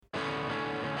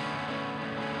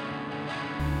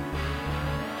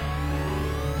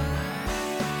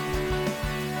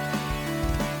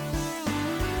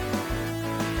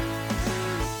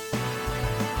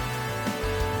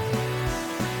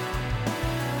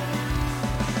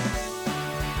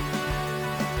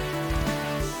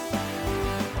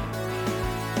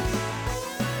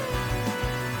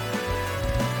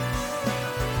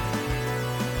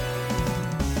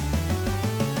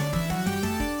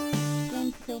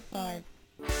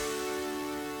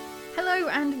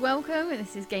And welcome.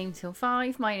 This is Game Till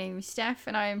 5. My name is Steph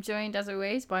and I am joined as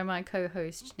always by my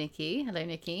co-host Nikki. Hello,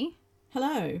 Nikki.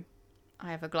 Hello.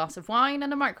 I have a glass of wine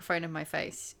and a microphone in my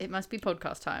face. It must be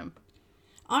podcast time.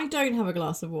 I don't have a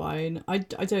glass of wine. I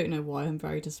don't know why. I'm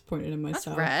very disappointed in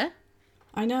myself. That's rare.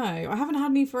 I know. I haven't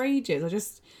had any for ages.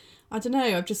 I don't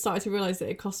know. I've just started to realise that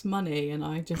it costs money and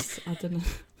I don't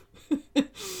know.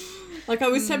 Like I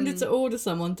was tempted to order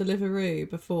some on Deliveroo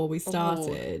before we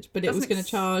started, but it was going to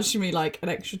charge me like an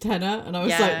extra tenner and I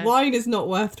was like, wine is not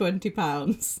worth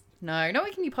 £20. No, not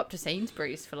making you pop to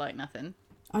Sainsbury's for like nothing.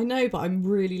 I know, but I'm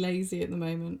really lazy at the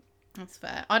moment. That's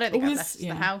fair. I don't think I've left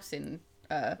the house in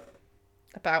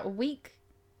about a week.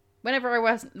 Whenever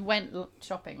I went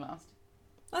shopping last.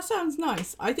 That sounds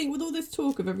nice. I think with all this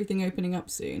talk of everything opening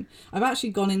up soon, I've actually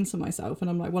gone into myself and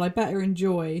I'm like, well, I better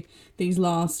enjoy these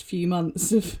last few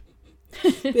months of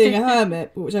being a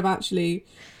hermit, which I've actually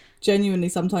genuinely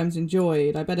sometimes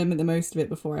enjoyed. I better make the most of it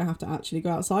before I have to actually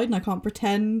go outside, and I can't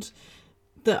pretend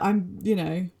that I'm,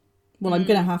 I'm going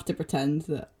to have to pretend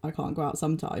that I can't go out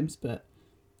sometimes, but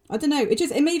I don't know.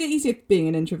 It made it easier being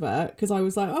an introvert because I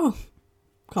was like, oh,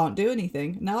 can't do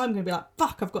anything. Now I'm going to be like,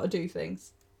 fuck, I've got to do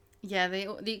things. Yeah,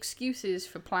 the excuses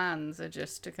for plans are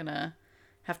just going to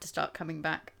have to start coming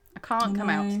back. I can't come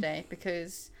out today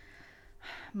because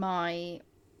my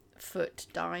foot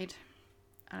died.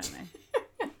 I don't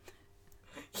know.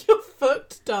 Your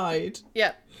foot died?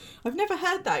 Yeah. I've never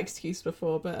heard that excuse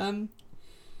before, but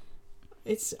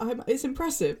it's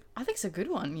impressive. I think it's a good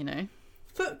one,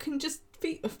 Foot can just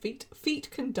feet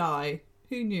can die.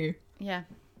 Who knew? Yeah.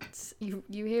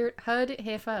 You heard it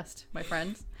here first, my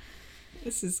friends.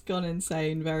 This has gone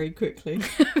insane very quickly.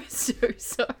 I'm so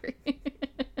sorry.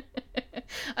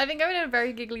 I think I'm in a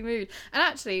very giggly mood. And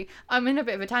actually, I'm in a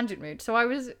bit of a tangent mood. So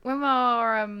when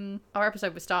our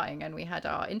episode was starting and we had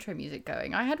our intro music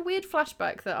going, I had a weird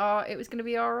flashback that it was going to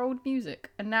be our old music.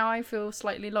 And now I feel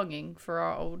slightly longing for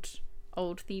our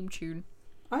old theme tune.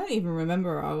 I don't even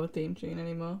remember our old theme tune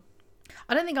anymore.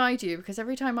 I don't think I do, because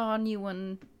every time our new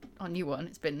one,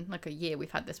 it's been like a year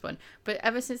we've had this one, but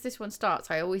ever since this one starts,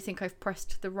 I always think I've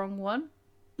pressed the wrong one.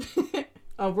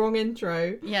 Oh, wrong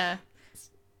intro. Yeah.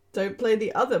 Don't play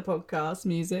the other podcast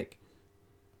music.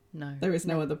 No. There is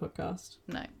no other podcast.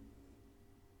 No.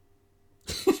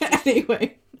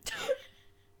 Anyway.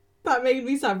 That made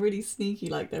me sound really sneaky,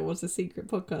 like there was a secret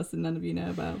podcast that none of you know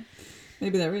about.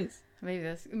 Maybe there is. Maybe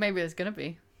there's gonna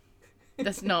be.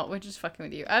 That's not. We're just fucking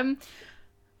with you.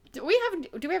 Do we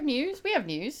have news? We have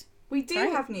news. We do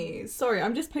have news. Sorry,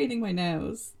 I'm just painting my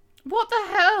nails. What the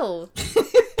hell?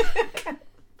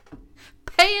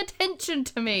 Pay attention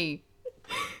to me.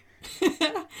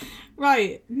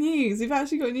 Right, news. We've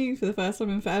actually got news for the first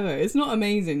time in forever. It's not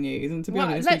amazing news, and to be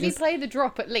honest, let me play the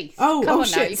drop at least. Oh, Come on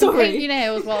shit, now. You sorry. can paint your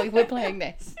nails while we're playing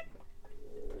this.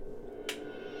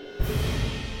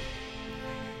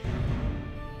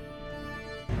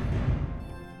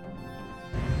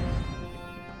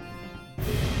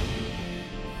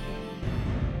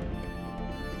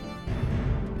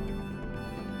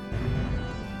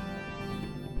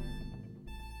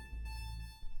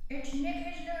 It's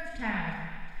Nikki's news time.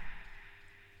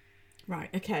 Right,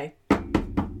 okay.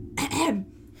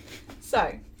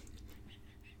 So.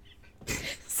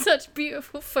 Such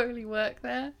beautiful Foley work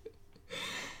there.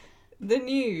 The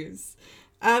news.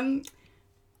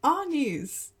 Our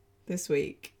news this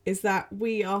week is that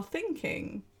we are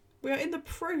in the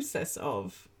process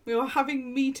of, we are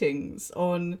having meetings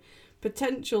on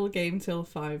potential Game Till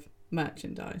 5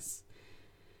 merchandise.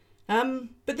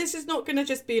 But this is not going to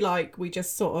just be like, we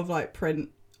just sort of like print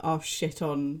our shit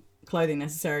on clothing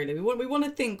necessarily. We want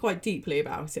to think quite deeply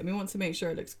about it. We want to make sure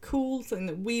it looks cool, something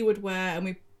that we would wear,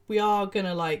 and we are going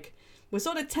to we're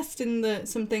sort of testing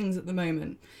some things at the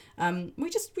moment. We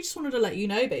just wanted to let you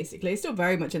know, basically. It's still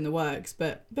very much in the works,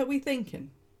 but we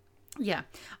thinking. Yeah.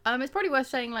 It's probably worth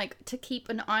saying, to keep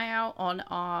an eye out on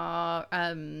our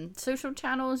social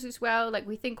channels as well.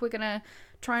 We think we're going to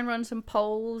try and run some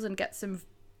polls and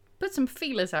put some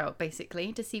feelers out,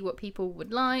 basically, to see what people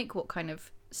would like, what kind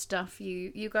of stuff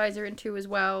you guys are into as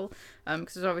well.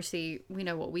 Because obviously we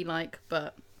know what we like,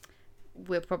 but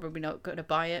we're probably not going to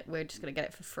buy it. We're just going to get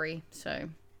it for free. So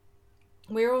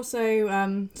we're also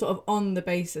sort of on the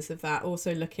basis of that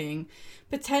also looking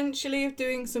potentially of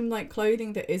doing some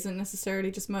clothing that isn't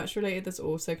necessarily just merch related, that's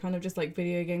also kind of just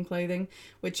video game clothing,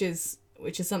 which is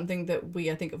something that we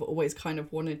I think have always kind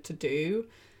of wanted to do,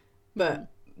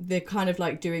 but they're kind of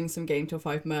doing some Game Till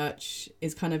 5 merch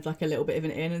is kind of a little bit of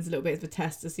an it's a little bit of a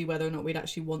test to see whether or not we'd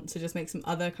actually want to just make some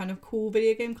other kind of cool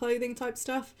video game clothing type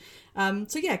stuff. So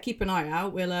yeah, keep an eye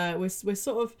out. We're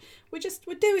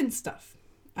doing stuff,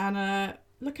 and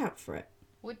look out for it.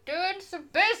 We're doing some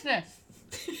business.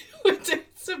 We're doing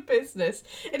some business.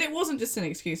 And it wasn't just an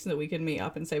excuse that we could meet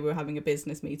up and say we were having a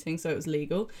business meeting, so it was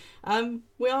legal.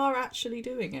 We are actually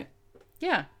doing it.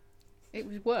 Yeah, it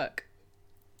was work.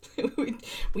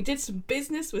 we did some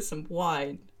business with some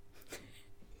wine.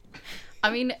 I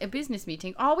mean, a business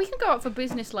meeting. Oh, we can go out for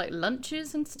business like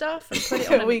lunches and stuff and put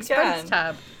it on an We expense can.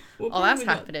 tab. Well, That's probably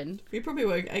not- happening. We probably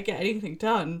won't get anything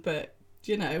done, but,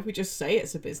 you know, we just say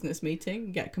it's a business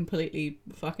meeting, get completely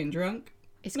fucking drunk.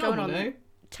 It's No going one on will know.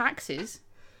 taxes.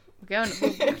 We'll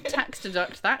tax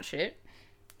deduct that shit.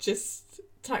 Just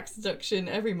tax deduction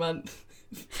every month.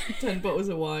 10 bottles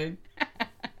of wine.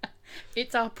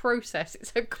 It's our process.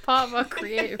 It's a part of our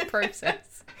creative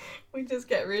process. We just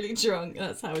get really drunk.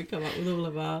 That's how we come up with all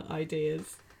of our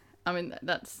ideas. I mean,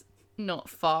 that's not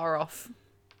far off.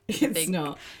 It's think.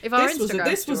 not. If our This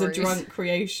was a stories- drunk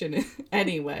creation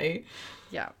anyway.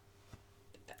 Yeah.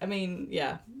 I mean,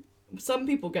 yeah. Some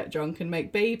people get drunk and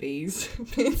make babies.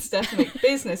 Instead make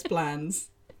business plans.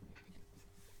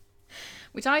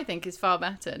 Which I think is far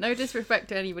better. No disrespect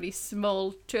to anybody's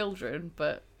small children,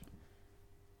 but...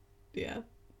 Yeah.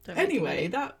 don't make Anyway,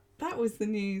 too many. that was the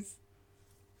news.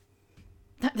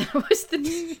 That was the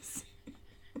news.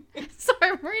 Sorry,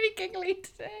 I'm really giggly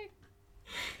today.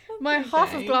 My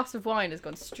half okay. a glass of wine has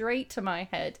gone straight to my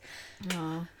head.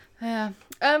 Aw. Yeah.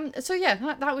 So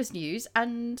yeah, that was news,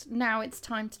 and now it's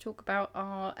time to talk about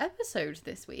our episode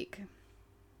this week.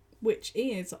 Which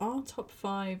is our top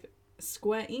 5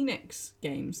 Square Enix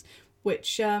games.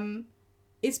 Which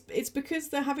it's because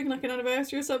they're having like an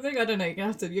anniversary or something. I don't know.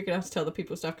 You're gonna have to tell the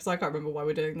people stuff because I can't remember why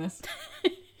we're doing this.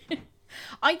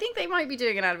 I think they might be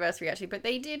doing an anniversary actually, but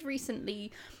they did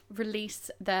recently release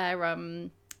their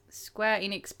Square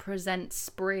Enix Presents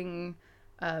Spring.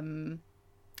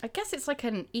 I guess it's like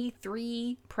an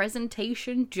E3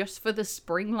 presentation just for the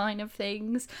spring line of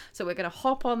things. So we're going to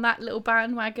hop on that little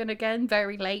bandwagon again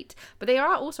very late. But they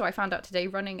are also, I found out today,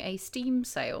 running a Steam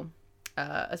sale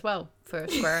as well for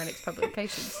Square Enix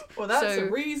publications. Well, that's So-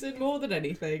 a reason more than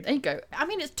anything. There you go. I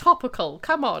mean, it's topical.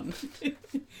 Come on.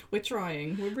 We're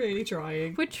trying. We're really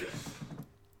trying. Which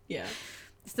Yeah.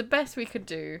 it's the best we could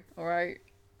do, all right?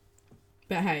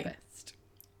 But hey, Best.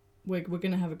 we're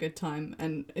going to have a good time.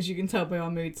 And as you can tell by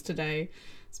our moods today,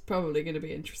 it's probably going to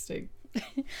be interesting.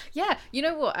 Yeah, you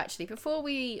know what, actually, before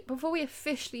we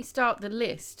officially start the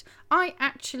list, I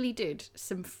actually did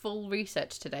some full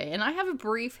research today, and I have a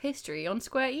brief history on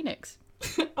Square Enix.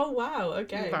 Oh, wow.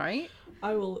 Okay. Right?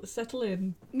 I will settle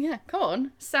in. Yeah, come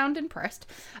on. Sound impressed.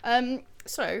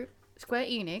 So, Square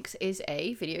Enix is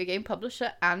a video game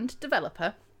publisher and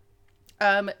developer.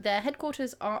 Their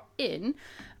headquarters are in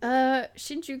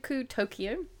Shinjuku,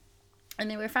 Tokyo. And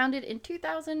they were founded in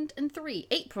 2003,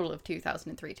 April of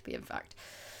 2003 to be in fact.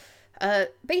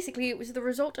 Basically, it was the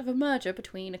result of a merger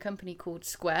between a company called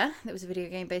Square, that was a video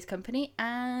game based company,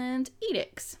 and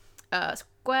Enix.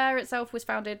 Square itself was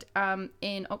founded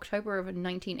in October of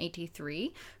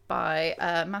 1983 by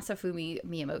Masafumi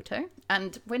Miyamoto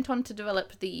and went on to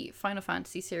develop the Final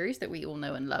Fantasy series that we all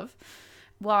know and love,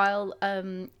 while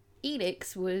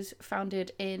Enix was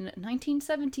founded in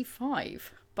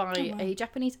 1975 by a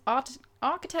Japanese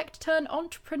architect turned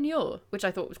entrepreneur, which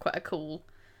I thought was quite a cool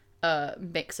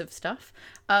mix of stuff,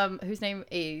 whose name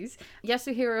is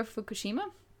Yasuhiro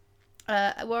Fukushima.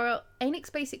 Well, Enix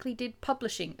basically did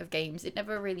publishing of games. It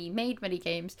never really made many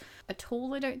games at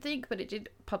all, I don't think, but it did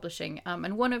publishing.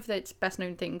 And one of its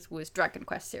best-known things was Dragon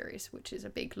Quest series, which is a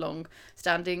big,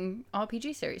 long-standing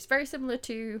RPG series. Very similar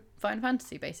to Final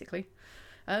Fantasy, basically.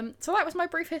 So that was my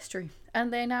brief history.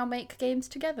 And they now make games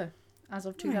together as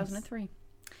of 2003.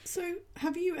 So,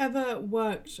 have you ever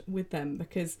worked with them?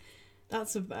 Because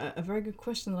that's a very good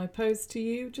question that I posed to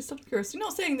you, just out of curiosity.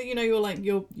 Not saying that, you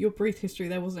know, your brief history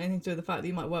there wasn't anything to do with the fact that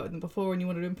you might work with them before and you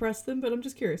wanted to impress them, but I'm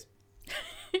just curious.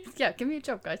 Yeah, give me a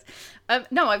job, guys.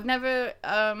 No, I've never.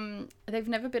 They've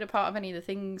never been a part of any of the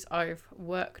things I've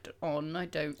worked on. I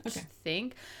don't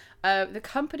think.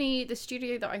 The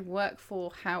studio that I work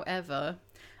for, however,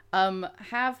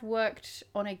 have worked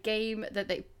on a game that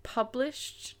they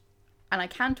published, and I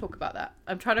can talk about that.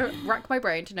 I'm trying to rack my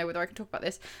brain to know whether I can talk about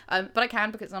this, but I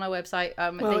can because it's on our website.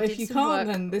 Well, they if did you some can't,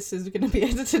 work. then this is going to be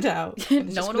edited out.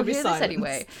 No one will hear this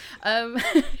anyway.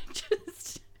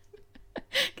 Just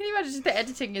can you imagine just the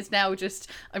editing is now just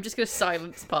I'm just going to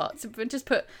silence parts and just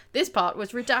put this part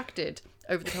was redacted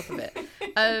over the top of it.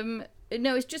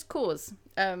 No, it's Just Cause.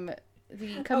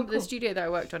 the cool. studio that I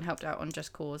worked on helped out on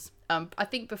Just Cause. I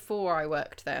think before I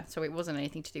worked there, so it wasn't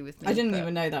anything to do with me. I didn't but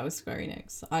even know that was Square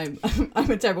Enix. I'm I'm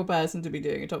a terrible person to be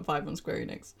doing a top 5 on Square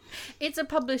Enix. It's a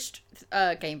published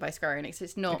game by Square Enix.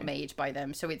 It's not Okay. made by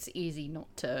them, so it's easy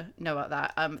not to know about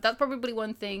that. That's probably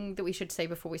one thing that we should say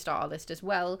before we start our list as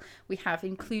well. We have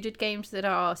included games that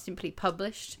are simply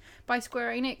published by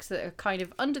Square Enix that are kind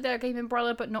of under their game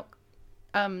umbrella, but not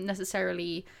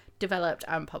necessarily developed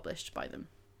and published by them.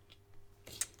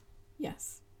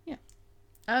 Yes.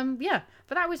 Yeah,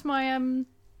 but that was my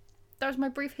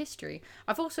brief history.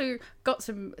 I've also got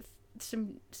some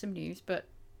news, but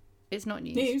it's not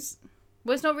news.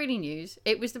 Well, it's not really news.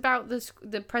 It was about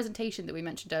the presentation that we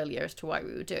mentioned earlier as to why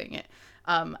we were doing it,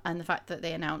 and the fact that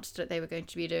they announced that they were going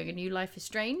to be doing a new Life is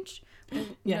Strange.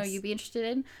 You know, you'd be interested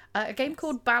in a game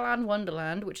called Balan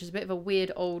Wonderland, which is a bit of a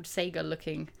weird old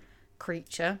Sega-looking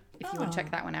creature, if you want to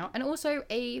check that one out, and also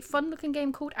a fun-looking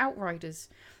game called Outriders.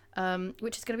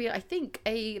 Which is going to be, I think,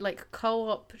 a like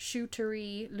co-op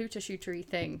looter shootery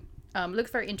thing.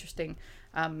 Looks very interesting.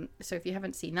 So if you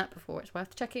haven't seen that before, it's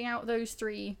worth checking out those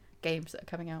 3 games that are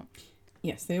coming out.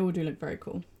 Yes, they all do look very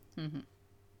cool. Mm-hmm.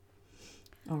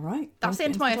 All right. That's the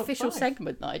end of my official five.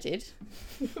 segment that I did.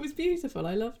 It was beautiful.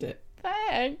 I loved it.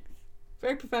 Thanks.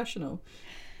 Very professional.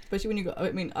 Especially when you got...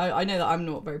 I mean, I know that I'm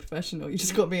not very professional. You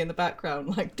just got me in the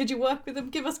background. Like, did you work with them?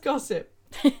 Give us gossip.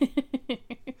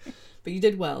 But you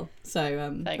did well.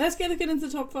 So let's get looking into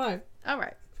the top 5. All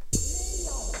right.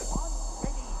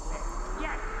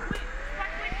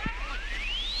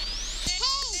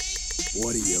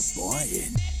 What are you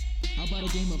buying? How about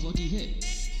a game of Lucky Hit?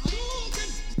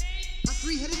 A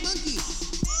 3-headed monkey.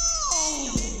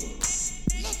 Oh!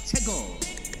 Let's go.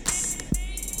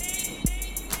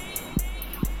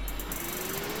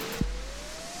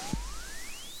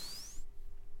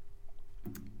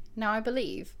 Now I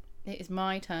believe it is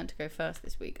my turn to go first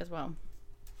this week as well.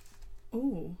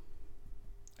 Ooh.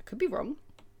 I could be wrong.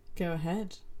 Go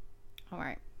ahead. All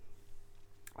right.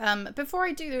 Before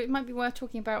I do, it might be worth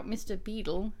talking about Mr.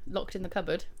 Beedle locked in the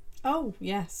cupboard. Oh,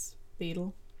 yes.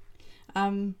 Beetle.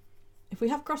 If we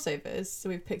have crossovers, so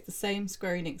we've picked the same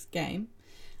Square Enix game,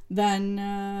 then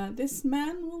this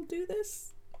man will do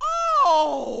this.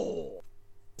 Oh!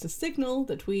 It's a signal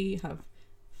that we have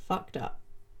fucked up.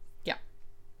 Yeah.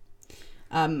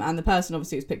 And the person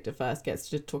obviously who's picked it first gets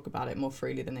to talk about it more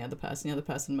freely than the other person. The other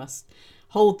person must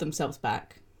hold themselves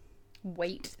back.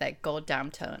 Wait their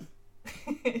goddamn turn.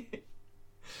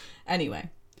 Anyway.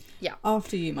 Yeah.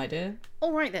 After you, my dear.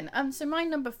 All right then. So my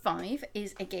number 5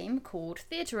 is a game called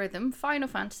Theatre Rhythm Final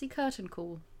Fantasy Curtain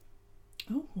Call.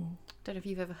 Oh. Don't know if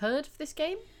you've ever heard of this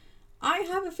game. I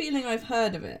have a feeling I've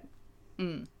heard of it.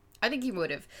 I think you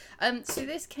would have. So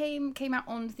this came out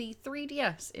on the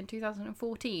 3DS in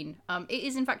 2014. It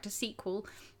is in fact a sequel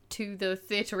to the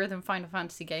Theatre Rhythm Final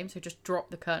Fantasy game. So just drop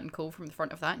the curtain call from the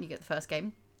front of that and you get the first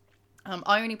game.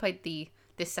 I only played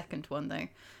this second one though.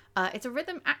 It's a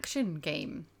rhythm action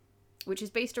game, which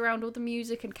is based around all the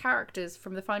music and characters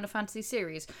from the Final Fantasy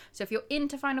series. So if you're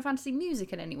into Final Fantasy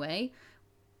music in any way,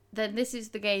 then this is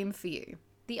the game for you.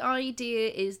 The idea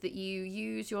is that you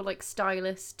use your like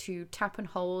stylus to tap and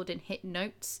hold and hit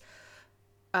notes,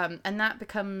 and that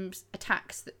becomes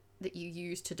attacks that you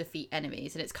use to defeat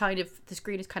enemies. And it's kind of, the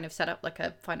screen is kind of set up like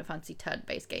a Final Fantasy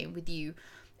turn-based game with you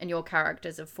and your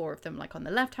characters of 4 of them like on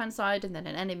the left-hand side and then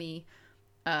an enemy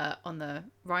on the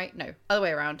right. No, other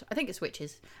way around. I think it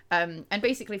switches. And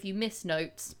basically if you miss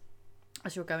notes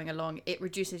as you're going along, it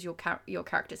reduces your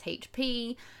character's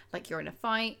HP, like you're in a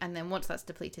fight, and then once that's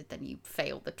depleted, then you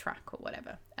fail the track or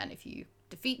whatever. And if you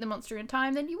defeat the monster in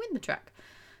time, then you win the track.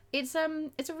 It's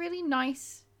a really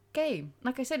nice game.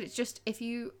 Like I said, it's just, if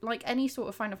you like any sort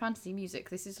of Final Fantasy music,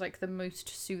 this is like the most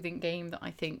soothing game that I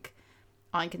think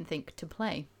I can think to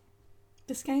play.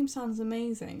 This game sounds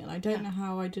amazing, and I don't know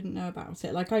how I didn't know about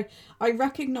it. Like I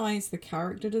recognise the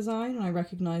character design, and I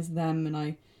recognise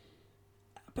them,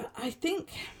 but I think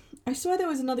I swear there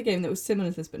was another game that was similar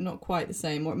to this, but not quite the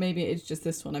same, or maybe it's just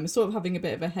this one. I'm sort of having a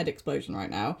bit of a head explosion right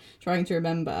now, trying to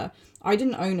remember. I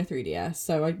didn't own a 3DS,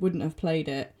 so I wouldn't have played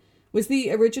it. Was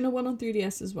the original one on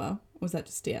 3DS as well? Or was that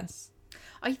just DS?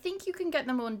 I think you can get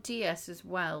them on DS as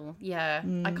well. Yeah,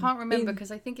 I can't remember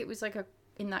because I think it was like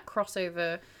in that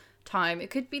crossover time. It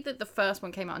could be that the first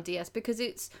one came out on DS because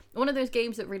it's one of those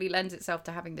games that really lends itself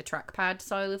to having the trackpad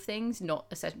style of things, not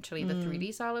essentially the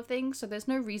 3D style of things. So there's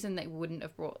no reason they wouldn't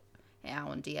have brought it out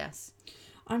on DS.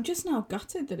 I'm just now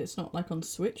gutted that it's not like on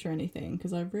Switch or anything,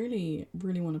 because I really,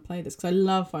 really want to play this because I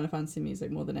love Final Fantasy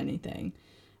music more than anything.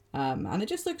 And it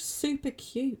just looks super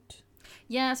cute.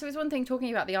 Yeah, so it's one thing talking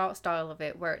about the art style of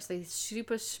it, where it's these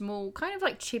super small, kind of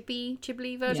like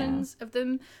Ghibli versions of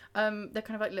them. They're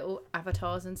kind of like little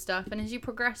avatars and stuff. And as you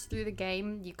progress through the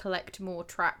game, you collect more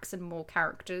tracks and more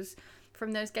characters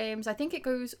from those games. I think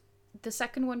the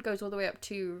second one goes all the way up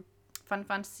to Final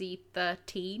Fantasy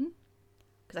 13,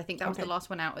 because I think that was the last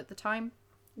one out at the time.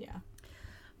 Yeah.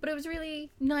 But it was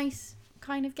really nice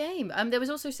kind of game. There was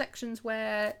also sections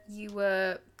where you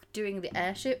were doing the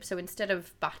airship, so instead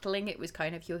of battling, it was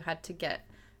kind of you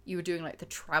were doing like the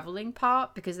traveling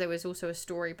part, because there was also a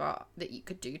story part that you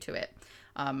could do to it,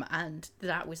 and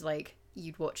that was like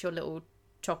you'd watch your little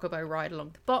chocobo ride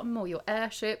along the bottom, or your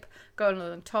airship going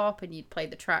along top, and you'd play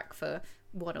the track for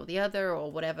one or the other,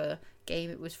 or whatever game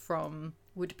it was from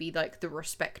would be like the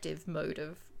respective mode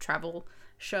of travel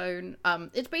shown.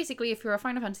 It's basically, if you're a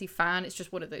Final Fantasy fan, it's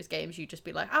just one of those games you just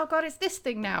be like, oh god, it's this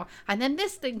thing now, and then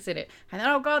this thing's in it, and then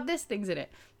oh god, this thing's in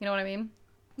it. You know what I mean?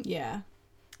 Yeah.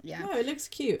 Yeah. No, it looks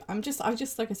cute. I just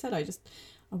like I said,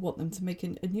 I want them to make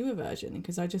a newer version,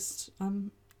 because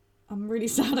I'm really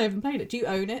sad I haven't played it. Do you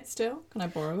own it still? Can I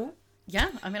borrow it? Yeah,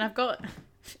 I mean,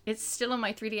 it's still on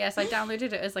my 3DS. I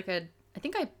downloaded it as like I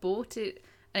think I bought it,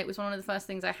 and it was one of the first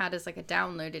things I had as like a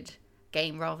downloaded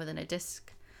game rather than a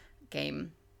disc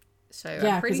game. So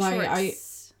Yeah, I'm pretty 'cause sure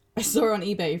I saw it on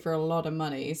eBay for a lot of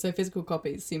money. So physical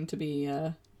copies seem to be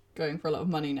going for a lot of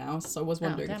money now. So I was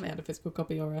wondering if you had a physical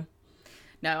copy or a...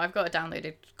 No, I've got a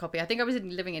downloaded copy. I think I was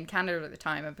living in Canada at the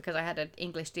time, and because I had an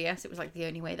English DS, it was like the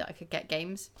only way that I could get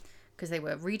games, because they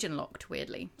were region locked,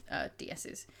 weirdly,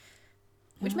 DSs,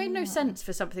 which made no sense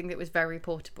for something that was very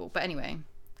portable. But anyway,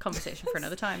 conversation for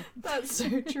another time. That's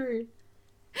so true.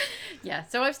 Yeah,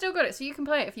 so I've still got it, so you can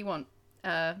play it if you want.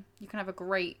 You can have a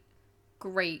great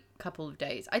couple of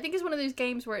days. I think it's one of those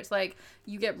games where it's like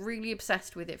you get really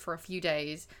obsessed with it for a few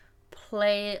days,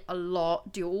 play it a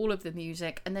lot, do all of the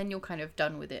music, and then you're kind of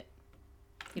done with it.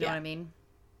 You know what I mean?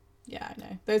 Yeah, I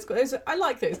know. Those I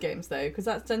like those games though, because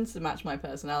that tends to match my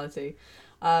personality.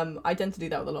 I tend to do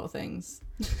that with a lot of things.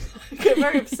 I get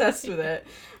very obsessed with it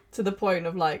to the point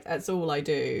of like that's all I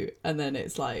do, and then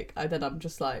it's like I'm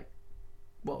just like,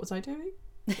 what was I doing?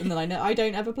 And then I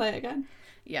don't ever play it again.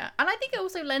 Yeah, and I think it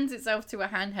also lends itself to a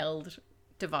handheld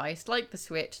device like the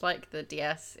Switch, like the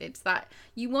DS. It's that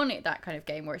you want it, that kind of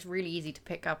game where it's really easy to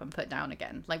pick up and put down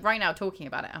again. Like right now, talking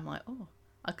about it, I'm like, oh,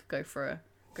 I could go for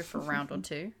a round or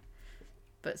two.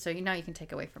 But so now you can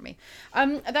take away from me.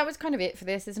 That was kind of it for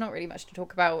this. There's not really much to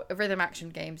talk about. Rhythm action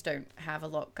games don't have a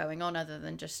lot going on other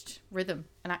than just rhythm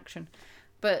and action.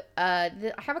 But I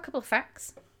have a couple of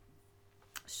facts.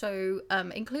 So,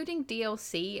 including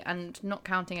DLC and not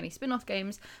counting any spin-off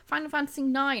games, Final Fantasy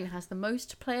IX has the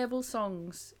most playable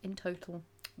songs in total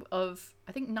of,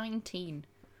 I think, 19.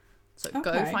 So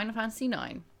go Final Fantasy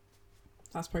IX.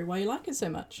 That's probably why you like it so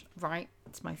much. Right?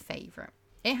 It's my favourite.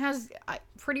 It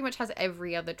pretty much has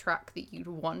every other track that you'd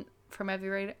want from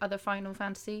every other Final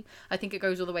Fantasy. I think it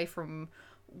goes all the way from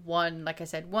 1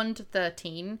 to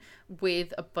 13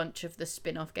 with a bunch of the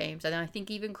spin-off games, and then I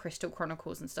think even Crystal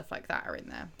Chronicles and stuff like that are in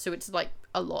there. So it's like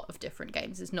a lot of different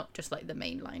games. It's not just like the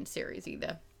mainline series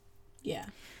either. Yeah.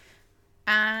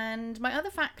 And my other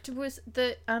fact was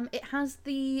that it has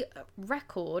the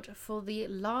record for the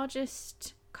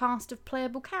largest cast of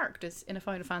playable characters in a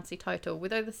Final Fantasy title,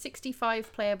 with over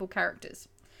 65 playable characters.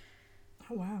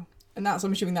 Oh wow. And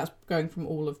I'm assuming that's going from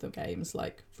all of the games,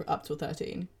 like for up till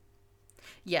 13.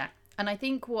 Yeah, and I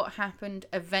think what happened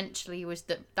eventually was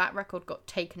that record got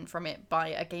taken from it by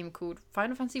a game called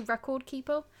Final Fantasy Record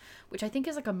Keeper, which I think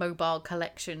is like a mobile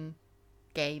collection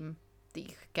game that you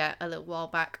could get a little while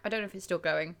back. I don't know if it's still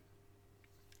going,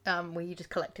 where you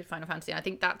just collected Final Fantasy. I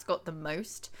think that's got the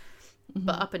most,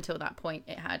 but up until that point,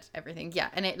 it had everything. Yeah,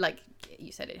 and it, like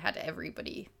you said, it had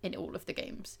everybody in all of the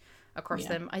games across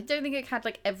them. I don't think it had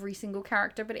like every single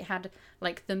character, but it had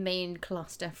like the main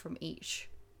cluster from each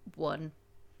one.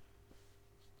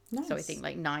 Nice. So I think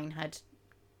like 9 had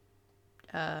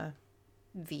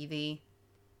Vivi,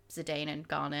 Zidane and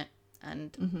Garnet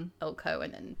and Elko,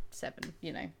 and then 7,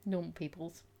 normal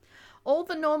peoples. All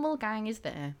the normal gang is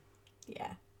there.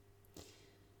 Yeah.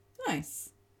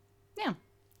 Nice. Yeah.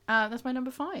 That's my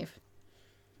number 5.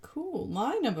 Cool.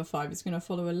 My number 5 is going to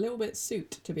follow a little bit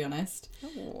suit, to be honest.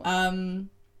 Oh.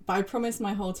 But I promise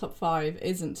my whole top 5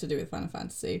 isn't to do with Final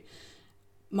Fantasy.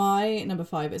 My number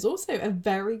 5 is also a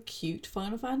very cute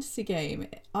Final Fantasy game.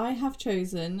 I have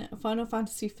chosen Final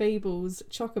Fantasy Fables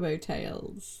Chocobo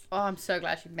Tales. Oh, I'm so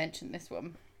glad you mentioned this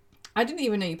one. I didn't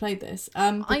even know you played this.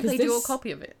 I played your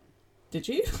copy of it. Did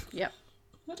you? Yep.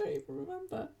 I don't even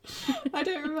remember. I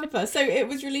don't remember. So it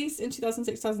was released in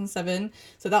 2006, 2007.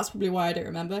 So that's probably why I don't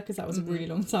remember, because that was a really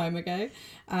long time ago.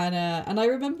 And I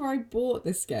remember I bought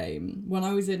this game when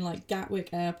I was in like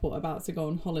Gatwick Airport about to go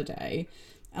on holiday.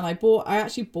 And I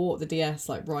actually bought the DS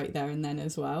like right there and then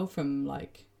as well from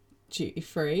like duty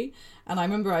free. And I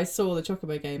remember I saw the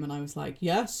Chocobo game and I was like,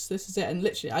 yes, this is it. And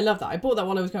literally, I love that. I bought that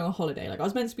while I was going on holiday. Like I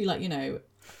was meant to be like, you know,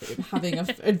 having an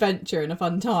adventure and a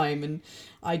fun time, and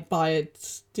I'd buy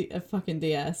a fucking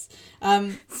DS.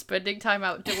 Spending time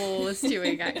outdoors,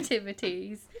 doing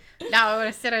activities. Now I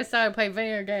want to sit outside and play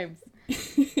video games.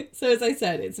 So as I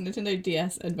said, it's a Nintendo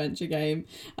DS adventure game.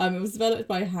 It was developed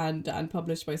by hand and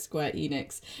published by Square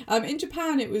Enix. In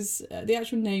Japan, it was the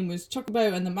actual name was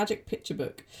Chocobo and the Magic Picture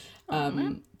Book.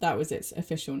 That was its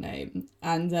official name,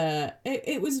 and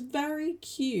it was very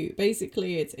cute.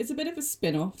 Basically, it's a bit of a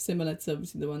spin-off, similar to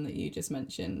obviously the one that you just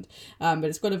mentioned, but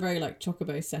it's got a very like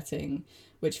Chocobo setting,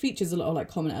 which features a lot of like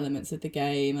common elements of the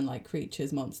game and like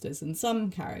creatures, monsters, and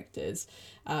some characters.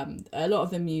 A lot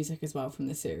of the music as well from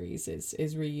the series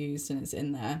is reused and it's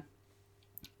in there.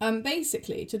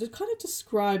 Basically, to kind of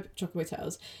describe Chocobo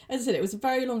Tales, as I said, it was a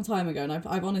very long time ago, and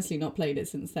I've honestly not played it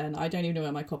since then. I don't even know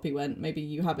where my copy went. Maybe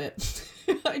you have it.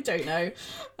 I don't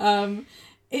know.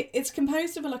 It's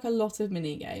composed of like a lot of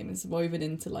mini games woven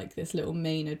into like this little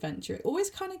main adventure. It always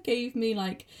kind of gave me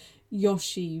like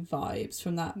Yoshi vibes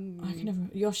from that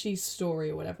Yoshi's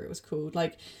Story or whatever it was called.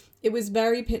 Like it was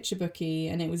very picture booky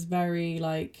and it was very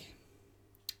like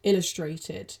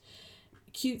illustrated.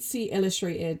 Cutesy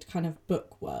illustrated kind of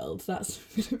book world. That's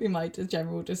going to be my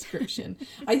general description.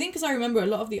 I think because I remember a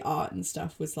lot of the art and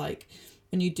stuff was like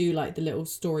when you do like the little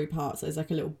story parts, there's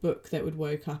like a little book that would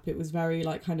woke up. It was very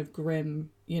like kind of grim,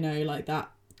 you know, like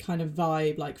that kind of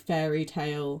vibe, like fairy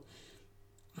tale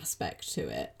aspect to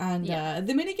it. And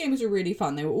the mini games were really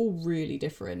fun. They were all really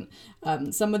different.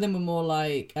 Some of them were more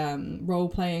like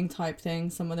role-playing type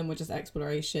things. Some of them were just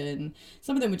exploration.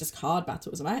 Some of them were just card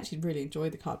battles, and I actually really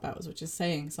enjoyed the card battles, which is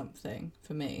saying something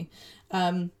for me.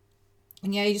 And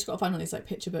yeah, you just got to find all these like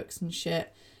picture books and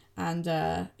shit. And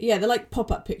they're like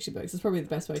pop-up picture books. That's probably the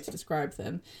best way to describe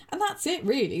them. And that's it,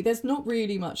 really. There's not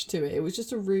really much to it. It was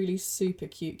just a really super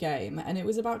cute game, and it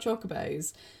was about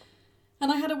chocobos.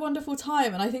 And I had a wonderful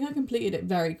time, and I think I completed it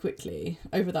very quickly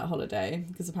over that holiday,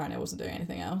 because apparently I wasn't doing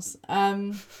anything else.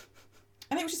 And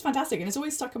it was just fantastic, and it's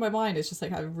always stuck in my mind. It's just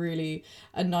like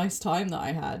a nice time that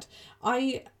I had.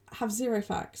 I have zero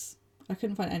facts. I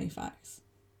couldn't find any facts.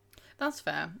 That's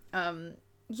fair.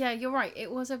 Yeah, you're right.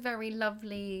 It was a very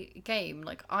lovely game.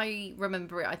 Like, I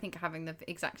remember it, I think, having the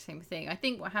exact same thing. I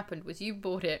think what happened was you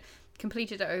bought it,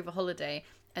 completed it over holiday,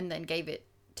 and then gave it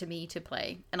to me to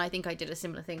play. And I think I did a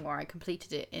similar thing where I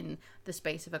completed it in the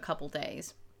space of a couple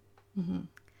days. Mm-hmm.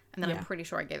 And then I'm pretty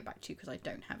sure I gave it back to you because I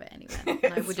don't have it anywhere.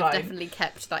 And I would have definitely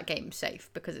kept that game safe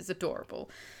because it's adorable.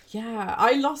 Yeah,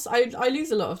 I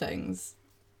lose a lot of things.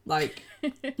 Like,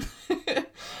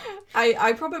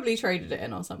 I probably traded it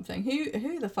in or something.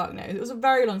 Who the fuck knows? It was a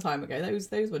very long time ago.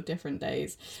 Those were different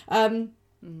days.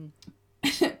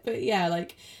 But yeah,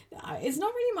 like, it's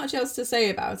not really much else to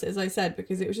say about it, as I said,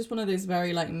 because it was just one of those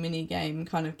very like mini game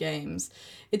kind of games.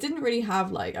 It didn't really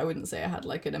have like, I wouldn't say I had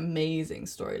like an amazing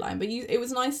storyline, but it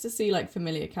was nice to see like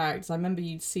familiar characters. I remember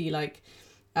you'd see like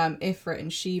Ifrit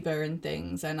and Sheba and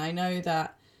things, and I know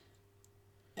that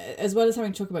as well as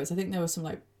having chocobos, I think there were some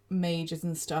like mages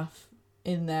and stuff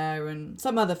in there and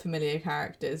some other familiar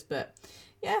characters. But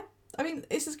yeah, I mean,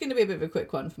 this is going to be a bit of a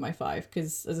quick one for my 5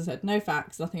 because, as I said, no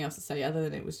facts, nothing else to say other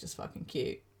than it was just fucking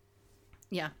cute.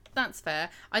 Yeah, that's fair.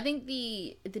 I think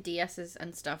the DSs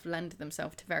and stuff lend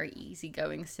themselves to very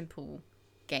easygoing, simple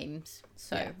games,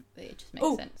 so it just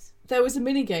makes sense. There was a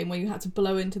mini game where you had to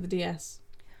blow into the DS.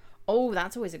 Oh,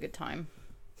 that's always a good time.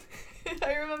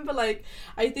 I remember, like,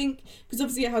 I think, because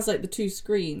obviously it has, like, the 2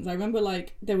 screens. I remember,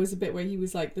 like, there was a bit where he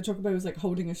was, like, the chocobo was, like,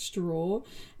 holding a straw,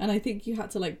 and I think you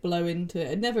had to, like, blow into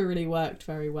it. It never really worked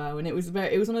very well, and it was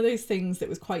one of those things that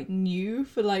was quite new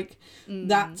for, like,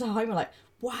 that time. We're like,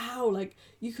 wow, like,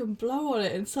 you can blow on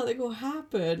it and something will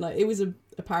happen. Like, it was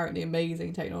apparently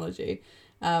amazing technology.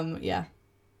 Yeah,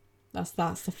 that's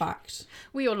the fact.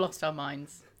 We all lost our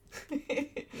minds.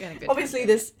 Obviously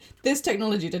this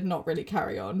technology did not really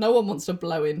carry on. No one wants to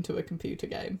blow into a computer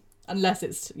game unless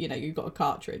it's, you know, you've got a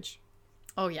cartridge.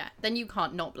 Oh yeah, then you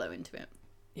can't not blow into it.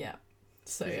 Yeah,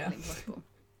 so yeah, impossible.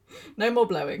 No more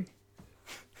blowing.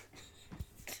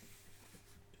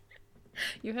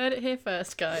 You heard it here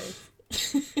first, guys.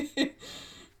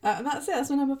 And that's it. That's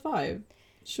my number 5.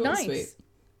 Short and sweet.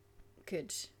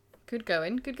 Good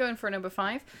going for a number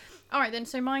 5. All right then,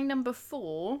 so my number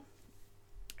 4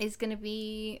 is going to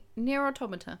be Nier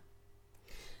Automata.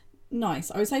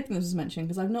 nice. I was hoping this was mentioned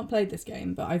because I've not played this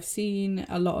game, but I've seen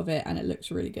a lot of it and it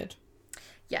looks really good.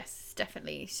 Yes,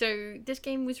 definitely. So this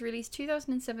game was released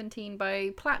 2017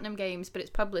 by Platinum Games, but it's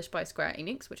published by Square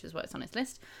Enix, which is why it's on its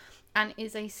list, and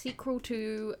is a sequel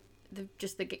to the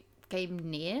game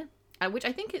Nier, which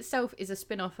I think itself is a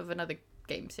spin-off of another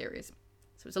game series.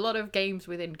 So it's a lot of games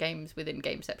within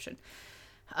Gameception.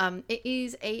 It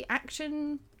is a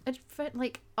action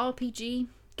like RPG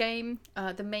game.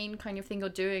 The main kind of thing you're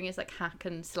doing is like hack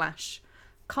and slash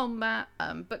combat,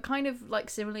 but kind of like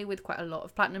similarly with quite a lot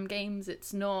of Platinum games,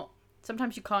 it's not,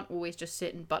 sometimes you can't always just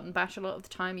sit and button bash a lot of the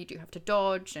time. You do have to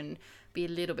dodge and be a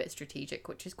little bit strategic,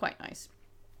 which is quite nice.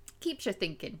 Keeps you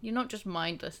thinking. You're not just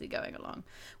mindlessly going along,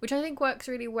 which I think works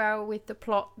really well with the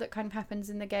plot that kind of happens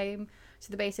in the game. So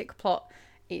the basic plot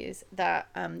is that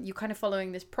you're kind of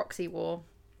following this proxy war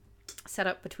set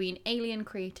up between alien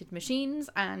created machines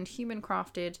and human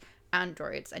crafted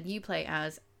androids, and you play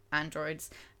as androids,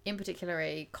 in particular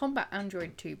a combat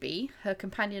android 2B, her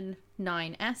companion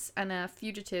 9S, and a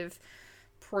fugitive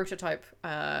prototype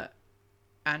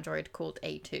android called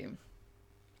A2.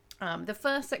 The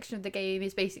first section of the game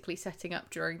is basically setting up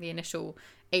during the initial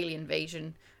alien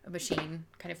invasion machine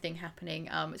kind of thing happening.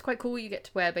 It's quite cool. You get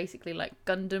to wear basically like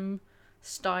Gundam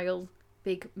style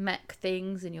big mech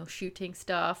things and you're shooting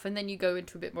stuff, and then you go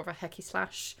into a bit more of a hacky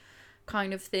slash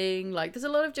kind of thing. Like there's a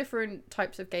lot of different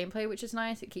types of gameplay, which is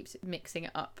nice. It keeps mixing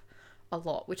it up a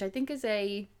lot, which I think is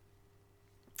a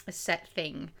set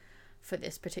thing for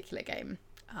this particular game.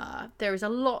 There is a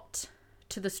lot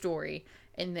to the story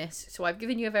in this, so I've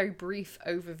given you a very brief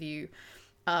overview.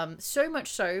 So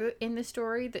much so in this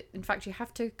story that in fact you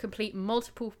have to complete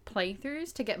multiple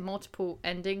playthroughs to get multiple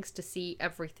endings to see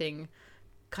everything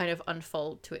kind of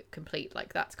unfold to it complete.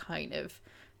 Like that's kind of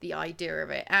the idea of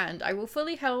it. And I will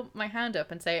fully hold my hand up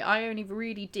and say I only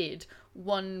really did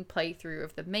one playthrough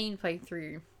of the main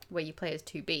playthrough where you play as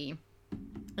 2B,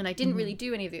 and I didn't really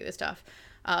do any of the other stuff.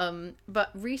 But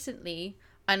recently,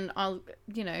 and I'll,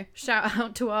 shout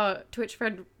out to our Twitch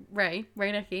friend Ray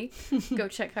Necky. Go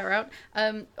check her out.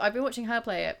 I've been watching her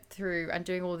play it through and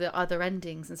doing all the other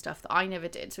endings and stuff that I never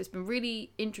did. So it's been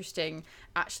really interesting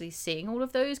actually seeing all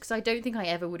of those, because I don't think I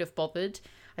ever would have bothered.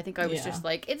 I think I was just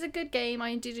like, it's a good game.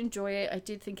 I did enjoy it. I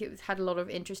did think it had a lot of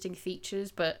interesting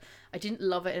features, but I didn't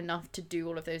love it enough to do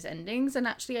all of those endings. And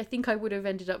actually, I think I would have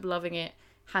ended up loving it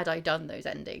had I done those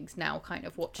endings, now kind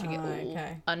of watching it all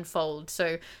unfold.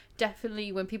 So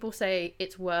definitely when people say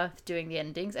it's worth doing the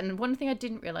endings, and one thing I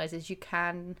didn't realize is you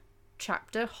can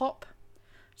chapter hop.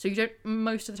 So you don't,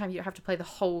 most of the time you don't have to play the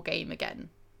whole game again.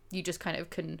 You just kind of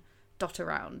can dot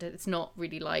around. It's not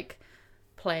really like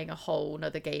playing a whole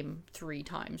another game 3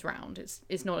 times round.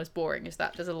 It's not as boring as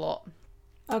that. There's a lot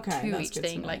to each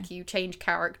thing. Like you change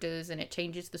characters and it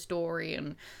changes the story,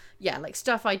 and like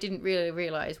stuff I didn't really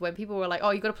realize when people were like,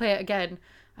 oh, you got to play it again,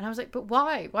 and I was like, but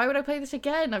why would I play this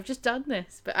again? I've just done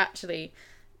this. But actually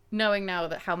knowing now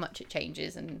that how much it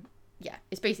changes, and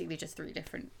it's basically just 3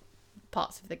 different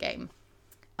parts of the game.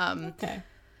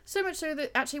 So much so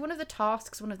that actually one of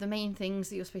the main things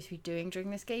that you're supposed to be doing during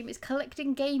this game is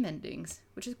collecting game endings,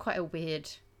 which is quite a weird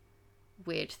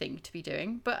thing to be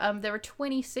doing. But there are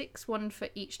 26, one for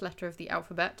each letter of the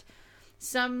alphabet.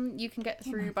 Some you can get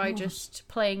through by just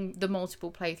playing the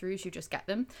multiple playthroughs, you just get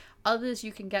them. Others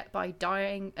you can get by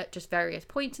dying at just various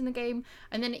points in the game.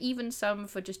 And then even some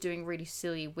for just doing really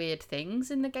silly, weird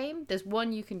things in the game. There's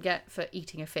one you can get for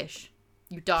eating a fish.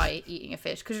 You die eating a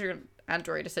fish because you're an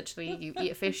android, essentially. You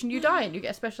eat a fish and you die and you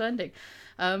get a special ending.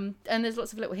 And there's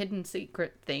lots of little hidden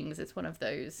secret things. It's one of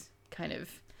those kind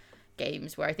of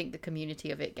games where I think the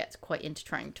community of it gets quite into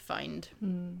trying to find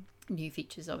new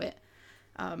features of it.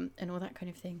 And all that kind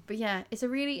of thing. But yeah, it's a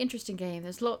really interesting game.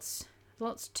 There's lots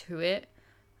to it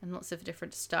and lots of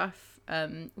different stuff.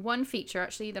 One feature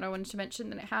actually that I wanted to mention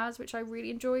that it has, which I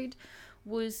really enjoyed,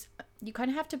 was you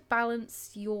kind of have to balance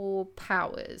your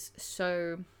powers.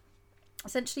 So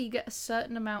essentially you get a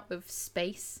certain amount of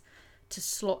space to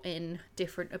slot in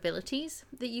different abilities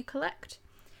that you collect.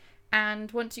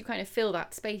 And once you kind of fill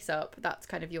that space up, that's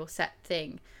kind of your set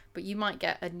thing. But you might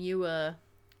get a newer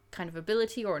kind of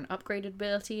ability or an upgraded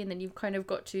ability, and then you've kind of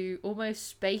got to almost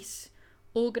space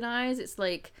organize. It's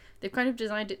like they've kind of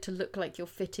designed it to look like you're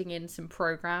fitting in some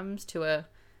programs to a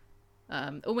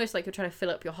almost like you're trying to fill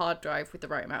up your hard drive with the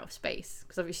right amount of space,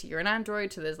 because obviously you're an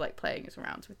android, so there's like playing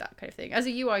around with that kind of thing. As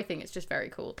a UI thing, it's just very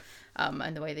cool,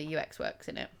 and the way the UX works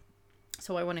in it.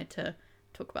 So I wanted to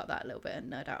talk about that a little bit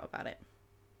and nerd out about it.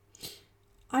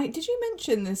 Did you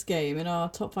mention this game in our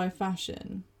top 5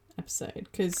 fashion episode?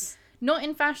 Because not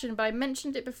in fashion, but I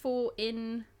mentioned it before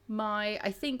in my,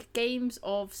 I think, games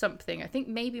of something. I think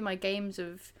maybe my games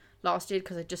of last year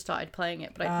because I just started playing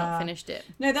it, but I'd not finished it.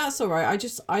 No, that's all right. I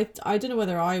don't know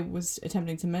whether I was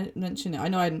attempting to mention it. I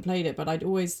know I hadn't played it, but I'd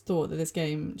always thought that this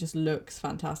game just looks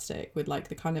fantastic with like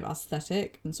the kind of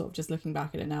aesthetic, and sort of just looking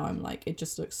back at it now, I'm like, it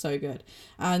just looks so good.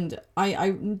 And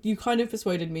you kind of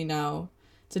persuaded me now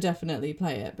to definitely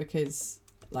play it, because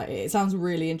like it sounds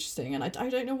really interesting, and I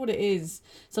don't know what it is.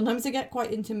 Sometimes I get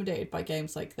quite intimidated by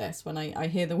games like this when I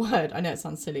hear the word, I know it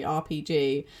sounds silly,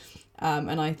 RPG,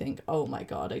 and I think, oh my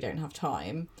god, I don't have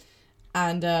time.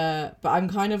 And but I'm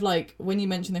kind of like, when you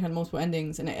mention the kind of multiple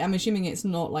endings, and I'm assuming it's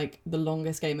not like the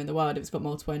longest game in the world if it's got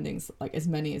multiple endings, like as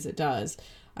many as it does,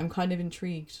 I'm kind of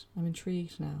intrigued. I'm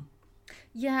intrigued now.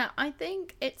 Yeah, I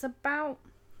think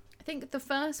the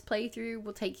first playthrough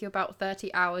will take you about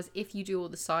 30 hours if you do all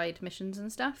the side missions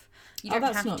and stuff. You don't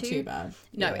that's have not to. too bad.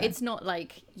 No, Yeah. it's not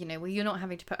like, where you're not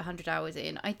having to put 100 hours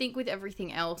in. I think with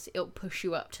everything else, it'll push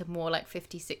you up to more like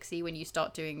 50, 60 when you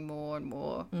start doing more and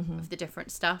more of the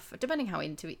different stuff, depending how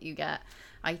into it you get,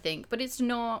 I think. But it's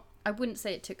not, I wouldn't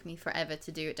say it took me forever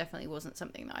to do. It definitely wasn't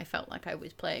something that I felt like I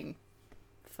was playing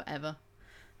forever.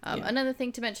 Yeah. Another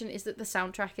thing to mention is that the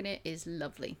soundtrack in it is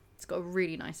lovely. It's got a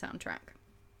really nice soundtrack.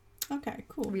 Okay,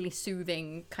 cool. Really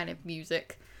soothing kind of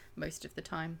music most of the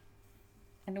time.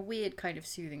 And a weird kind of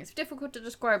soothing. It's difficult to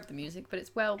describe the music, but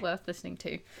it's well worth listening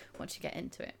to once you get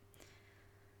into it.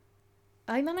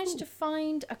 I managed to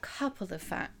find a couple of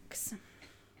facts.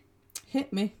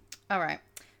 Hit me. Alright,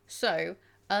 so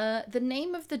the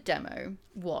name of the demo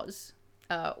was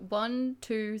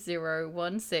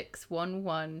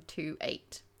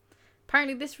 120161128.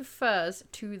 Apparently this refers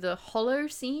to the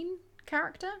Holocene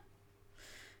calendar,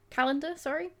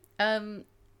 sorry. It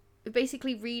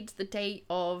basically reads the date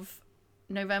of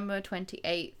November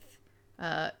 28th,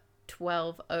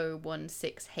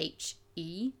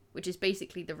 12016HE, which is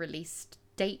basically the release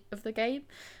date of the game.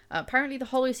 Apparently the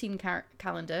Holocene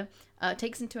calendar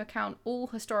takes into account all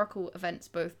historical events,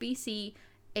 both BC,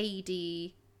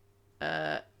 AD,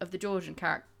 of the Georgian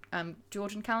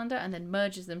calendar, and then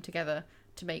merges them together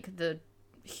to make the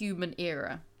human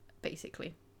era,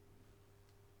 basically.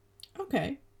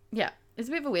 Okay. Yeah, it's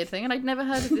a bit of a weird thing, and I'd never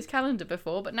heard of this calendar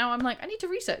before, but now I'm like, I need to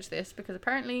research this, because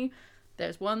apparently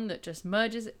there's one that just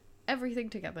merges everything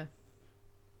together.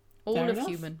 All Fair of enough.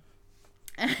 human.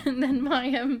 And then my,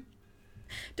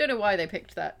 don't know why they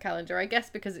picked that calendar, I guess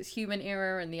because it's human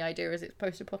era, and the idea is it's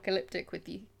post-apocalyptic with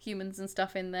the humans and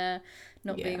stuff in there,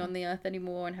 not being Yeah. on the Earth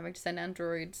anymore and having to send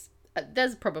androids.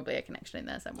 There's probably a connection in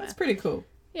there somewhere. That's pretty cool.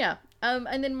 Yeah.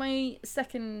 And then my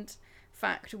second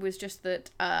fact was just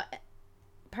that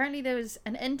apparently there was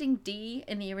an ending D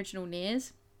in the original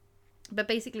Niers, but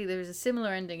basically there is a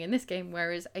similar ending in this game,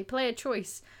 whereas a player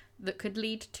choice that could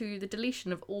lead to the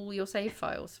deletion of all your save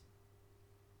files.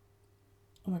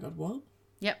 Oh my god, what?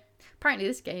 Yep. Apparently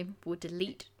this game will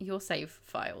delete your save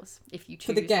files if you choose.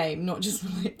 For the game, not just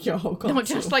for like your whole console. Not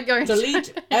just like going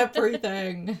delete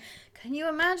everything. Can you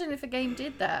imagine if a game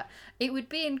did that? It would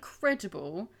be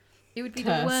incredible. It would be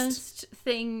the Cursed. worst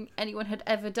thing anyone had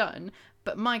ever done.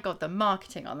 But my god, the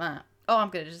marketing on that. Oh, I'm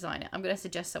going to design it. I'm going to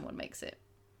suggest someone makes it.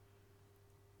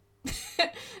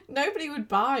 Nobody would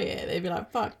buy it. They'd be like,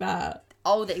 fuck that.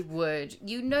 Oh, they would.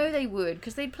 You know they would,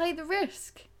 because they'd play the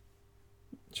risk.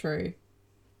 True.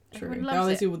 Everyone There are loves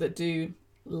those it. people that do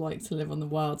like to live on the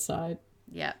wild side.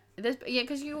 Yeah.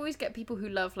 Because you always get people who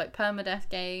love like permadeath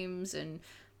games, and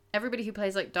everybody who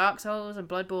plays like Dark Souls and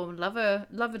Bloodborne love a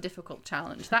difficult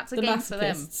challenge. That's a The game for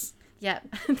them. masochists. Yeah,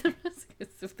 the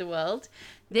masochists of the world.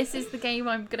 This is the game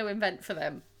I'm going to invent for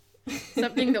them.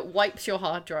 Something that wipes your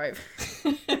hard drive.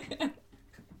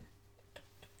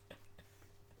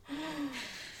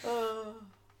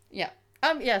 Yeah.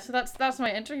 Yeah, so that's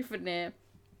my entry for Nier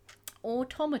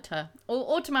Automata.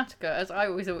 Or Automatica, as I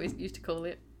always used to call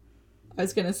it. I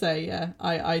was gonna say, yeah,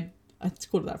 I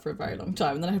called it that for a very long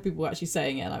time, and then I heard people were actually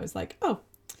saying it, and I was like, oh,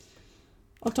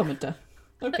 automata.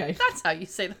 Okay. That's how you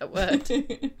say that word.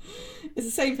 It's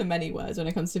the same for many words when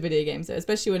it comes to video games,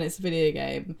 especially when it's a video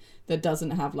game that doesn't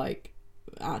have like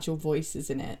actual voices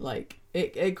in it. Like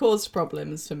it caused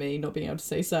problems for me not being able to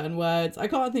say certain words. I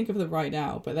can't think of them right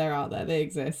now, but they're out there. They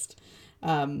exist.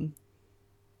 I'm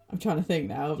trying to think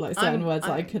now of like certain words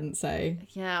that I couldn't say.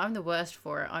 Yeah, I'm the worst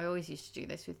for it. I always used to do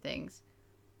this with things.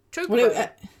 Chocobo. Well,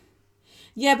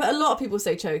 yeah, but a lot of people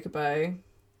say chocobo.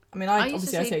 I mean, I used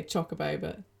to I say- say chocobo,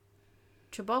 but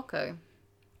Chiboko.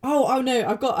 oh no,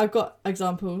 I've got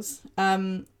examples.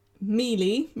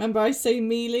 Melee. Remember I say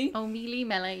melee Oh, melee,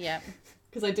 melee, yeah.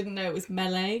 because I didn't know it was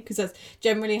melee, because that's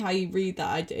generally how you read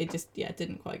that. It just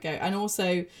didn't quite go. And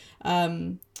also,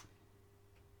 I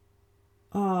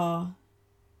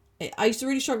used to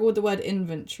really struggle with the word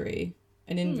inventory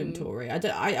an inventory.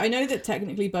 I know that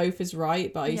technically both is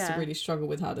right, but I used to Yeah. really struggle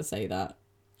with how to say that.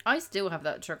 I still have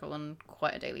that struggle on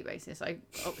quite a daily basis. I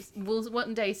will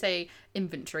one day say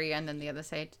inventory and then the other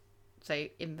say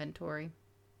inventory.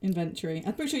 Inventory.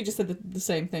 I'm pretty sure you just said the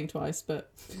same thing twice,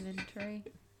 but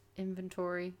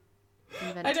Inventory.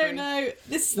 I don't know.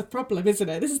 This is the problem, isn't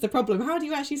it? This is the problem. How do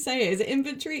you actually say it? Is it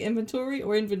inventory,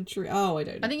 or inventory? Oh, I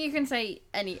don't know. I think you can say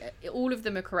all of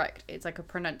them are correct. It's like a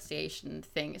pronunciation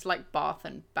thing. It's like bath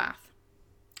and bath.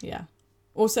 Yeah.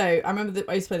 Also, I remember that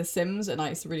I used to play The Sims, and I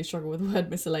used to really struggle with the word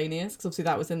miscellaneous, because obviously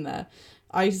that was in there.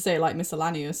 I used to say it like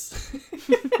miscellaneous.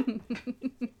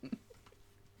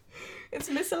 It's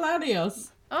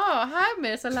miscellaneous. Oh, hi,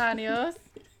 miscellaneous.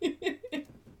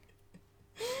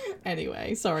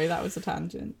 Anyway, sorry, that was a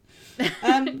tangent.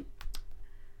 If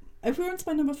we're on to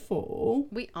my number 4,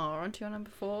 We are on to your number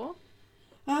 4.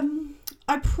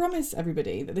 I promise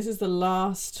everybody that this is the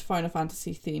last Final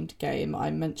Fantasy themed game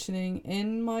I'm mentioning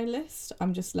in my list.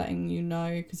 I'm just letting you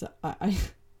know, because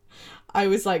I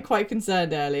was like quite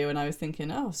concerned earlier when I was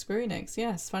thinking, oh, Square Enix,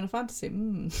 yes, Final Fantasy,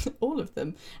 all of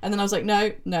them. And then I was like,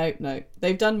 no,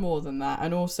 they've done more than that.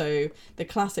 And also the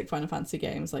classic Final Fantasy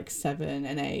games like 7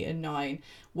 and 8 and 9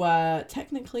 were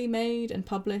technically made and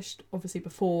published obviously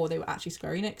before they were actually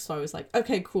Square Enix. So I was like,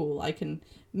 okay, cool,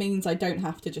 means I don't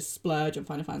have to just splurge on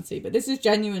Final Fantasy. But this is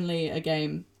genuinely a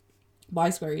game by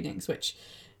Square Enix, which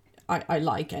I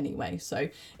like anyway. So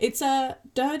it's a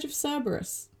Dirge of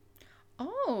Cerberus.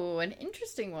 Oh, an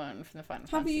interesting one from the Final Have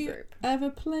Fantasy you group.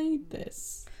 ever played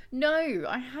this? No,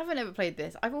 I haven't ever played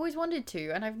this. I've always wanted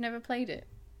to, and I've never played it.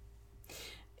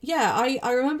 Yeah,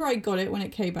 I remember I got it when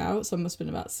it came out, so I must have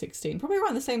been about 16. Probably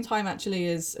around the same time, actually,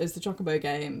 as the Chocobo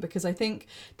game, because I think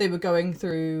they were going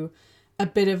through a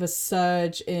bit of a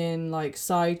surge in, like,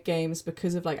 side games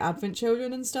because of, like, Advent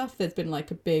Children and stuff. There's been,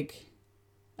 like, a big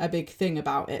thing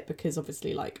about it, because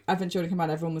obviously, like, Advent Children came out,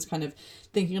 everyone was kind of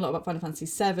thinking a lot about Final Fantasy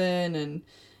 7,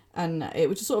 and it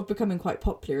was just sort of becoming quite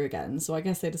popular again. So I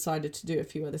guess they decided to do a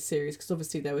few other series, because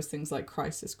obviously there was things like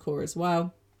Crisis Core as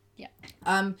well. Yeah.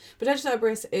 But Dirge of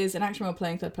Cerberus is an action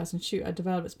role-playing third-person shooter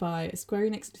developed by Square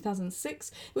Enix in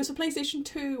 2006. It was for PlayStation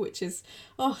 2, which is,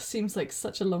 seems like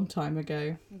such a long time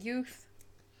ago. Youth.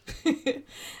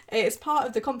 It's part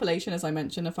of the compilation, as I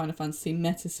mentioned, of Final Fantasy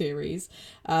Meta Series,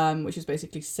 which is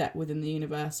basically set within the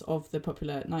universe of the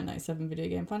popular 1997 video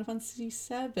game Final Fantasy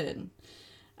VII.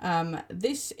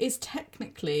 This is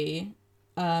technically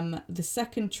the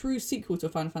second true sequel to a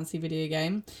Final Fantasy video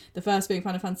game, the first being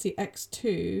Final Fantasy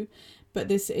X2, but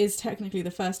this is technically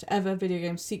the first ever video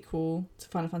game sequel to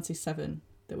Final Fantasy VII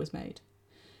that was made.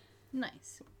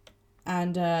 Nice.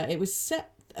 And it was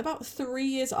set about 3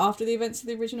 years after the events of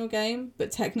the original game,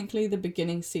 but technically the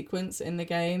beginning sequence in the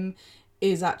game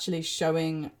is actually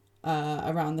showing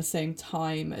around the same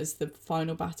time as the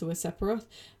final battle with Sephiroth,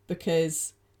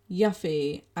 because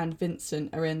Yuffie and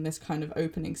Vincent are in this kind of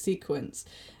opening sequence,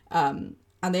 and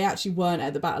they actually weren't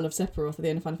at the Battle of Sephiroth at the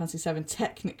end of Final Fantasy VII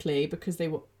technically, because they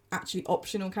were actually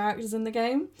optional characters in the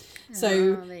game,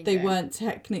 so they weren't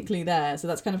technically there. So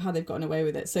that's kind of how they've gotten away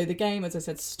with it. So the game, as I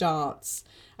said, starts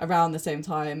around the same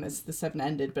time as the 7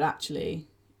 ended, but actually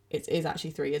it is actually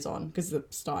 3 years on, because the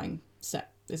starting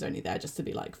set is only there just to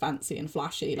be like fancy and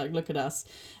flashy, like look at us.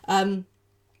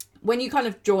 When you kind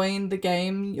of join the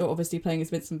game, you're obviously playing as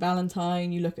Vincent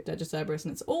Valentine. You look at Dirge of Cerberus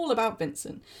and it's all about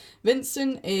Vincent.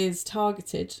 Vincent is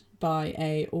targeted by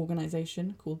a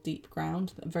organisation called Deep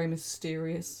Ground, a very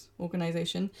mysterious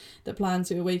organisation that plans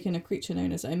to awaken a creature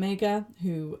known as Omega,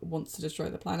 who wants to destroy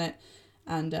the planet.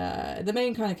 And the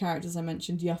main kind of characters I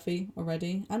mentioned, Yuffie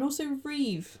already, and also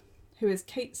Reeve, who is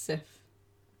Kate Sif,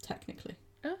 technically.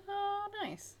 Oh,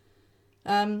 nice.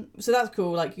 So that's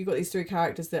cool. Like, you've got these 3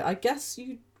 characters that I guess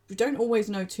you don't always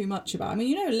know too much about. I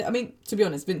mean, to be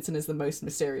honest, Vincent is the most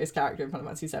mysterious character in Final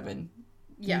Fantasy VII.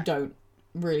 Yeah. You don't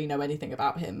really know anything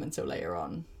about him until later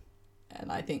on.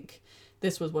 And I think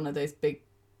this was one of those big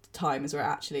times where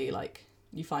actually, like,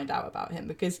 you find out about him,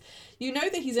 because you know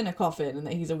that he's in a coffin and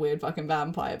that he's a weird fucking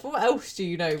vampire, but what else do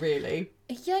you know, really?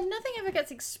 Yeah, nothing ever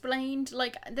gets explained.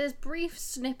 Like, there's brief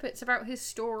snippets about his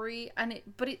story,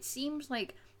 but it seems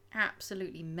like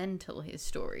absolutely mental, his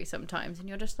story sometimes, and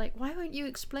you're just like, why won't you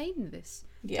explain this?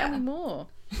 Yeah. Tell me more.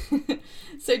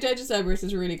 So Dirge of Cerberus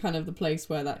is really kind of the place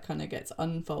where that kind of gets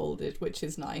unfolded, which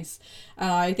is nice. And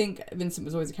I think Vincent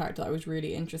was always a character I was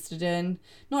really interested in,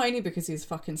 not only because he's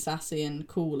fucking sassy and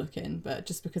cool looking, but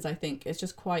just because I think it's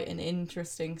just quite an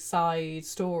interesting side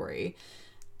story.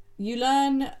 You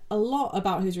learn a lot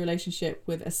about his relationship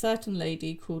with a certain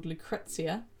lady called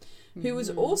Lucrezia, who was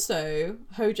also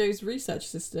Hojo's research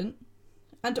assistant,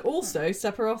 and also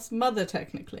Sephiroth's mother,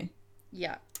 technically.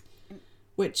 Yeah.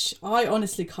 which I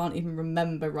honestly can't even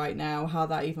remember right now how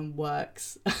that even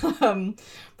works,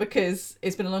 because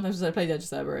it's been a long time since I played Edge of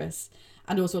Cerberus,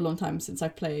 and also a long time since I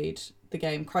played the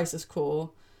game Crisis Core,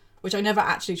 which I never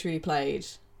actually truly played,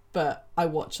 but I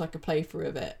watched like a playthrough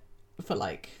of it for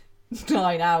like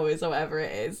 9 hours or whatever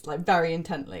it is, like very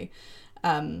intently.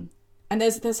 And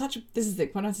there's such a, this is the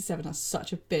Final Fantasy VII has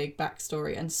such a big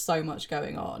backstory and so much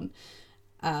going on.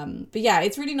 But yeah,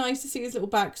 it's really nice to see his little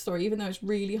backstory, even though it's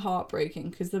really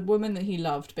heartbreaking, because the woman that he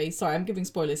loved, sorry, I'm giving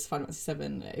spoilers to Final Fantasy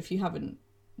VII. If you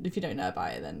don't know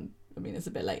about it, then I mean it's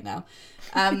a bit late now.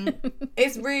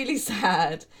 It's really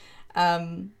sad.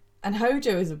 And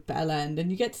Hojo is a bell end,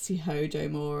 and you get to see Hojo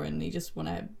more, and you just want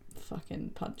to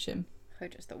fucking punch him.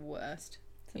 Hojo's the worst.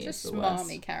 Such He a is the worst.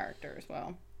 smarmy character as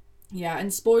well. Yeah,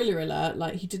 and spoiler alert,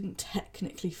 like, he didn't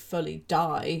technically fully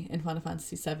die in Final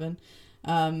Fantasy VII.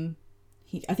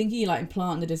 I think he like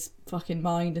implanted his fucking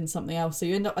mind in something else. So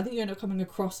you end up coming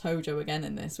across Hojo again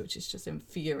in this, which is just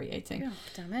infuriating. Oh,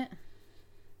 damn it.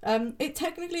 It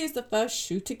technically is the first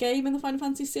shooter game in the Final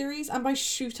Fantasy series, and by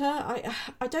shooter,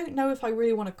 I don't know if I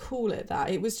really want to call it that.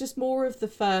 It was just more of the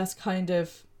first kind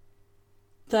of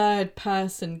third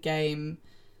person game.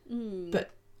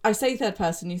 But I say third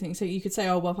person, you could say,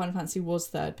 oh well, Final Fantasy was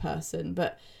third person,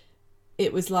 but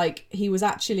it was like he was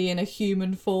actually in a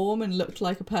human form and looked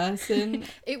like a person.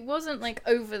 It wasn't like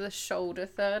over the shoulder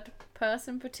third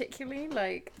person particularly.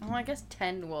 Like, well, I guess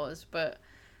 10 was, but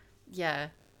yeah,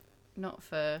 not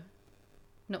for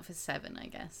 7, I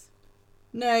guess.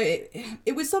 No,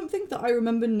 it was something that I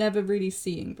remember never really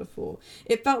seeing before.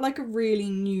 It felt like a really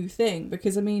new thing,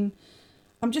 because I mean,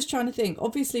 I'm just trying to think.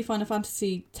 Obviously, Final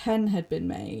Fantasy X had been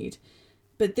made,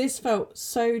 but this felt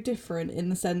so different in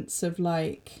the sense of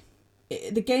like,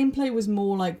 the gameplay was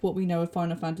more like what we know of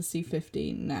Final Fantasy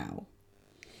 15 now.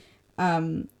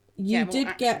 You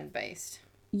did get based.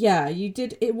 Yeah, you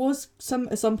did. It was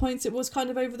at some points it was kind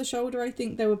of over the shoulder. I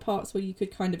think there were parts where you could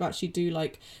kind of actually do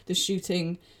like the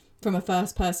shooting from a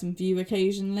first person view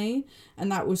occasionally,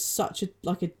 and that was such a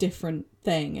different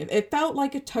thing. It felt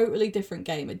like a totally different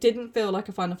game. It didn't feel like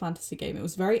a Final Fantasy game. It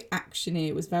was very actiony.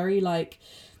 It was very like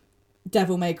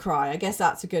Devil May Cry. I guess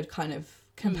that's a good kind of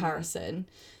comparison.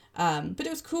 But it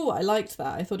was cool. I liked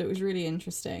that. I thought it was really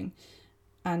interesting.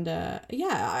 And I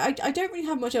don't really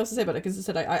have much else to say about it, because as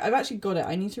I said, I've actually got it.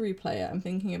 I need to replay it. I'm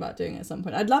thinking about doing it at some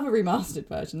point. I'd love a remastered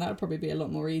version. That would probably be a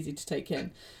lot more easy to take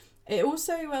in. It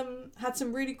also had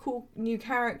some really cool new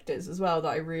characters as well that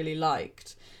I really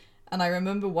liked. And I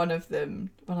remember one of them,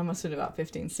 when I must have been about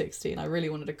 15, 16, I really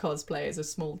wanted to cosplay as a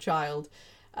small child,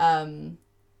 called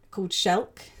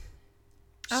Shulk.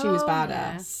 She was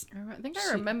badass. Yeah. I think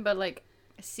I remember like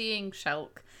seeing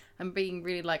Shulk and being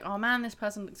really like, oh man, this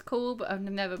person looks cool, but I've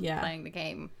never been playing the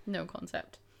game. No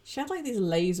concept. She had like these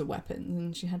laser weapons,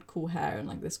 and she had cool hair and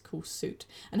like this cool suit.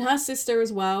 And her sister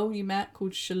as well, you met,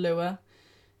 called Shalua.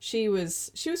 She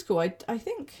was cool. I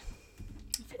feel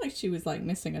like she was like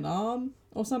missing an arm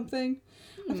or something.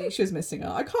 I think she was missing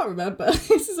I can't remember.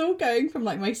 This is all going from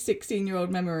like my 16-year-old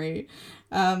memory.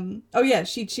 Oh yeah,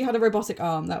 she had a robotic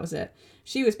arm. That was it.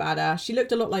 She was badass. She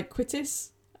looked a lot like Quittis.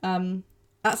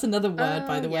 That's another word,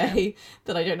 by the way,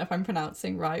 that I don't know if I'm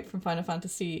pronouncing right, from Final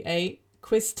Fantasy VIII.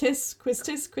 Quiztits.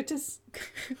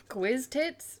 Quiz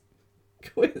tits.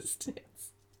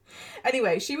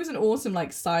 Anyway, she was an awesome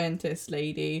like scientist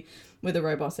lady with a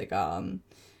robotic arm,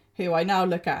 who I now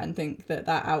look at and think that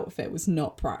outfit was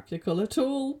not practical at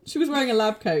all. She was wearing a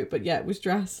lab coat, but yeah, was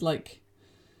dressed like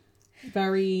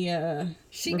very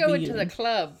She revealing. going to the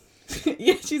club.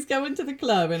 Yeah, she's going to the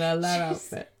club in her lab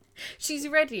outfit. She's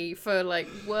ready for like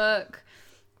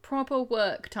proper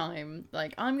work time.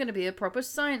 Like, I'm going to be a proper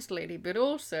science lady, but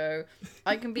also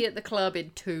I can be at the club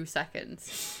in 2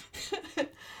 seconds.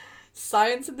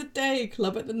 Science in the day,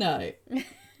 club at the night.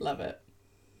 Love it.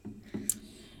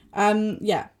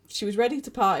 Yeah, she was ready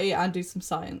to party and do some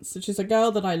science, which is a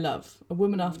girl that I love, a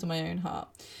woman after my own heart.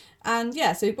 And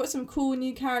yeah, so we've got some cool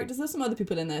new characters. There's some other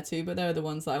people in there too, but they're the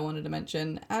ones that I wanted to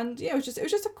mention. And yeah, it was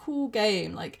just a cool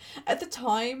game. Like, at the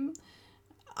time,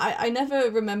 I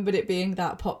never remembered it being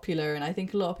that popular, and I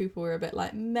think a lot of people were a bit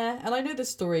like meh. And I know the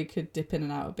story could dip in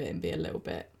and out a bit and be a little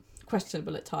bit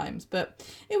questionable at times, but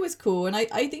it was cool. And I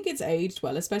think it's aged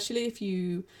well, especially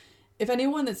if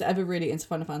anyone that's ever really into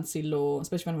Final Fantasy lore,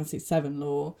 especially Final Fantasy VII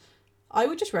lore, I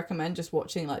would just recommend just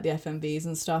watching like the FMVs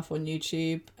and stuff on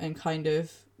YouTube and kind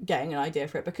of getting an idea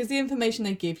for it, because the information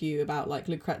they give you about like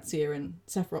Lucrezia and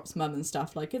Sephiroth's mum and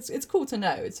stuff, like it's cool to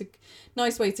know. It's a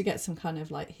nice way to get some kind of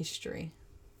like history.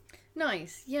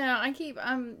 Nice. Yeah, I keep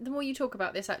the more you talk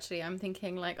about this, actually, I'm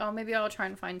thinking like, oh, maybe I'll try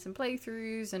and find some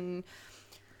playthroughs and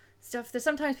stuff. There's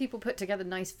sometimes people put together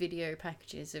nice video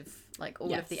packages of like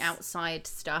all of the Yes. outside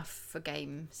stuff for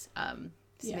games. So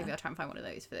Yeah. maybe I'll try and find one of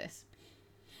those for this.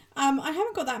 I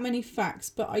haven't got that many facts,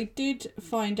 but I did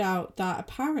find out that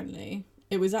apparently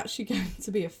it was actually going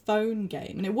to be a phone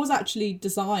game, and it was actually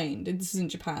designed. And this is in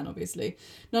Japan, obviously.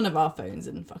 None of our phones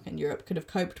in fucking Europe could have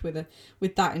coped with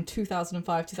that in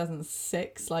 2005,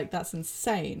 2006. Like, that's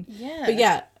insane. Yeah. But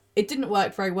yeah, it didn't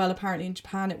work very well. Apparently in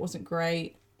Japan, it wasn't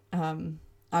great.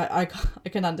 I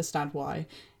can understand why.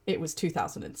 It was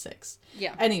 2006.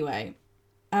 Yeah. Anyway,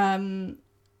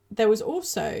 there was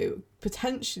also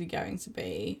potentially going to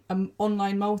be an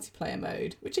online multiplayer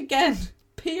mode, which again,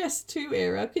 PS2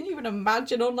 era. Can you even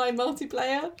imagine online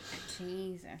multiplayer?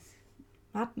 Jesus.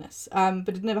 Madness. But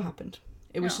it never happened.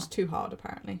 It was Oh. just too hard,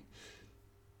 apparently.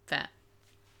 Fair.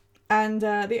 And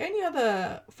the only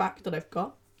other fact that I've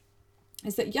got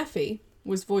is that Yuffie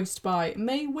was voiced by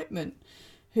Mae Whitman,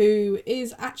 who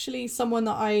is actually someone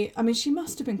that I mean, she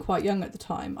must have been quite young at the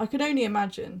time. I could only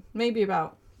imagine, maybe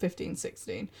about 15,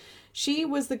 16. She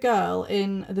was the girl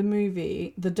in the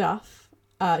movie The Duff.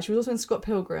 She was also in Scott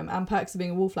Pilgrim and Perks of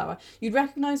Being a Wallflower. You'd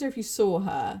recognise her if you saw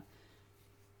her.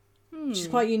 She's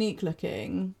quite unique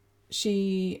looking.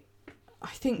 I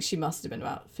think she must have been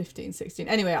about 15, 16.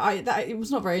 Anyway, it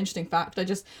was not a very interesting fact.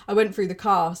 I went through the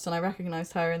cast and I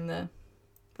recognised her in the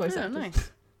voice Oh, actors.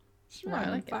 nice. Just a Oh, I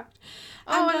random like it. fact.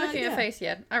 Oh, And, I'm looking at yeah. her face.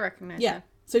 Yeah, I recognise Yeah. her.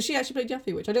 So she actually played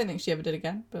Yuffie, which I don't think she ever did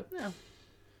again. But No.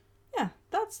 yeah,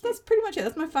 that's pretty much it.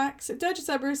 That's my facts. Dirge of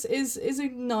Cerberus is a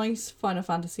nice Final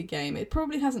Fantasy game. It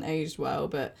probably hasn't aged well,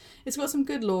 but it's got some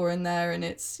good lore in there, and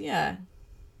it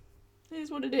is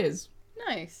what it is.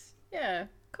 Nice. Yeah.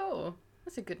 Cool.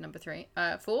 That's a good number 3.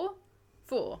 4?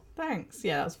 4. Thanks.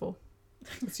 Yeah, that was 4.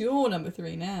 It's your number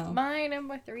 3 now. My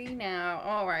number 3 now.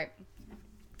 All right.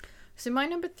 So my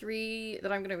number 3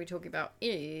 that I'm going to be talking about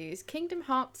is Kingdom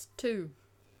Hearts 2.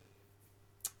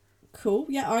 Cool.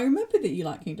 Yeah, I remember that you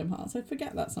like Kingdom Hearts. I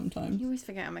forget that sometimes. You always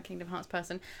forget I'm a Kingdom Hearts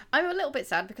person. I'm a little bit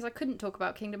sad because I couldn't talk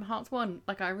about Kingdom Hearts 1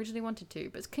 like I originally wanted to,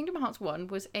 but Kingdom Hearts 1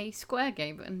 was a Square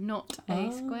game and not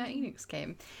a Square Enix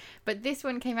game. But this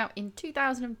one came out in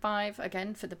 2005,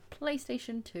 again, for the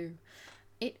PlayStation 2.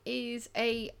 It is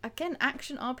a, again,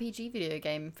 action RPG video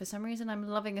game. For some reason, I'm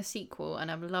loving a sequel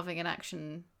and I'm loving an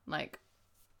action, like,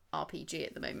 RPG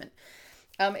at the moment.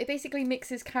 It basically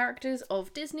mixes characters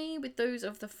of Disney with those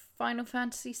of the Final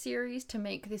Fantasy series to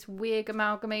make this weird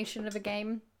amalgamation of a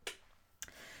game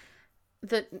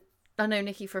that I know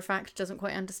Nikki for a fact doesn't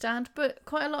quite understand, but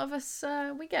quite a lot of us,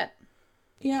 we get.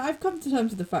 Yeah, I've come to terms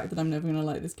with the fact that I'm never going to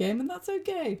like this game, and that's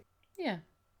okay. Yeah,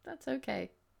 that's okay.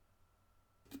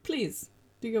 Please,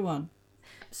 do go on.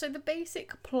 So the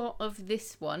basic plot of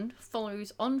this one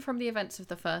follows on from the events of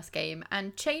the first game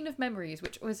and Chain of Memories,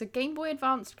 which was a Game Boy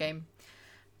Advanced game.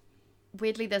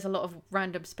 Weirdly, there's a lot of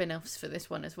random spin-offs for this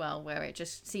one as well, where it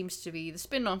just seems to be the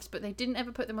spin-offs, but they didn't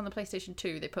ever put them on the PlayStation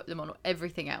 2. They put them on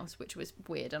everything else, which was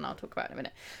weird, and I'll talk about it in a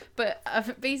minute. But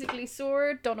basically,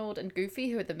 Sora, Donald, and Goofy,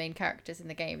 who are the main characters in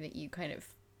the game that you kind of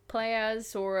play as.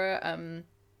 Sora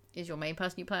is your main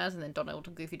person you play as, and then Donald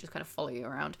and Goofy just kind of follow you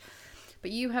around.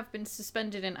 But you have been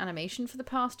suspended in animation for the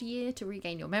past year to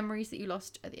regain your memories that you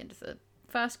lost at the end of the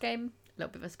first game. A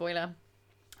little bit of a spoiler.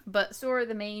 But Sora,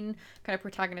 the main kind of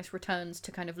protagonist, returns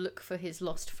to kind of look for his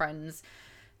lost friends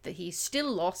that he's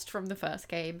still lost from the first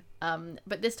game.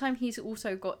 But this time he's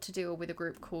also got to deal with a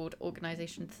group called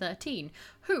Organization 13,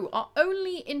 who are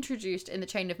only introduced in the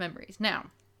Chain of Memories.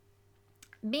 Now,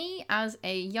 me as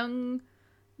a young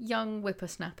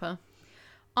whippersnapper,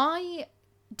 I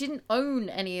didn't own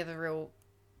any of the real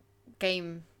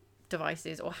game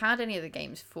devices or had any of the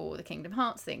games for the Kingdom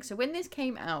Hearts thing. So when this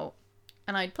came out,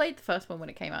 and I'd played the first one when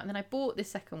it came out, and then I bought this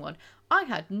second one, I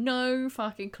had no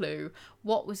fucking clue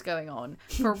what was going on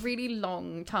for a really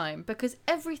long time, because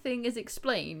everything is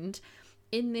explained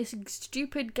in this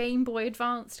stupid Game Boy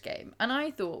Advanced game. And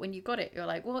I thought when you got it, you're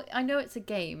like, well, I know it's a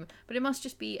game, but it must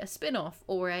just be a spin-off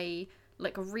or a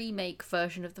remake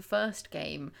version of the first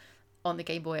game on the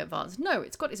Game Boy Advance. No,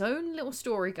 it's got its own little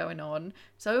story going on,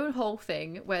 its own whole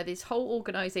thing, where this whole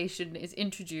organization is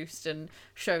introduced and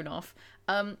shown off.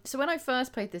 So when I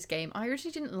first played this game, I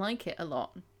originally didn't like it a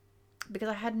lot because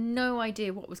I had no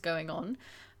idea what was going on.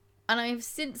 And I've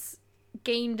since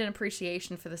gained an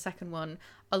appreciation for the second one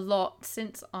a lot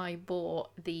since I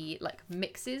bought the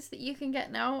mixes that you can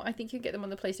get now. I think you can get them on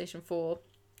the PlayStation 4,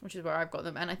 which is where I've got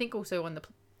them, and I think also on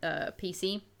the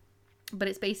PC. But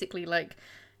it's basically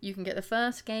you can get the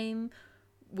first game,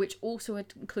 which also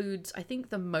includes, I think,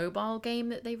 the mobile game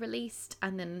that they released,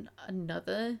 and then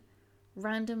another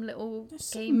random little There's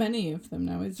so game. many of them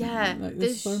now, isn't Yeah, there? Like,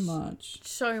 there's so much.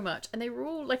 So much. And they were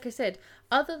all, like I said,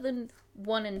 other than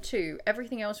 1 and 2,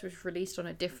 everything else was released on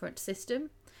a different system.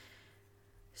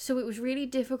 So it was really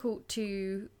difficult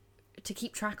to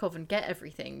keep track of and get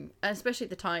everything, especially at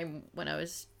the time when I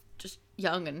was just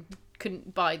young and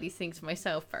couldn't buy these things for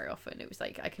myself very often. It was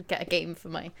like I could get a game for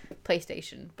my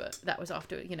PlayStation, but that was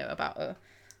after, you know, about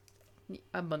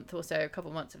a month or so, a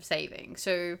couple months of saving.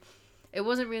 So it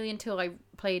wasn't really until I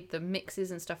played the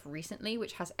mixes and stuff recently,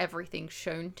 which has everything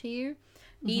shown to you,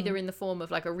 either in the form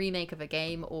of like a remake of a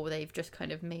game, or they've just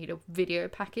kind of made a video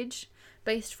package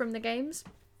based from the games,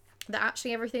 that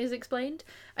actually everything is explained.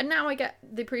 And now I get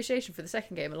the appreciation for the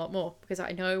second game a lot more, because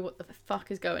I know what the fuck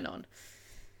is going on.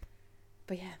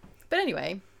 But yeah. But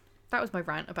anyway, that was my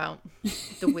rant about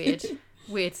the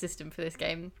weird system for this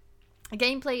game. The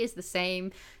gameplay is the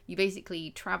same. You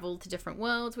basically travel to different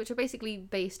worlds, which are basically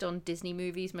based on Disney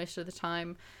movies most of the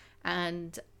time.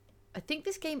 And I think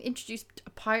this game introduced a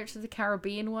Pirates of the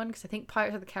Caribbean one, because I think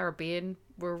Pirates of the Caribbean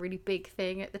were a really big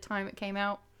thing at the time it came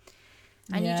out.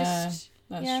 And That's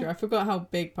true. I forgot how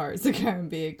big Pirates of the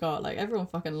Caribbean got. Like, everyone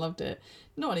fucking loved it.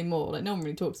 Not anymore. Like, no one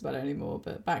really talks about it anymore.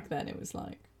 But back then, it was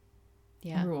like,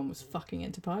 everyone was fucking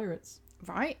into pirates.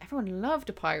 Right? Everyone loved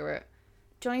a pirate.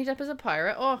 Johnny Depp as a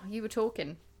pirate. Oh, you were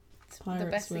talking. It's Pirates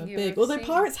the best were thing you've big. ever Although seen.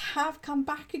 pirates have come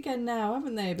back again now,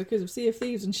 haven't they? Because of Sea of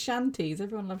Thieves and shanties.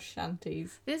 Everyone loves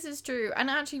shanties. This is true. And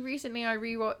actually, recently I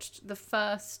rewatched the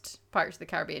first Pirates of the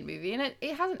Caribbean movie, and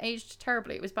it hasn't aged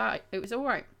terribly. It was bad. It was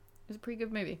alright. It was a pretty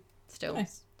good movie. Still.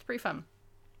 Nice. It's pretty fun.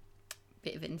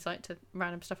 Bit of insight to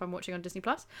random stuff I'm watching on Disney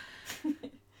Plus.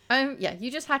 Yeah, you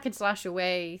just hack and slash your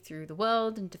way through the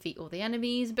world and defeat all the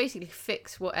enemies, basically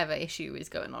fix whatever issue is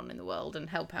going on in the world and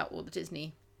help out all the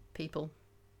Disney people.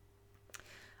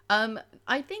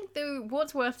 I think though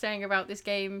what's worth saying about this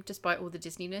game, despite all the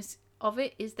Disneyness of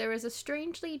it, is there is a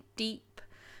strangely deep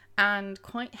and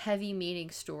quite heavy meaning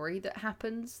story that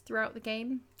happens throughout the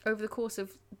game over the course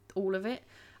of all of it.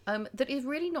 That is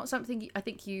really not something I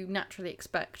think you naturally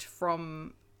expect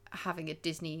from having a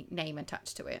Disney name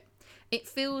attached to it. It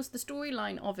feels, the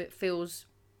storyline of it feels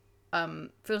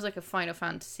like a Final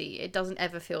Fantasy. It doesn't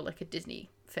ever feel like a Disney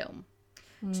film.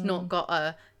 It's not got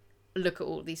a look at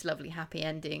all these lovely happy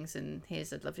endings and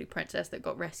here's a lovely princess that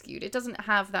got rescued. It doesn't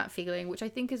have that feeling, which I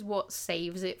think is what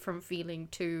saves it from feeling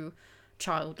too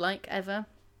childlike ever.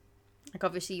 Like,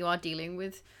 obviously you are dealing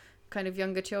with kind of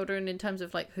younger children in terms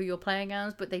of like who you're playing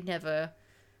as, but they never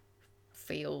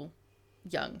feel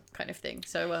young, kind of thing.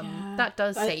 So that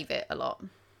does save it a lot.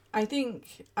 I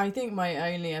think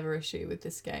my only ever issue with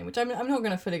this game, which I'm not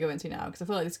going to fully go into now because I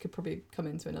feel like this could probably come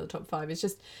into another top 5, is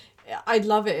just I'd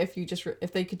love it if you just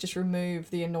if they could just remove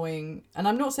the annoying, and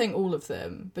I'm not saying all of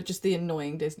them, but just the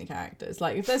annoying Disney characters.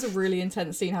 Like, if there's a really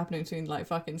intense scene happening between like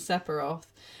fucking Sephiroth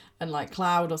and like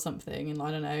Cloud or something, and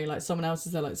I don't know, like someone else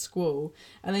is there like Squall,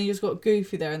 and then you just got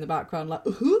Goofy there in the background like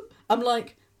I'm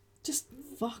like, just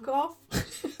fuck off.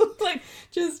 Like,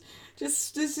 just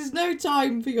this is no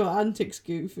time for your antics,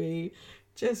 Goofy.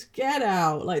 Just get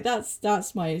out. Like,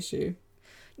 that's my issue.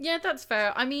 Yeah, that's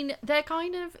fair. I mean, they're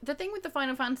kind of the thing with the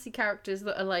Final Fantasy characters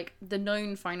that are like the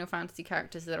known Final Fantasy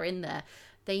characters that are in there.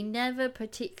 They never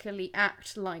particularly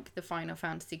act like the Final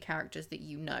Fantasy characters that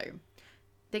you know.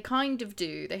 They kind of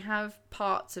do. They have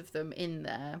parts of them in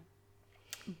there,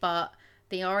 but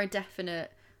they are a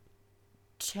definite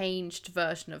changed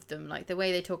version of them. Like, the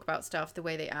way they talk about stuff, the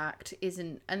way they act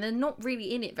isn't, and they're not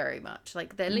really in it very much.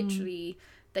 Like, they're literally,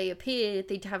 they appear,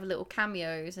 they have little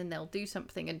cameos and they'll do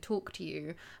something and talk to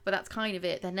you, but that's kind of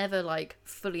it. They're never like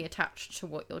fully attached to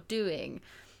what you're doing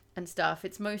and stuff.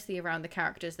 It's mostly around the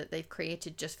characters that they've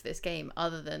created just for this game,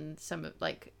 other than some of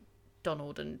like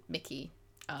Donald and Mickey.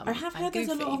 I have heard there's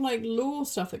a Goofy. lot of like lore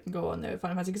stuff that can go on there with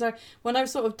Final Fantasy, because when I've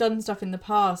sort of done stuff in the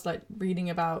past, like reading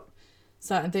about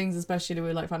certain things, especially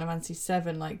with like Final Fantasy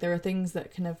 7, like there are things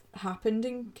that kind of happened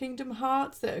in Kingdom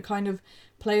Hearts that kind of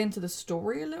play into the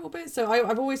story a little bit. So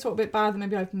I've always felt a bit bad that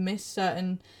maybe I've missed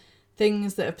certain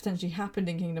things that have potentially happened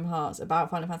in Kingdom Hearts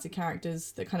about Final Fantasy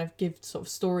characters that kind of give sort of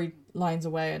storylines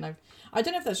away. And I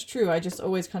don't know if that's true. I just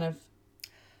always kind of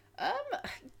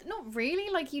not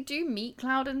really. Like, you do meet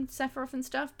Cloud and Sephiroth and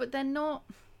stuff, but they're not.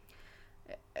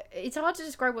 It's hard to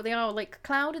describe what they are. Like,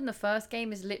 Cloud in the first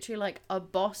game is literally like a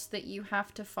boss that you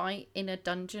have to fight in a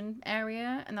dungeon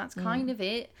area, and that's kind of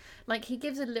it. Like, he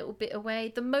gives a little bit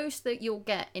away. The most that you'll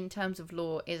get in terms of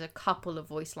lore is a couple of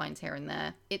voice lines here and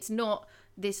there. It's not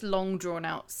this long drawn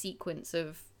out sequence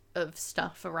of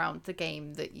stuff around the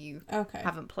game that you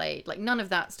haven't played. Like, none of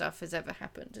that stuff has ever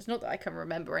happened. It's not that I can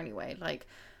remember anyway. Like,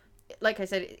 like I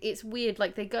said, it's weird.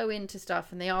 Like, they go into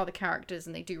stuff and they are the characters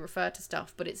and they do refer to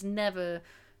stuff, but it's never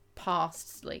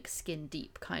past like skin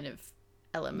deep kind of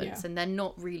elements, and they're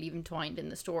not really entwined in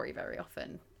the story very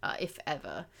often, if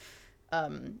ever.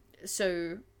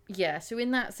 So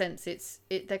in that sense,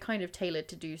 they're kind of tailored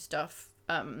to do stuff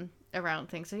around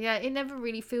things. So yeah, it never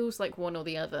really feels like one or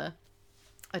the other,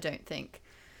 I don't think.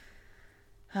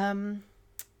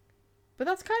 But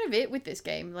that's kind of it with this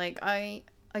game. Like, I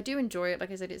do enjoy it.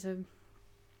 Like I said, it's a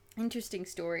interesting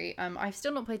story. I've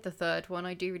still not played the third one.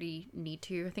 I do really need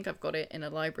to. I think I've got it in a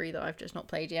library that I've just not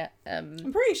played yet.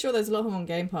 I'm pretty sure there's a lot of them on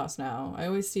Game Pass now. I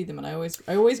always see them, and I always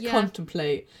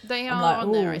contemplate. They are I'm like,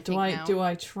 on there. I think now. do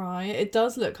I try it? It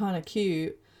does look kind of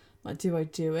cute. Like, do I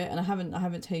do it? And I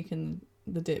haven't taken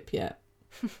the dip yet.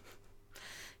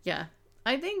 Yeah.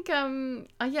 I think,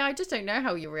 I just don't know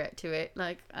how you react to it,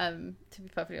 like, to be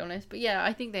perfectly honest. But yeah,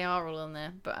 I think they are all on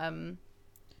there. But,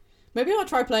 maybe I'll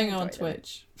try playing it on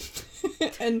Twitch.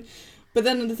 But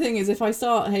then the thing is, if I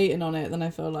start hating on it, then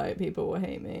I feel like people will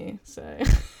hate me. So,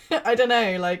 I don't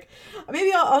know, like,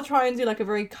 maybe I'll try and do, like, a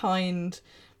very kind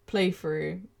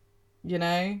playthrough, you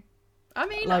know? I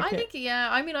mean, like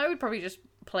I would probably just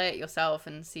play it yourself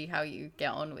and see how you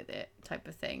get on with it, type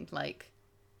of thing, like...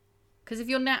 Because if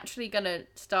you're naturally going to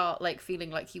start, like,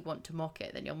 feeling like you want to mock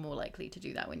it, then you're more likely to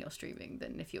do that when you're streaming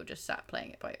than if you're just sat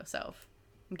playing it by yourself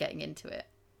and getting into it.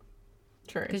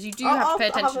 True. Because you do have to pay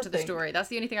attention to the story. That's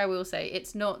the only thing I will say.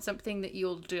 It's not something that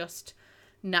you'll just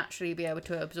naturally be able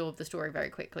to absorb the story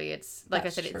very quickly. It's, like I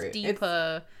said, it's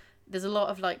deeper. There's a lot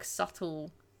of, like,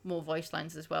 subtle, more voice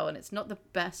lines as well. And it's not the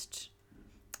best...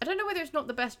 I don't know whether it's not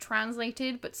the best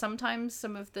translated, but sometimes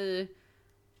some of the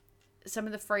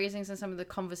phrasings and some of the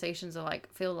conversations are like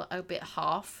feel a bit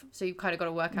half, so you've kind of got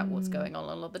to work out what's going on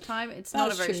a lot of the time. It's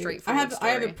not a very straightforward story.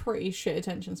 I have a pretty shit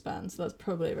attention span, so that's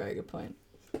probably a very good point.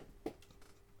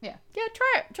 Yeah,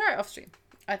 try it off stream,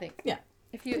 I think. Yeah,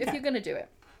 if you're gonna do it,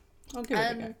 I'll give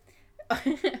it a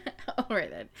go. All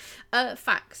right then.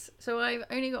 Facts. So I've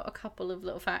only got a couple of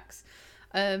little facts.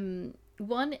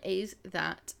 One is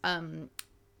that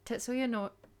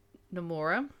Tetsuya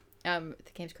Nomura, the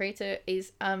game's creator,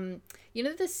 is you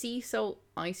know the sea salt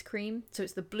ice cream? So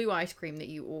it's the blue ice cream that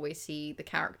you always see the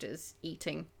characters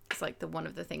eating. It's like one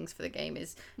of the things for the game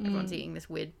is everyone's eating this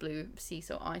weird blue sea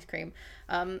salt ice cream.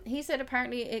 He said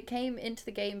apparently it came into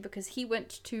the game because he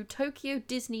went to Tokyo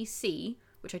Disney Sea,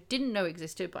 which I didn't know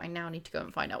existed, but I now need to go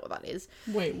and find out what that is.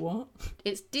 Wait, what?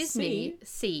 It's Disney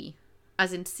Sea,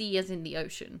 as in sea as in the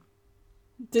ocean.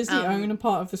 Disney own a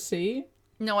part of the sea?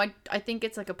 No, I think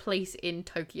it's like a place in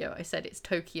Tokyo. I said it's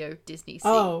Tokyo Disney Sea.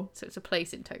 Oh. So it's a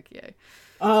place in Tokyo.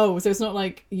 Oh, so it's not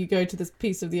like you go to this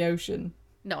piece of the ocean.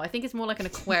 No, I think it's more like an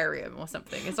aquarium or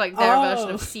something. It's like their version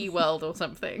of SeaWorld or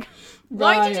something.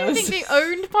 Why Right, did you think they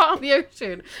owned part of the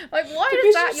ocean? Like, why Because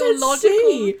is that you your said logical...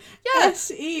 sea. Yeah.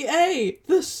 S-E-A,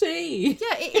 the sea.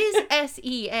 Yeah, it is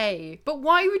S-E-A. But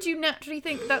why would you naturally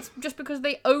think that's just because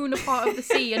they own a part of the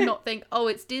sea and not think, oh,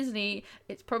 it's Disney,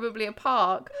 it's probably a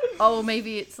park. Oh,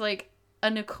 maybe it's like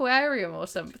an aquarium or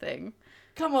something.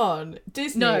 Come on,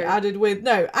 Disney added with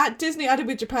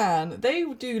Japan, they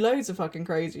do loads of fucking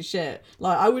crazy shit.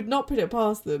 Like, I would not put it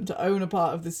past them to own a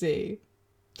part of the sea.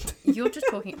 You're just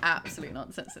talking absolute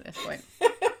nonsense at this point.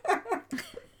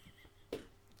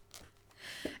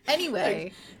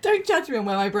 Anyway. Don't judge me on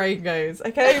where my brain goes,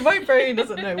 okay? My brain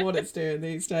doesn't know what it's doing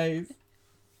these days.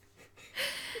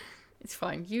 It's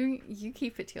fine. You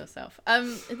keep it to yourself.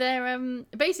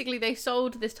 Basically they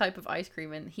sold this type of ice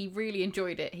cream and he really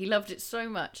enjoyed it. He loved it so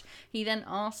much. He then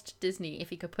asked Disney if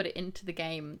he could put it into the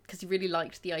game because he really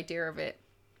liked the idea of it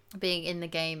being in the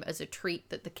game as a treat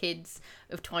that the kids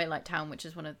of Twilight Town, which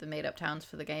is one of the made up towns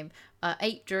for the game,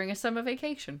 ate during a summer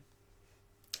vacation.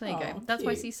 So there you go. That's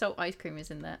why sea salt ice cream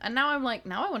is in there. And now I'm like,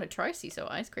 now I want to try sea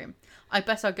salt ice cream. I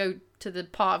bet I'll go to the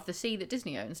part of the sea that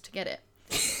Disney owns to get it.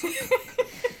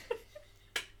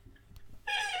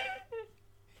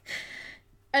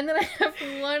 And then I have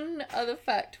one other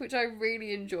fact, which I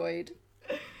really enjoyed,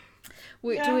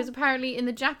 which was apparently in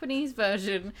the Japanese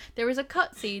version, there is a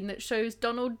cutscene that shows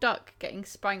Donald Duck getting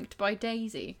spanked by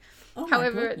Daisy. Oh,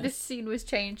 however, this scene was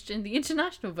changed in the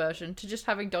international version to just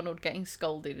having Donald getting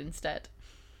scolded instead.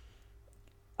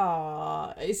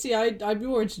 See, I'd be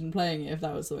more interested in playing it if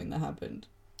that was something that happened.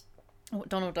 What,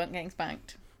 Donald Duck getting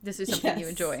spanked? This is something you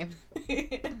enjoy.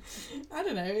 I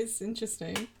don't know, it's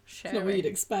interesting. Sharing. It's not what you'd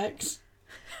expect.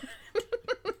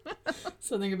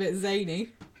 Something a bit zany.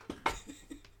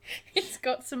 It's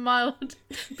got some mild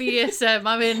BDSM,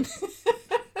 I'm in.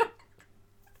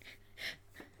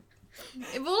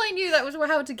 If all I knew that was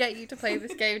how to get you to play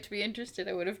this game to be interested,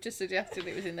 I would have just suggested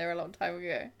it was in there a long time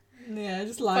ago. Yeah,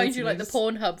 just lie Find to you me, like the just-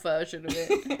 Pornhub version of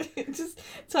it. Just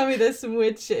tell me there's some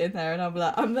weird shit in there and I'll be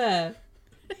like, I'm there.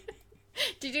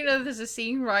 Did you know there's a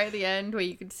scene right at the end where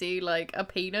you can see like a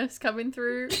penis coming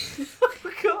through?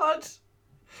 Oh God.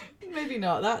 Maybe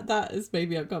not. That is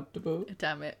maybe uncomfortable.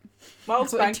 Damn it. Mild I went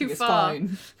spanking too is far.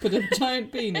 fine. But a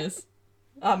giant penis,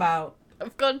 I'm out.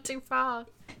 I've gone too far.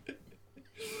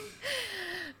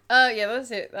 Yeah,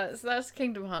 that's it. That's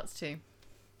Kingdom Hearts 2.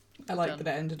 I like Done. that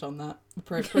it ended on that.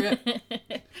 Appropriate.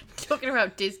 Talking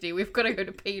about Disney, we've got to go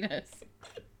to penis.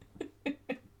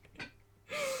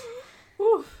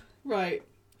 Whew. Right.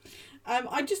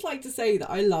 I'd just like to say that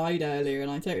I lied earlier and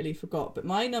I totally forgot, but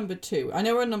my number 2, I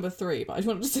know we're on number 3, but I just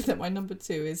wanted to say that my number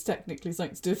 2 is technically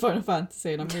something to do with Final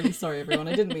Fantasy, and I'm really sorry, everyone.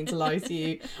 I didn't mean to lie to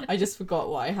you. I just forgot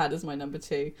what I had as my number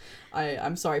 2.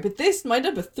 I'm sorry. But my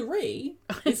number 3,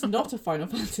 is not a Final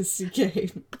Fantasy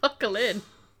game. Buckle in.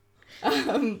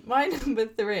 My number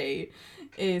 3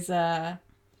 is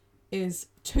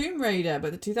Tomb Raider,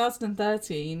 but the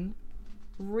 2013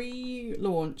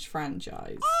 relaunch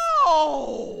franchise.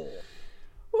 Oh!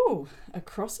 Ooh, a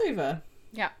crossover.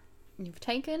 Yeah. You've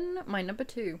taken my number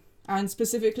 2. And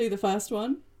specifically the first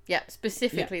one? Yeah,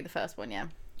 specifically the first one, yeah.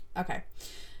 Okay.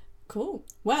 Cool.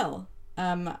 Well,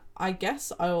 I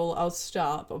guess I'll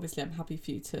start, but obviously I'm happy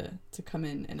for you to come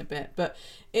in a bit. But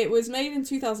it was made in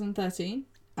 2013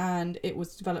 and it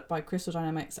was developed by Crystal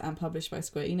Dynamics and published by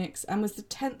Square Enix and was the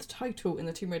 10th title in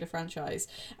the Tomb Raider franchise,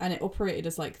 and it operated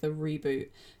as like the reboot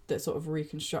that sort of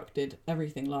reconstructed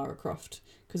everything Lara Croft,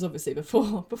 because obviously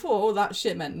before all that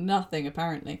shit meant nothing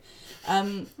apparently.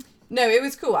 No, it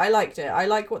was cool. I liked it. I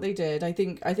like what they did. I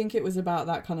think it was about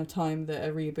that kind of time that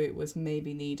a reboot was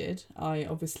maybe needed. I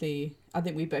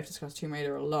think we both discussed Tomb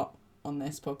Raider a lot on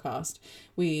this podcast.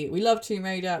 We love Tomb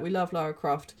Raider. We love Lara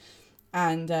Croft,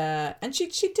 and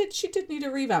she did need a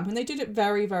revamp, and they did it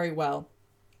very, very well.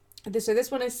 So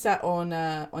this one is set on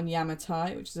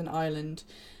Yamatai, which is an island,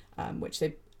 which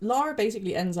Lara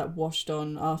basically ends up washed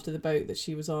on after the boat that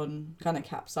she was on kind of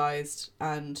capsized,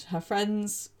 and her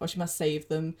friends, she must save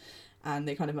them, and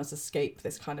they kind of must escape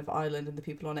this kind of island and the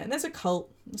people on it. And there's a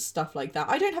cult, stuff like that.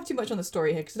 I don't have too much on the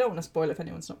story here because I don't want to spoil it if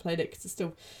anyone's not played it, because it's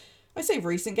still, I say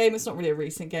recent game, it's not really a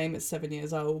recent game, it's 7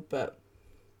 years old, but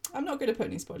I'm not going to put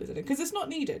any spoilers in it because it's not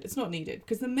needed. It's not needed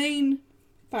because the main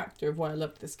factor of why I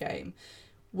loved this game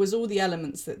was all the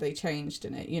elements that they changed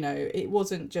in it. You know, it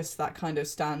wasn't just that kind of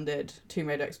standard Tomb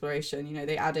Raider exploration. You know,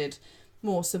 they added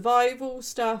more survival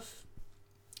stuff.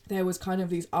 There was kind of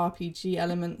these RPG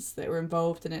elements that were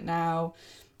involved in it now.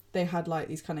 They had like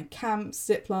these kind of camps,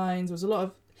 zip lines. There was a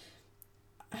lot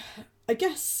of, I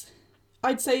guess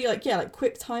I'd say like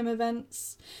quick time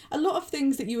events. A lot of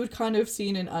things that you would kind of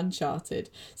seen in Uncharted.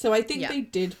 So I think they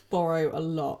did borrow a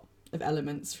lot of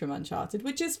elements from Uncharted,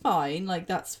 which is fine, like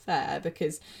that's fair,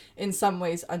 because in some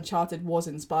ways Uncharted was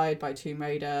inspired by Tomb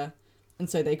Raider, and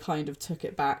so they kind of took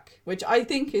it back, which I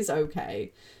think is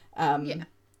okay.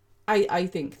 I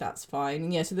think that's fine.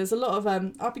 And yeah, so there's a lot of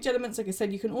RPG elements. Like I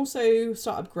said, you can also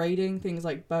start upgrading things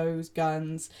like bows,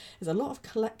 guns. There's a lot of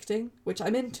collecting, which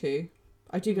I'm into.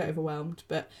 I do get overwhelmed,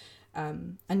 but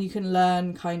and you can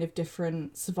learn kind of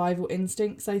different survival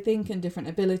instincts, I think, and different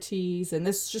abilities, and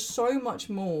there's just so much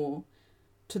more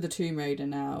to the Tomb Raider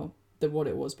now than what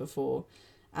it was before,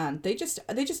 and they just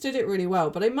did it really well.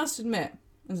 But I must admit,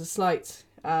 there's a slight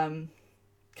kind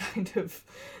of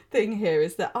thing here,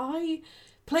 is that I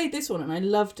played this one and I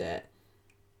loved it,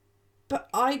 but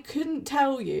I couldn't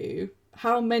tell you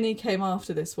how many came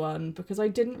after this one because I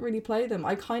didn't really play them.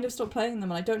 I kind of stopped playing them,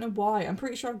 and I don't know why. I'm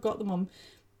pretty sure I've got them on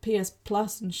PS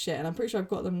Plus and shit, and I'm pretty sure I've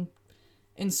got them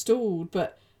installed,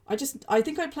 but I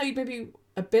think I played maybe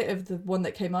a bit of the one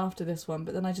that came after this one,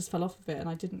 but then I just fell off of it and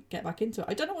I didn't get back into it.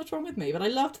 I don't know what's wrong with me, but I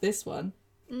loved this one.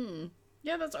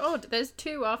 Yeah, that's odd. There's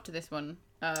 2 after this one.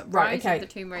 Right, Rise okay. of the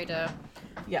Tomb Raider,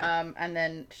 Yeah. and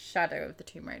then Shadow of the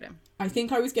Tomb Raider. I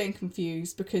think I was getting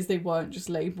confused because they weren't just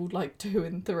labelled like 2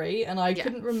 and 3, and I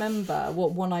couldn't remember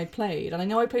what one I played. And I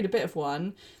know I played a bit of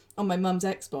one on my mum's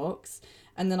Xbox,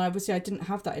 and then obviously I didn't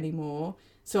have that anymore.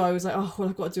 So I was like, oh, well,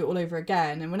 I've got to do it all over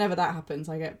again. And whenever that happens,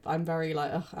 I'm very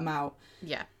like, ugh, I'm out.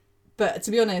 Yeah. But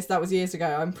to be honest, that was years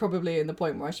ago. I'm probably in the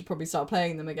point where I should probably start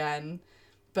playing them again.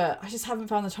 But I just haven't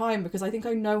found the time because I think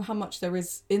I know how much there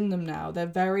is in them now. They're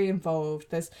very involved.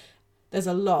 There's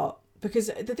a lot. Because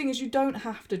the thing is, you don't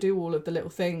have to do all of the little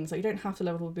things. Like, you don't have to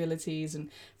level abilities and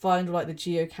find all, like, the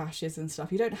geocaches and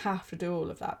stuff. You don't have to do all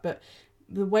of that. But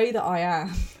the way that I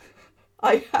am,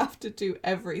 I have to do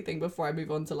everything before I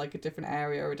move on to, like, a different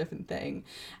area or a different thing.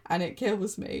 And it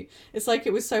kills me. It's like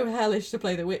it was so hellish to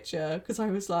play The Witcher because I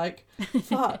was like,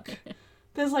 fuck.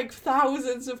 there's like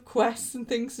thousands of quests and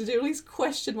things to do, all these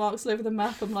question marks all over the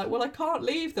map. I'm like, well, I can't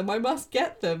leave them, I must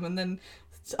get them. And then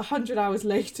it's 100 hours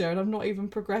later and I've not even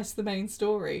progressed the main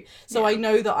story. So I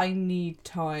know that I need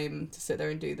time to sit there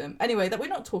and do them. Anyway, that we're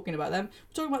not talking about them,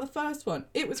 we're talking about the first one.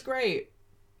 It was great.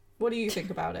 What do you think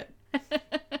about it?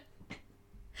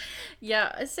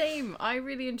 Yeah, same. I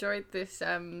really enjoyed this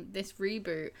this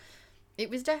reboot.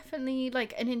 It was definitely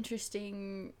like an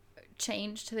interesting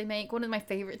change to they make. One of my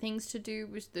favorite things to do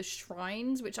was the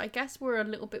shrines, which I guess were a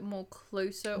little bit more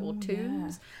closer, or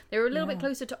tombs. They were a little bit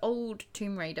closer to old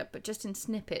Tomb Raider, but just in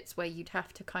snippets where you'd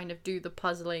have to kind of do the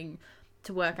puzzling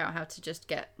to work out how to just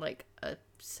get like a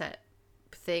set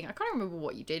thing. I can't remember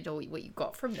what you did or what you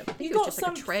got from them. I think it was just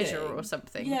like a treasure or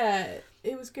something. Yeah,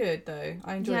 it was good though.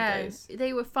 I enjoyed those.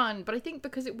 They were fun, but I think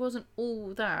because it wasn't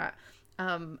all that,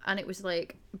 and it was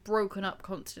like broken up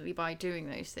constantly by doing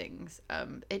those things,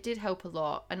 it did help a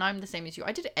lot. And I'm the same as you.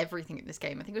 I did everything in this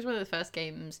game. I think it was one of the first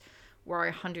games where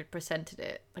I 100%ed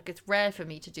it. Like, it's rare for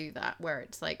me to do that, where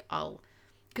it's like I'll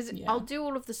do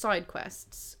all of the side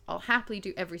quests. I'll happily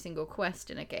do every single quest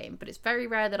in a game, but it's very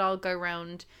rare that I'll go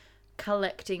around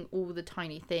collecting all the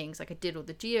tiny things. Like, I did all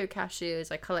the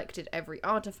geocaches, I collected every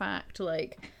artifact,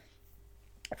 like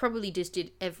I probably just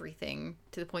did everything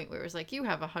to the point where it was like, you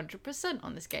have 100%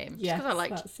 on this game. Just because I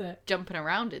liked jumping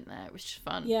around in there. It was just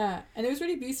fun. Yeah, and it was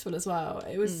really beautiful as well.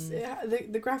 It was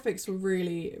the graphics were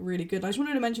really, really good. I just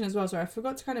wanted to mention as well, sorry, I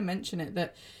forgot to kind of mention it,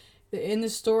 that in the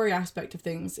story aspect of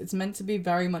things, it's meant to be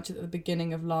very much at the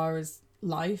beginning of Lara's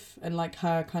life and like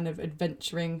her kind of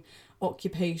adventuring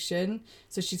occupation.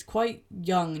 So she's quite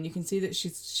young, and you can see that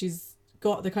she's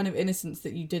got the kind of innocence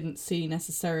that you didn't see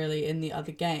necessarily in the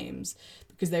other games,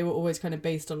 because they were always kind of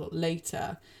based a lot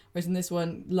later. Whereas in this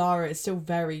one, Lara is still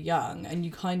very young, and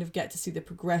you kind of get to see the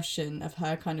progression of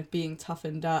her kind of being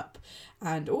toughened up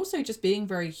and also just being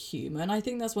very human. I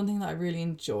think that's one thing that I really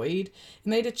enjoyed. It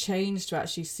made a change to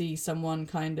actually see someone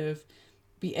kind of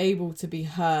be able to be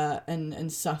hurt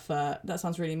and suffer. That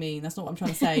sounds really mean. That's not what I'm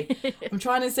trying to say. I'm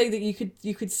trying to say that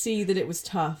you could see that it was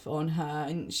tough on her,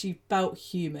 and she felt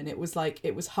human. It was like,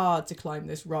 it was hard to climb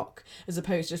this rock, as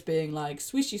opposed to just being like,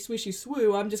 swishy, swishy,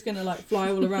 swoo, I'm just going to like fly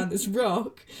all around this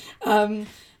rock. And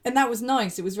that was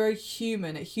nice. It was very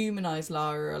human. It humanized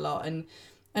Lara a lot. And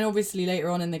obviously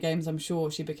later on in the games, I'm sure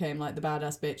she became like the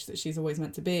badass bitch that she's always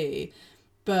meant to be.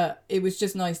 But it was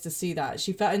just nice to see that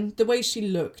she felt, and the way she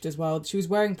looked as well. She was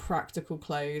wearing practical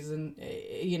clothes, and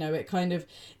you know,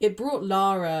 it brought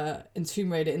Lara and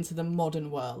Tomb Raider into the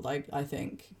modern world. I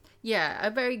think. Yeah,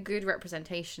 a very good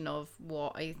representation of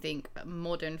what I think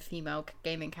modern female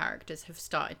gaming characters have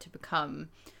started to become,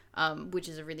 which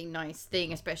is a really nice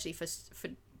thing, especially for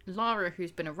Lara,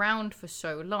 who's been around for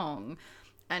so long.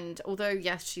 And although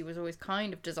yes, she was always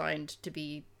kind of designed to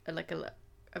be like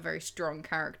a very strong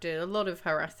character, a lot of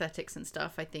her aesthetics and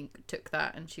stuff I think took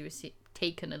that, and she was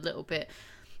taken a little bit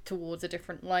towards a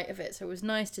different light of it. So it was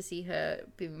nice to see her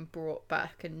being brought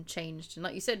back and changed, and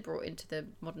like you said, brought into the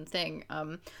modern thing.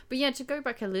 But yeah, to go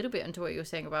back a little bit into what you were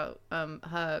saying about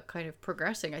her kind of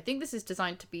progressing, I think this is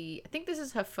designed to be, I think this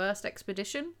is her first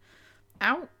expedition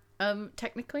out,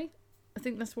 technically. I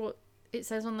think that's what it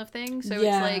says on the thing. So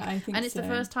yeah, it's like, and it's the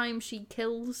first time she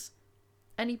kills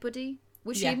anybody,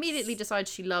 which she immediately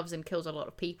decides she loves and kills a lot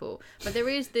of people. But there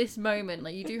is this moment,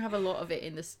 like, you do have a lot of it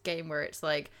in this game where it's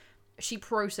like she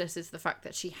processes the fact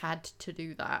that she had to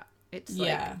do that. It's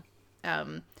like,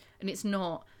 and it's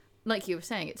not, like you were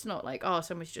saying, it's not like, oh,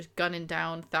 someone's just gunning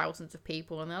down thousands of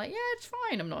people and they're like, yeah, it's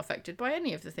fine, I'm not affected by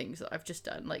any of the things that I've just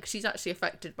done. Like, she's actually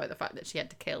affected by the fact that she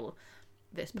had to kill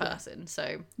this person.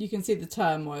 So you can see the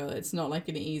turmoil. It's not like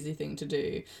an easy thing to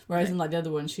do, whereas in like the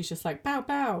other one, she's just like bow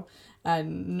bow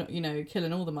and, you know,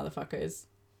 killing all the motherfuckers.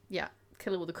 Yeah,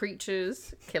 kill all the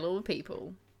creatures, kill all the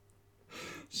people.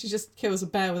 She just kills a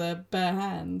bear with her bare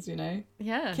hands, you know.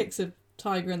 Yeah, kicks a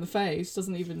tiger in the face,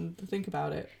 doesn't even think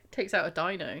about it, takes out a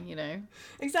dino, you know.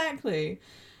 Exactly.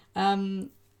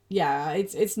 Yeah,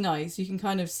 it's nice. You can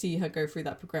kind of see her go through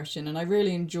that progression, and I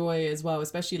really enjoy as well,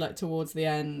 especially like towards the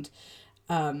end,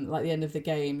 like the end of the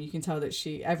game, you can tell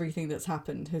that everything that's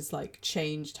happened has like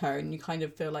changed her, and you kind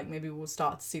of feel like maybe we'll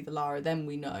start to see the Lara then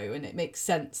we know, and it makes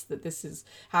sense that this is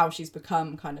how she's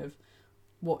become kind of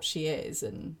what she is,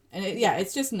 and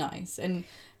it's just nice. And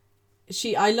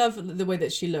I love the way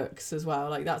that she looks as well.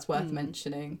 Like, that's worth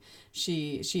mentioning.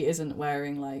 She isn't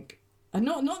wearing like, and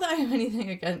not that I have anything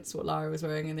against what Lara was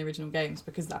wearing in the original games,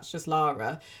 because that's just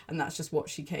Lara and that's just what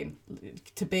she came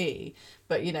to be.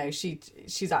 But, you know,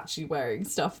 she's actually wearing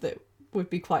stuff that would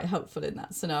be quite helpful in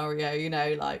that scenario, you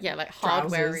know, like, yeah, like hard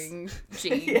wearing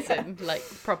jeans and like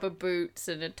proper boots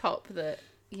and a top that,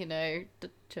 you know,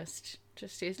 just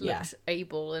Just she Yeah. looks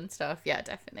able and stuff. Yeah,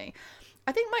 definitely.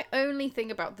 I think my only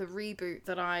thing about the reboot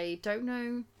that I don't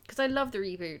know, because I love the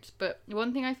reboot, but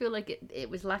one thing I feel like it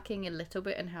was lacking a little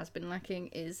bit and has been lacking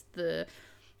is the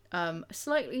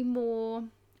slightly more,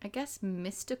 I guess,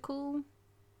 mystical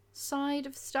side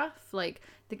of stuff. Like,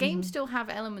 the games still have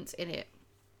elements in it,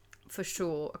 for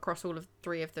sure. Across all of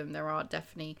three of them, there are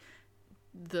definitely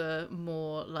the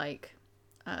more, like,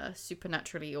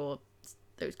 supernaturally or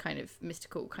those kind of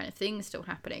mystical kind of things still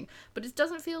happening, but it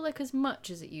doesn't feel like as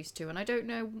much as it used to, and I don't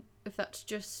know if that's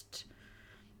just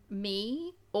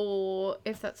me or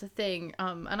if that's a thing,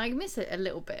 and I miss it a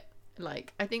little bit.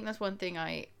 Like, I think that's one thing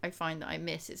I find that I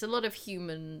miss. It's a lot of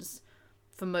humans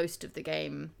for most of the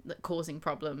game that causing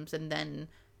problems, and then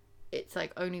it's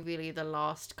like only really the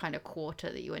last kind of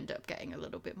quarter that you end up getting a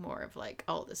little bit more of like,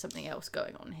 oh, there's something else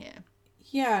going on here.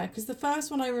 Yeah, because the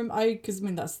first one because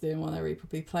that's the only one I really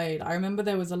probably played. I remember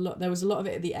there was a lot of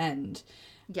it at the end.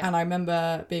 Yeah. And I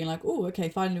remember being like, oh, okay,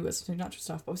 finally we got some natural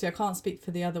stuff. But obviously I can't speak for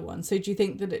the other one. So do you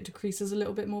think that it decreases a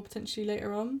little bit more potentially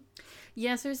later on?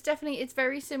 Yeah, so it's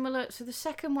very similar. So the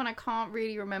second one I can't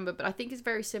really remember, but I think it's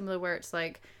very similar where it's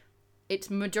like, its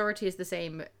majority is the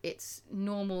same. It's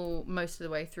normal most of the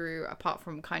way through, apart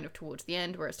from kind of towards the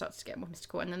end where it starts to get more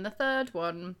mystical. And then the third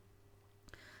one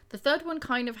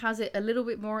kind of has it a little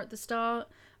bit more at the start,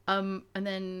 and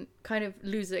then kind of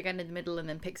loses it again in the middle, and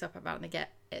then picks up about and get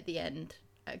at the end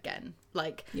again.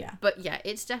 Like, yeah. But yeah,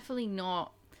 it's definitely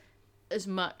not as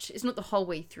much. It's not the whole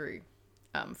way through,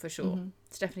 for sure.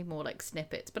 It's definitely more like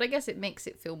snippets, but I guess it makes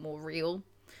it feel more real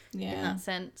in that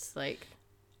sense. Like,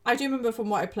 I do remember from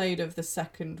what I played of the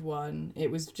second one,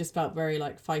 it was just felt very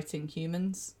like fighting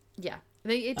humans. Yeah,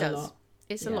 it does. Lot.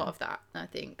 It's a lot of that, I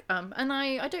think. And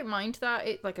I don't mind that.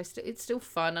 It's still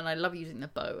fun, and I love using the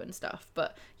bow and stuff.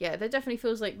 But yeah, there definitely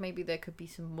feels like maybe there could be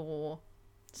some more,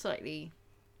 slightly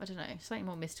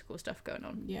more mystical stuff going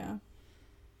on. Yeah.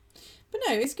 But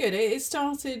no, it's good. It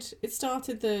started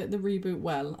the reboot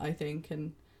well, I think,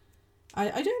 and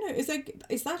I don't know. Is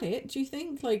that it? Do you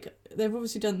think? Like, they've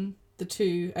obviously done the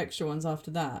 2 extra ones after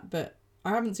that, but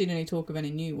I haven't seen any talk of any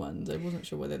new ones. I wasn't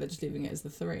sure whether they're just leaving it as the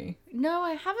 3. No,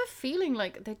 I have a feeling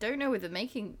like they don't know whether they're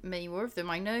making many more of them.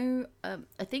 I know,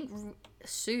 I think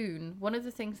soon, one of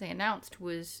the things they announced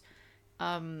was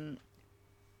a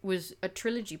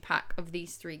trilogy pack of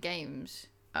these 3 games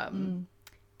that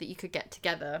you could get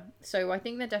together. So I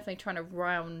think they're definitely trying to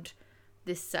round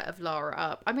this set of Lara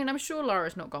up. I mean, I'm sure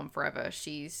Lara's not gone forever.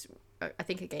 She's, I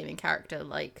think, a gaming character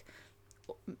like,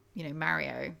 you know,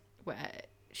 Mario, where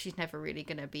she's never really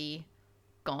gonna be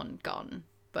gone.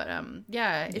 But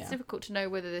it's difficult to know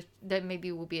whether there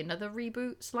maybe will be another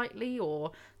reboot slightly,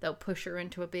 or they'll push her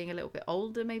into being a little bit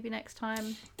older maybe next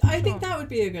time. I think that would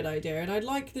be a good idea, and I'd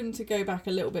like them to go back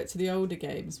a little bit to the older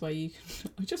games where you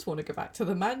I just want to go back to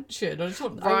the mansion. I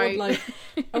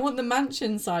want the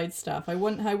mansion side stuff. I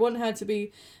want her to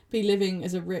be living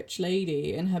as a rich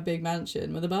lady in her big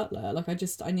mansion with a butler. Like,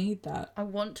 I need that. I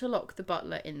want to lock the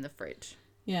butler in the fridge.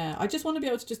 Yeah, I just want to be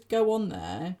able to just go on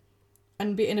there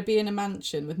and be in a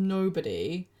mansion with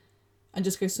nobody and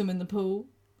just go swim in the pool,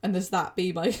 and does that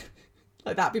be my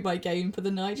that be my game for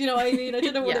the night? Do you know what I mean? I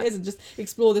don't know what it is, and just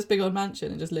explore this big old mansion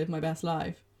and just live my best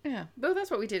life. Yeah, well, that's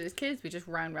what we did as kids. We just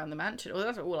ran around the mansion. Well,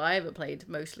 that's all I ever played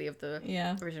mostly of the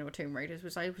original Tomb Raiders,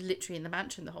 was I was literally in the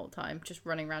mansion the whole time, just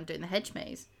running around doing the hedge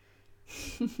maze.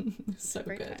 So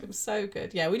good. It was so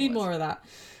good. Yeah, we need more of that.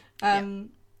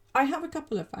 I have a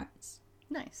couple of facts.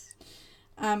 Nice.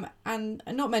 And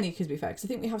not many, to be fair, because I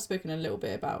think we've spoken a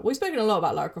lot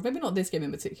about Lara Croft, maybe not this game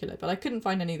in particular, but I couldn't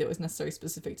find any that was necessarily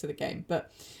specific to the game.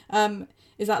 But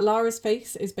is that Lara's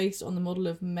face is based on the model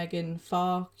of Megan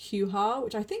Farquhar,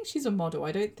 which I think she's a model.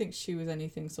 I don't think she was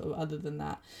anything sort of other than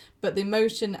that. But the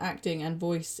motion acting and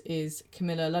voice is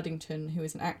Camilla Luddington, who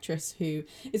is an actress who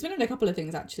has been in a couple of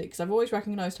things, actually, because I've always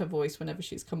recognised her voice whenever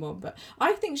she's come on. But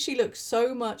I think she looks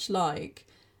so much like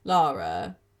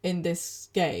Lara in this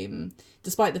game,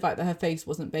 despite the fact that her face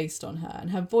wasn't based on her, and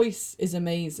her voice is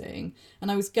amazing.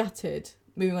 And I was gutted,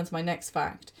 moving on to my next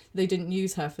fact, they didn't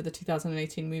use her for the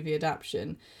 2018 movie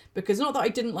adaptation, because not that I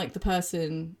didn't like the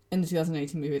person in the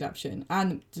 2018 movie adaptation,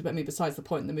 and besides the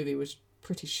point, the movie was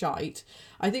pretty shite.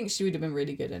 I think she would have been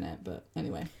really good in it, but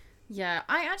anyway. Yeah,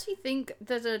 I actually think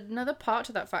there's another part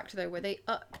to that fact though, where they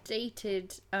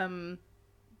updated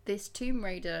this Tomb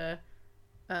Raider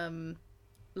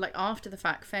like after the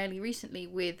fact fairly recently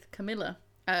with Camilla,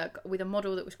 with a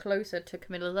model that was closer to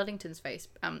Camilla Luddington's face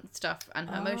stuff and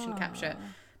her motion capture,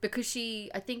 because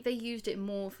I think they used it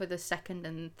more for the second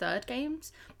and third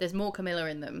games. There's more Camilla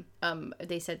in them.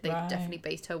 They said they definitely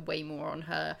based her way more on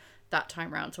her that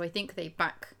time round, so I think they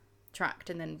backtracked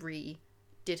and then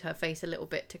did her face a little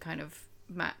bit to kind of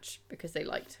match because they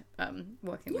liked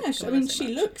working with Yeah, her I mean, so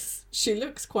much. she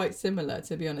looks quite similar,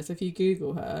 to be honest. If you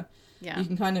Google her, Yeah. you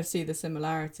can kind of see the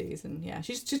similarities, and yeah,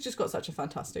 she's just got such a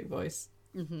fantastic voice.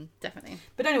 Definitely.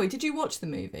 But anyway, did you watch the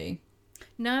movie?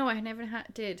 No, I never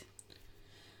did.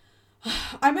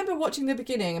 I remember watching the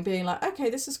beginning and being like,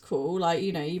 okay, this is cool. Like,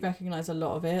 you know, you recognise a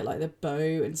lot of it, like the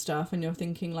bow and stuff, and you're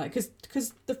thinking like,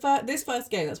 because this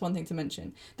first game, that's one thing to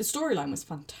mention. The storyline was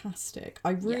fantastic.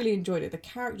 I really enjoyed it. The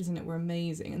characters in it were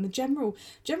amazing, and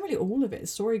generally all of it, the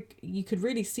story, you could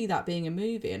really see that being a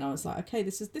movie. And I was like, okay,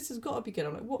 this has got to be good.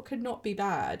 I'm like, what could not be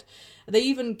bad? They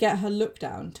even get her look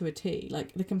down to a T.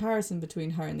 Like the comparison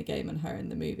between her in the game and her in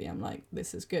the movie, I'm like,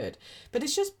 this is good. But it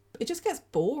just gets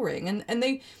boring, and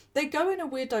they go in a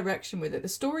weird direction with it. The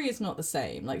story is not the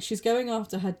same. Like, she's going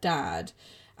after her dad,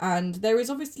 and there is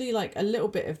obviously like a little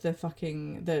bit of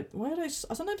sometimes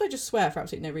I just swear for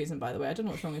absolutely no reason, by the way. I don't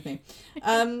know what's wrong with me.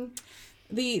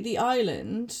 The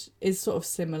island is sort of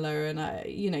similar, and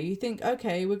you think,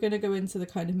 okay, we're going to go into the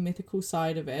kind of mythical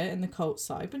side of it and the cult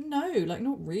side, but no, like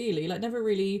not really, like never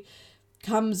really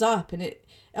comes up. And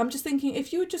I'm just thinking,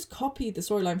 if you had just copied the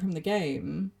storyline from the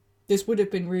game, this would have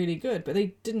been really good, but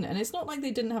they didn't. And it's not like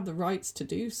they didn't have the rights to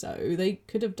do so. They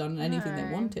could have done anything they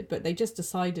wanted, but they just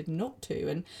decided not to.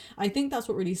 And I think that's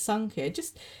what really sunk it.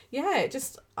 I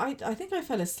think I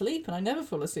fell asleep, and I never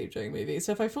fall asleep during movies.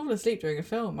 So if I fall asleep during a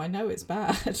film, I know it's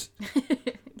bad.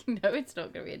 You know it's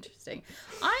not going to be interesting.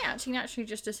 I actually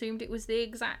just assumed it was the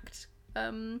exact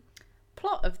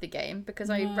plot of the game because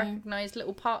I recognised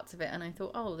little parts of it, and I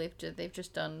thought, oh, they've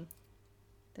just done.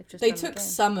 They took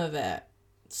some of it,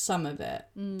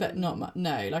 but not much.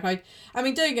 No, like I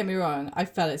mean, don't get me wrong, I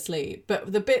fell asleep,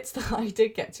 but the bits that I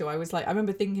did get to, I was like, I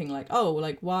remember thinking like, oh,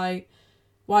 like why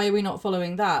are we not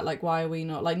following that? Like, why are we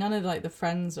not, like, none of like the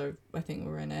friends were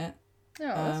in it. Oh,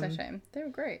 that's a shame. They were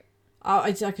great.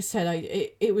 Like I said,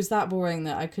 it was that boring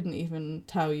that I couldn't even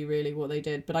tell you really what they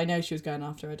did, but I know she was going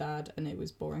after her dad, and it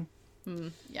was boring.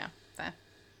 Yeah, fair.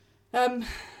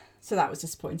 So that was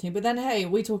disappointing. But then, hey,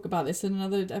 we talk about this in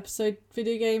another episode.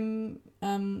 Video game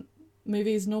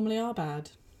movies normally are bad.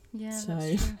 Yeah, so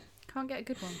that's true. Can't get a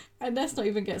good one. And let's not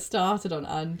even get started on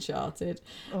Uncharted.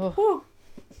 Oh. Whew.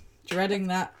 Dreading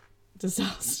that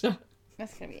disaster.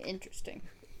 That's going to be interesting.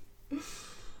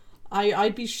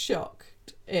 I'd be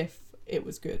shocked if it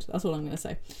was good. That's all I'm going to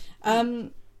say.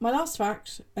 My last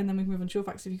fact, and then we can move on to your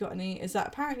facts if you've got any, is that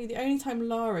apparently the only time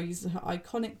Lara uses her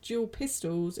iconic dual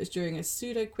pistols is during a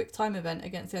pseudo quick time event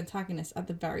against the antagonist at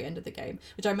the very end of the game.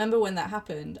 Which I remember when that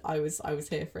happened, I was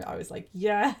here for it. I was like,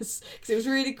 yes, because it was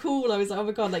really cool. I was like, oh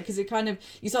my god, like, because it kind of,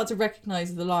 you start to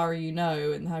recognise the Lara you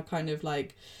know, and how kind of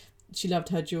like she loved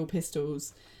her dual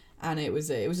pistols, and it was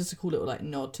just a cool little like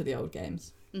nod to the old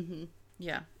games.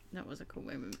 Yeah, that was a cool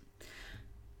moment.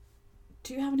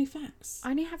 Do you have any facts?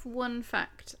 I only have one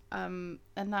fact, and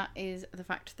that is the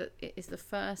fact that it is the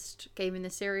first game in the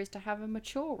series to have a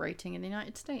mature rating in the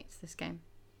United States, this game.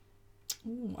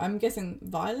 Ooh, I'm guessing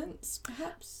violence,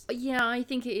 perhaps? Yeah, I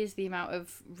think it is the amount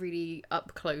of really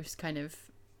up-close kind of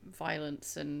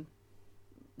violence, and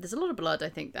there's a lot of blood, I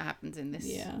think, that happens in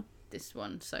this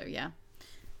one, so yeah.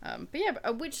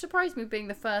 Which surprised me being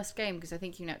the first game, because I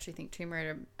think you naturally think Tomb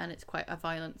Raider, and it's quite a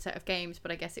violent set of games,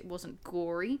 but I guess it wasn't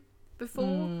gory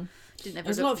before. Didn't ever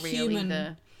There's look a lot of real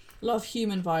either. A lot of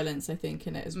human violence, I think,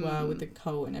 in it as well, with the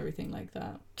cult and everything like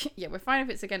that. Yeah, we're fine if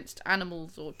it's against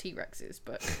animals or T-Rexes,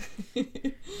 but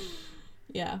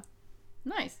yeah.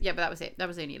 Nice. Yeah, but that was it. That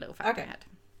was the only little fact I had.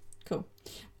 Cool.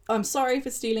 I'm sorry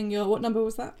for stealing your... What number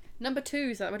was that? Number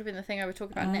 2, so that would have been the thing I would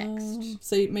talk about next.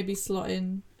 So maybe slot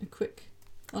in a quick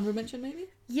honorable mention, maybe?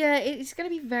 Yeah, it's going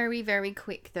to be very, very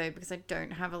quick, though, because I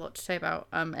don't have a lot to say about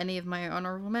any of my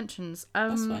honourable mentions.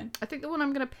 That's fine. I think the one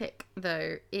I'm going to pick,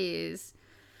 though, is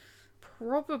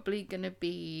probably going to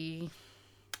be,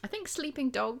 I think, Sleeping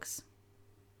Dogs.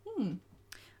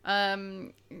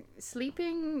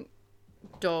 Sleeping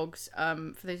Dogs,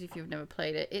 for those of you who've never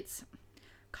played it, it's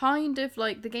kind of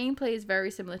like, the gameplay is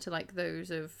very similar to, like,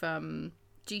 those of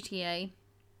GTA.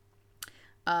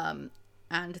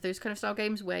 And those kind of style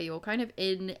games where you're kind of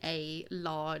in a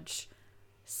large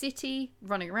city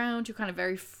running around. You're kind of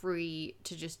very free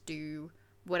to just do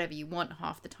whatever you want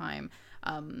half the time.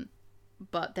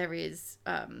 But there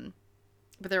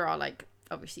are like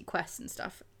obviously quests and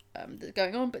stuff that's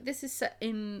going on. But this is set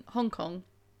in Hong Kong.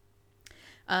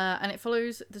 And it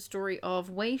follows the story of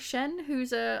Wei Shen,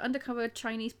 who's a undercover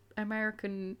Chinese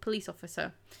American police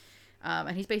officer.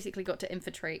 And he's basically got to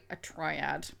infiltrate a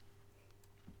triad.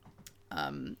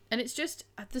 And it's just,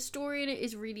 the story in it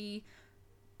is really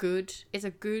good. It's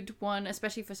a good one,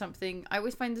 especially for something. I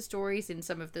always find the stories in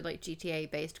some of the like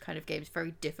GTA based kind of games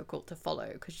very difficult to follow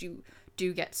because you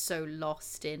do get so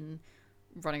lost in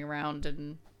running around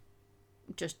and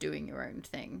just doing your own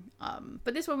thing.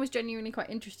 But this one was genuinely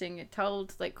quite interesting. It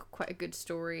told like quite a good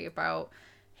story about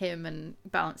him and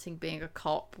balancing being a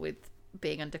cop with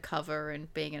being undercover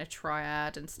and being in a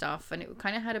triad and stuff. And it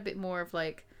kind of had a bit more of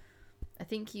like, I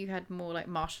think you had more like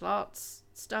martial arts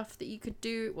stuff that you could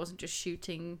do. It wasn't just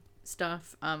shooting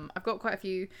stuff. I've got quite a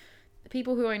few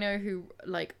people who I know who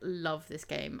like love this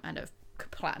game and have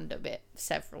platinumed it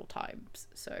several times.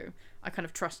 So I kind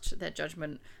of trust their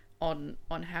judgment on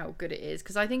how good it is,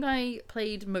 because I think I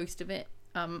played most of it.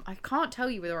 I can't tell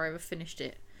you whether I ever finished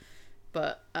it,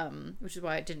 but which is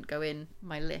why it didn't go in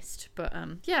my list. But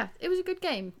yeah, it was a good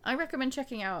game. I recommend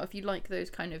checking out if you like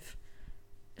those kind of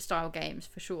style games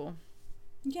for sure.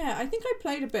 Yeah, I think I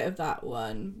played a bit of that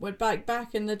one when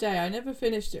back in the day. I never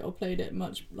finished it or played it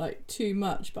too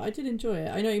much, but I did enjoy it.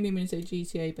 I know what you mean when you say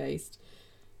GTA based.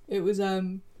 It was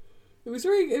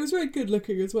very good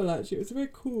looking as well. Actually, it was a very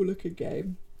cool looking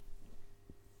game.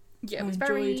 Yeah, it was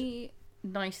very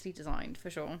nicely designed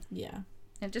for sure. Yeah,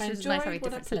 it just was nice having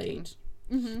different settings.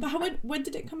 Mm-hmm. But when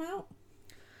did it come out?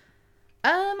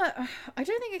 I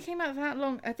don't think it came out that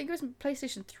long. I think it was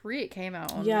PlayStation 3 it came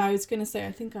out on. Yeah, I was gonna say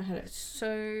I think I had it.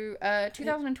 So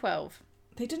 2012.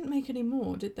 They didn't make any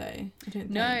more, did they? I don't think.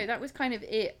 No, that was kind of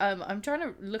it. I'm trying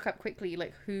to look up quickly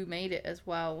like who made it as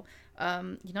well.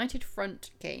 United Front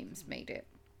Games made it.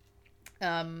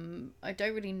 I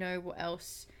don't really know what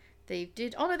else they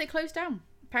did. Oh no, they closed down.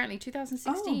 Apparently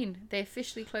 2016 they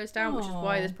officially closed down, which is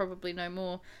why there's probably no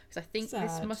more, because I think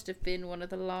this must have been one of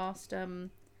the last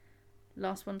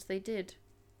ones they did.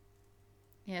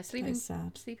 Yeah, Sleeping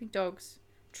Dogs.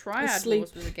 Triad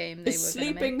Wars was a game they were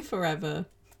Sleeping make. Forever.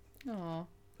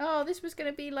 Oh, this was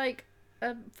going to be like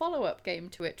a follow-up game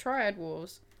to it, Triad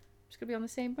Wars. It's going to be on the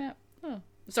same map. Oh,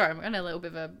 sorry, I'm in a little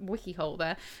bit of a wiki hole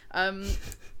there.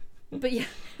 But yeah,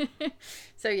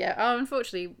 so yeah,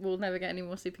 unfortunately we'll never get any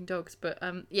more Sleeping Dogs, but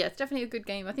yeah, it's definitely a good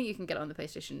game. I think you can get it on the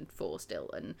PlayStation 4 still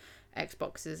and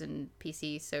Xboxes and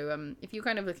PCs, so if you're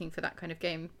kind of looking for that kind of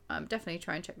game, definitely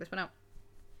try and check this one out.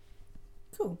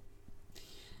 Cool.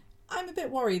 I'm a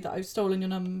bit worried that I've stolen your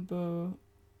number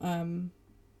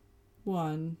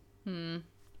one.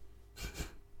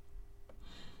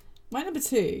 My number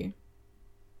 2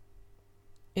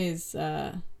 is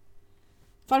Final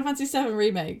Fantasy VII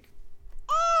Remake.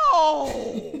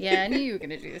 Yeah, I knew you were going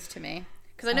to do this to me,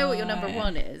 because I know what your number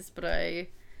 1 is, but I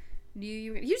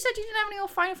knew you said you didn't have any more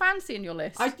Final Fantasy in your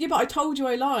list. Yeah, but I told you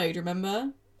I lied,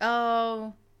 remember?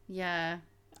 Oh, yeah.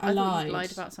 I thought you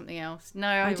lied about something else. No,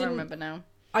 I don't remember now.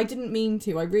 I didn't mean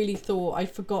to. I really thought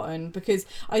I'd forgotten, because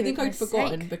I think I'd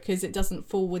forgotten because it doesn't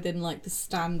fall within like the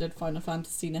standard Final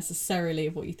Fantasy necessarily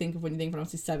of what you think of when you think Final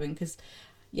Fantasy VII. Because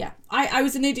yeah, I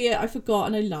was an idiot. I forgot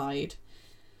and I lied.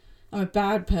 I'm a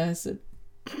bad person.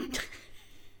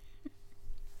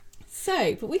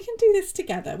 So, but we can do this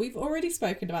together. We've already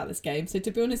spoken about this game. So to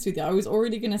be honest with you, I was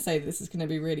already going to say this is going to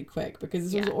be really quick,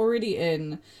 because this was already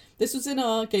in... This was in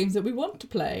our games that we want to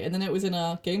play, and then it was in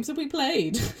our games that we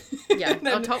played. Yeah, then,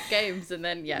 our top games, and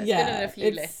then it's been in a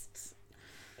few lists.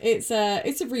 It's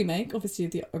a remake, obviously,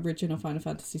 of the original Final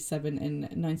Fantasy VII in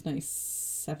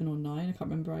 1997 or 9. I can't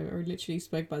remember. I literally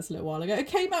spoke about this a little while ago. It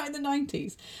came out in the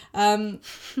 90s,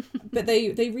 but they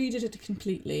redid it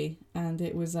completely, and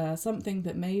it was something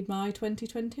that made my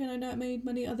 2020, and I know it made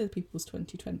many other people's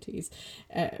 2020s,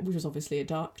 which was obviously a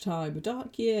dark time, a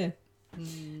dark year.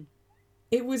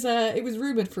 It was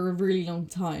rumoured for a really long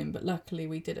time, but luckily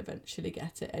we did eventually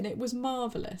get it, and it was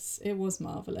marvellous. It was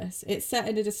marvellous. It's set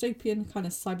in a dystopian kind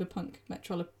of cyberpunk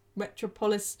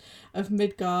metropolis of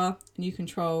Midgar, and you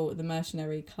control the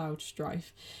mercenary Cloud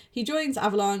Strife. He joins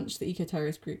Avalanche, the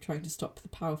eco-terrorist group trying to stop the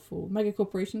powerful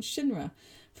megacorporation Shinra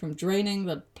from draining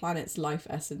the planet's life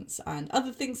essence, and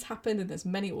other things happen, and there's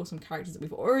many awesome characters that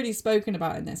we've already spoken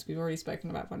about in this. We've already spoken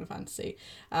about Final Fantasy,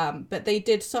 but they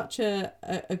did such a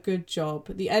good job.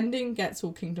 The ending gets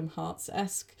all Kingdom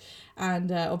Hearts-esque, and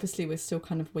obviously we're still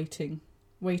kind of waiting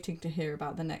to hear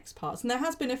about the next parts. And there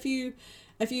has been a few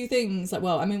things, like,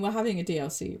 well, I mean, we're having a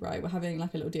DLC, right? We're having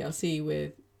like a little DLC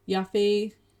with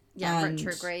Yuffie,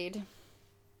 Retrograde,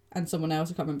 and someone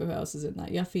else. I can't remember who else is in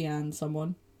that. Yuffie and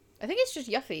someone. I think it's just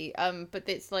Yuffie, but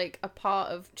it's like a part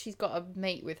of... She's got a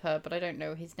mate with her, but I don't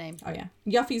know his name. Oh, yeah.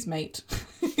 Yuffie's mate.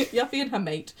 Yuffie and her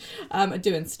mate are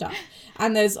doing stuff.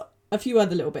 And there's a few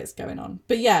other little bits going on.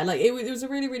 But yeah, like, it was a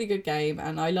really, really good game,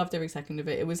 and I loved every second of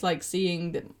it. It was like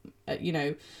seeing,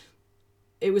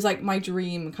 it was like my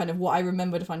dream, kind of what I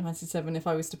remembered of Final Fantasy VII. If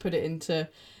I was to put it into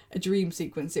a dream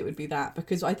sequence, it would be that,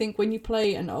 because I think when you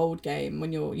play an old game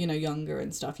when you're, you know, younger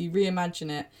and stuff, you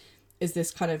reimagine it as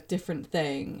this kind of different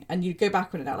thing, and you go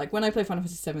back on it now. Like when I play Final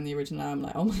Fantasy VII, the original, I'm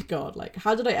like, oh my god, like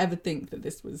how did I ever think that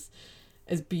this was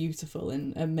as beautiful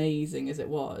and amazing as it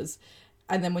was?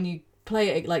 And then when you play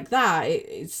it like that,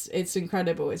 it's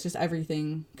incredible. It's just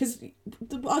everything. Because I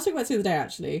was talking about this the other day,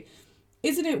 actually.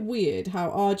 Isn't it weird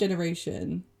how our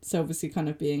generation, so obviously kind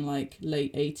of being like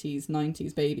late 80s,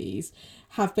 90s babies,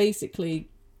 have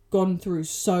basically gone through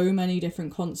so many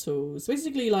different consoles,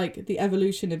 basically like the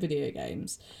evolution of video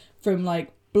games, from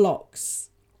like blocks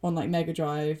on like Mega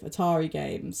Drive, Atari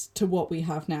games, to what we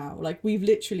have now. Like we've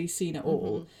literally seen it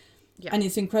all. Yeah. And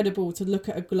it's incredible to look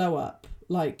at a glow up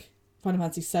like Final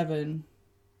Fantasy VII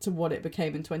to what it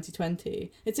became in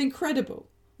 2020. It's incredible.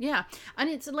 Yeah, and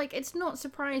it's like, it's not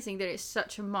surprising that it's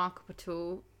such a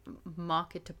marketable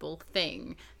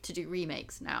thing to do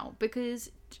remakes now, because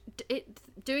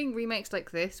doing remakes like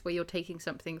this, where you're taking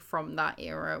something from that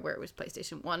era where it was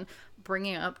PlayStation 1,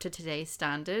 bringing it up to today's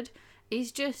standard,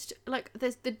 is just like,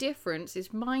 there's the difference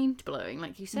is mind blowing.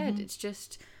 Like you said, it's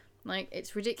just like,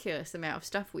 it's ridiculous the amount of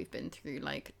stuff we've been through.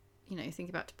 Like, you know, think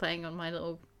about playing on my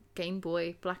little Game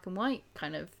Boy black and white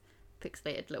kind of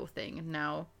pixelated little thing, and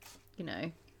now, you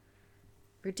know,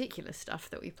 ridiculous stuff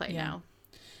that we play now.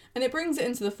 And it brings it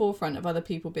into the forefront of other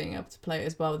people being able to play it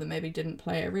as well, that maybe didn't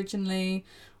play it originally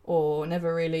or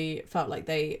never really felt like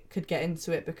they could get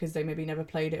into it because they maybe never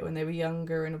played it when they were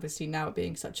younger. And obviously now it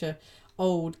being such a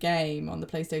old game on the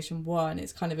PlayStation 1,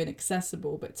 it's kind of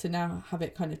inaccessible, but to now have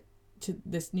it kind of to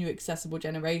this new accessible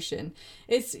generation,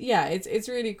 it's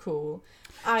really cool.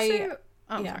 Sorry.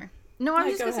 No, I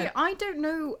was just go going to say, ahead. I don't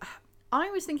know. I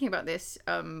was thinking about this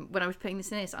when I was putting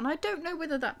this in this, and I don't know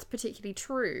whether that's particularly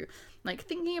true. Like,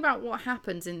 thinking about what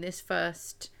happens in this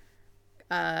first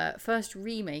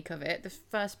remake of it, the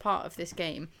first part of this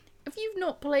game. If you've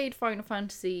not played Final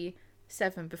Fantasy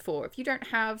VII before, if you don't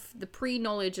have the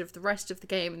pre-knowledge of the rest of the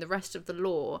game and the rest of the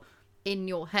lore in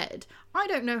your head, I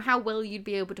don't know how well you'd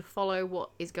be able to follow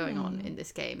what is going on in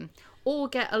this game, or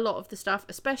get a lot of the stuff,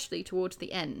 especially towards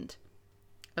the end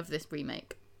of this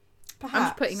remake. Perhaps. I'm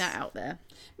just putting that out there.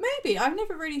 Maybe. I've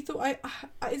never really thought...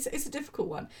 It's a difficult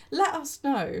one. Let us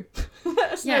know.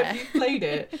 Let us know if you played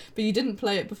it, but you didn't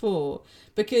play it before.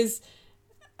 Because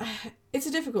it's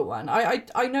a difficult one.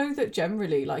 I know that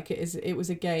generally, like, it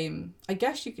was a game... I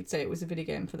guess you could say it was a video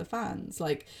game for the fans.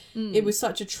 Like, it was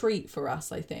such a treat for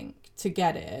us, I think, to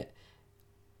get it.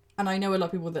 And I know a lot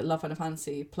of people that love Final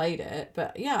Fantasy played it.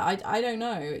 But yeah, I don't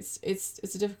know. It's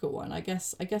a difficult one. I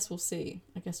guess we'll see.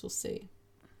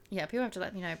 Yeah, people have to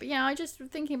let me know. But yeah, I just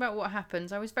thinking about what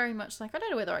happens, I was very much like, I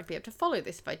don't know whether I'd be able to follow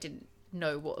this if I didn't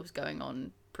know what was going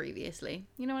on previously.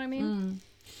 You know what I mean?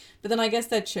 But then I guess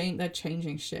they're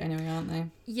changing shit anyway, aren't they?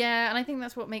 Yeah, and I think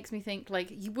that's what makes me think,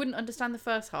 like, you wouldn't understand the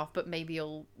first half, but maybe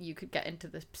you could get into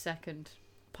the second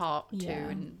part too,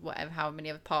 and how many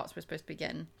other parts we're supposed to be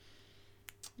getting.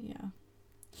 Yeah.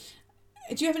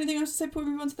 Do you have anything else to say before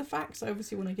we move on to the facts? I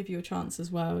obviously want to give you a chance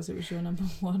as well, as it was your number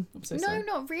one. I'm so sorry. No,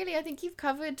 not really. I think you've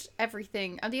covered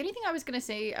everything. And the only thing I was going to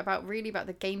say about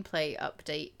the gameplay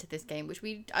update to this game, which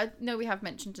I know we have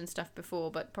mentioned and stuff before,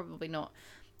 but probably not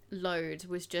loads,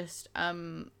 was just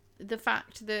the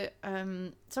fact that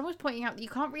someone was pointing out that you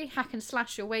can't really hack and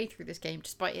slash your way through this game,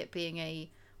 despite it being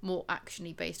a more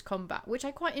actiony based combat, which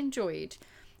I quite enjoyed.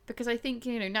 Because I think,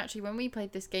 you know, naturally when we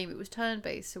played this game, it was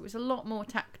turn-based, so it was a lot more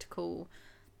tactical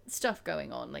stuff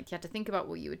going on. Like, you had to think about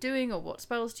what you were doing or what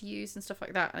spells to use and stuff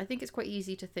like that. And I think it's quite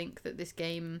easy to think that this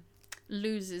game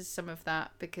loses some of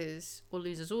that or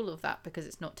loses all of that because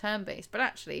it's not turn-based. But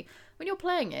actually, when you're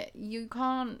playing it, you're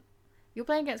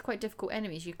playing against quite difficult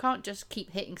enemies. You can't just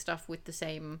keep hitting stuff with the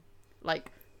same,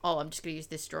 like, oh, I'm just going to use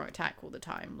this strong attack all the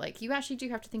time. Like, you actually do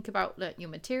have to think about your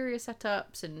materia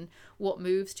setups and what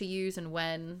moves to use and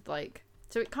when. Like,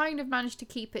 so it kind of managed to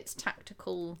keep its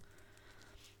tactical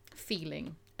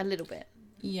feeling a little bit.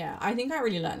 Yeah, I think I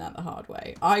really learned that the hard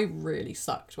way. I really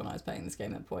sucked when I was playing this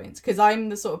game at points, because I'm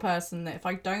the sort of person that if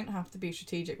I don't have to be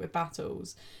strategic with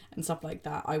battles and stuff like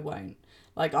that, I won't.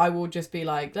 Like, I will just be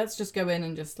like, let's just go in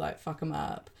and just, like, fuck them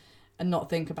up and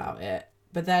not think about it.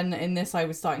 But then in this, I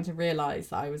was starting to realise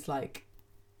that I was like,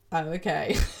 oh,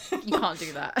 okay. You can't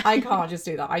do that. I can't just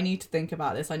do that. I need to think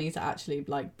about this. I need to actually,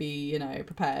 like, be, you know,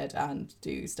 prepared and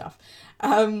do stuff.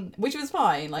 Which was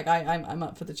fine. Like, I'm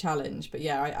up for the challenge. But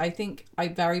yeah, I think I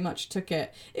very much took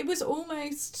it. It was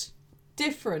almost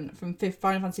different from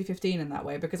Final Fantasy 15 in that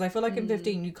way, because I feel like in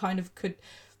 15 you kind of could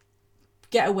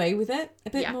get away with it a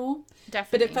bit Yeah, more.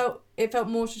 Definitely. But it felt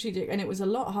more strategic, and it was a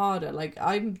lot harder. Like,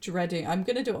 I'm gonna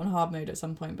do it on hard mode at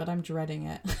some point, but I'm dreading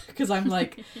it because I'm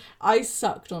like, I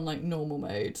sucked on like normal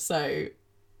mode. So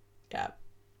yeah.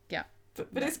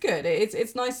 But it's good.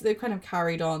 It's nice that they've kind of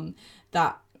carried on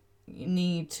that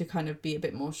need to kind of be a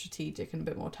bit more strategic and a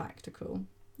bit more tactical.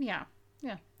 Yeah.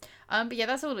 But yeah,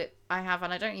 that's all I have,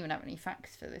 and I don't even have any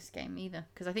facts for this game either,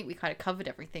 because I think we kind of covered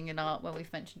everything in our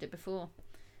we've mentioned it before.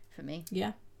 For me.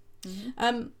 Yeah.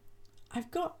 I've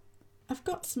got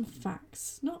some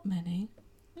facts. Not many.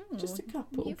 Just a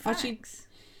couple. New Actually, facts.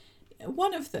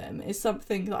 one of them is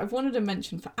something that I've wanted to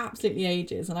mention for absolutely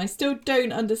ages, and I still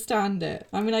don't understand it.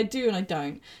 I mean, I do and I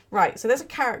don't. Right, so there's a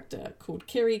character called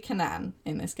Kiri Kanan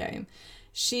in this game.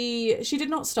 She did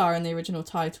not star in the original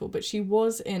title, but she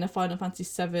was in a Final Fantasy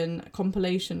VII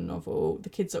compilation novel, The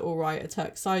Kids Are Alright, A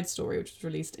Turk's Side Story, which was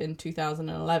released in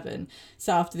 2011.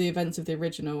 So after the events of the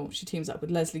original, she teams up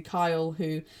with Leslie Kyle,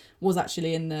 who was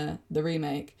actually in the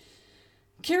remake.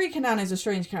 Kiri Kanan is a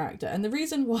strange character, and the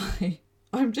reason why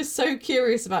I'm just so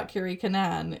curious about Kiri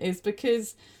Kanan is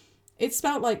because it's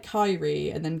spelled like Kyrie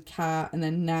and then Ka and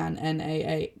then Nan,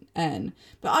 N-A-A-N.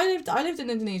 But I lived in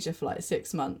Indonesia for like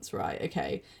 6 months, right?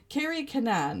 Okay. Kiri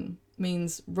Kanan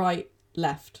means right,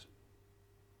 left.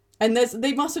 And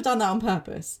they must have done that on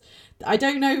purpose. I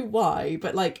don't know why,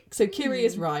 but like, so Kiri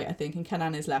is right, I think, and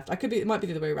Kanan is left. It might be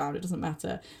the other way around, it doesn't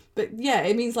matter. But yeah,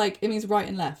 it means right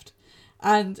and left.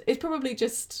 And it's probably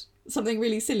just something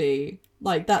really silly.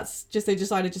 Like, that's just, they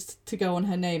decided just to go on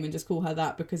her name and just call her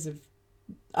that because of,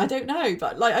 I don't know,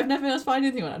 but like, I've never been able to find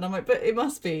anything on it, and I'm like, but it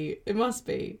must be.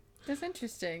 That's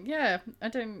interesting. Yeah, I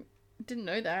didn't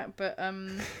know that, but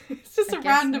It's just I a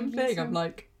guess random maybe thing. so. I'm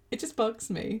like, it just bugs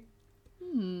me.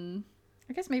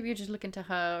 I guess maybe you just look into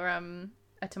her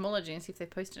etymology and see if they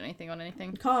posted anything on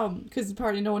anything. Can't, because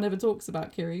apparently no one ever talks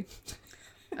about Kiri.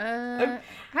 Hang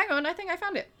on, I think I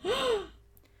found it.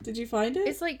 Did you find it?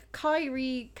 It's like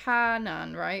Kyrie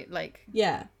Kanan, right? Like,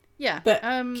 Yeah, yeah. but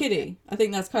Kitty. I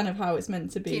think that's kind of how it's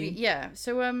meant to be. Kiri, yeah.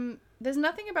 So there's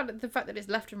nothing about it, the fact that it's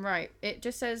left and right. It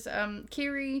just says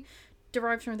Kiri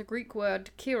derives from the Greek word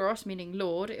Kyros, meaning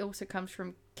Lord. It also comes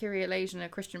from Kyrie eleison, a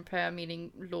Christian prayer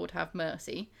meaning Lord have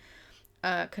mercy.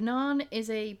 Kanan is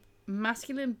a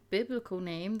masculine biblical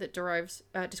name that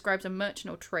describes a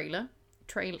merchant or trader,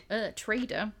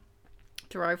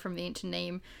 derived from the ancient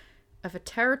name of a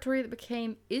territory that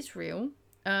became Israel.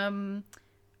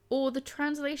 Or the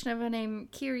translation of her name,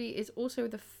 Kiri, is also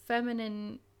the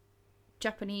feminine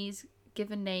Japanese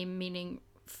given name meaning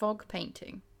fog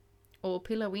painting or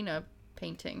pilawina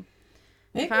painting.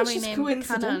 The Maybe it's just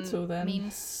coincidental Kanan then.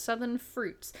 means southern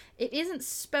fruits. It isn't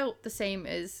spelt the same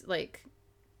as like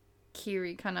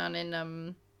Kiri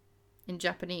Kanan in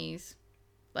Japanese,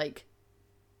 like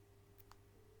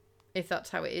if that's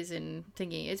how it is in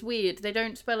thingy. It's weird. They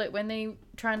don't spell it when they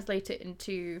translate it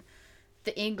into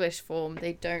the English form.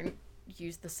 They don't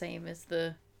use the same as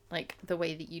the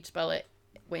way that you'd spell it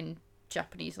when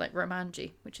Japanese, like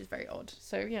Romanji, which is very odd.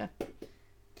 So yeah.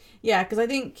 Yeah, because I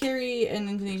think Kiri in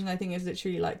Indonesian, I think, is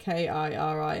literally like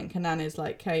K-I-R-I, and Kanan is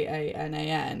like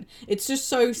K-A-N-A-N. It's just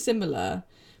so similar,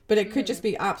 but it could just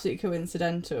be absolutely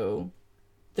coincidental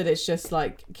that it's just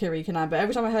like Kiri Kanan. But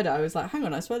every time I heard it, I was like, hang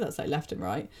on, I swear that's like left and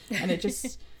right. And it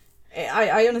just,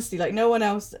 I honestly, like, no one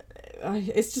else,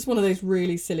 it's just one of those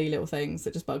really silly little things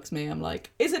that just bugs me. I'm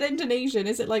like, is it Indonesian?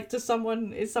 Is it like, is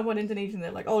someone Indonesian?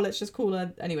 They're like, oh, let's just call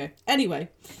her. Anyway.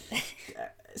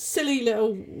 Silly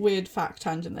little weird fact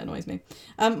tangent that annoys me.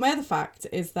 My other fact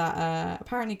is that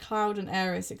apparently Cloud and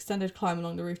Aerith's extended climb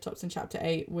along the rooftops in Chapter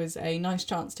 8 was a nice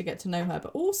chance to get to know her,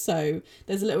 but also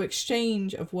there's a little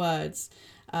exchange of words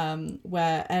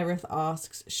where Aerith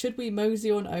asks, should we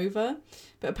mosey on over?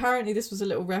 But apparently this was a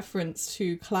little reference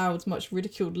to Cloud's much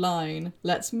ridiculed line,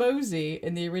 let's mosey,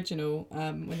 in the original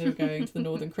when they were going to the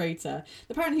Northern Crater.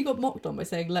 Apparently he got mocked on by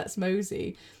saying let's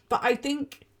mosey, but I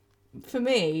think for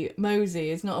me,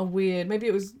 mosey is not a weird. Maybe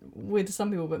it was weird to some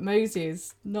people, but mosey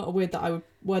is not a word that I'd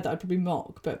probably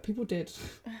mock. But people did.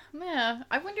 Yeah,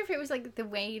 I wonder if it was like the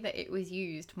way that it was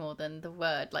used more than the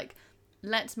word. Like,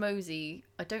 let's mosey.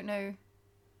 I don't know.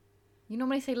 You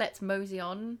normally say let's mosey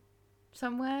on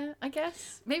somewhere. I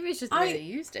guess maybe it's just the way they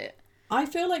used it. I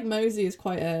feel like mosey is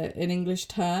quite an English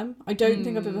term. I don't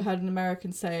think I've ever heard an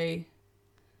American say.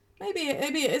 Maybe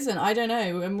it isn't. I don't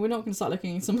know. And we're not going to start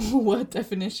looking at some more word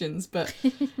definitions, but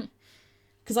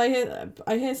because I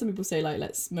hear some people say like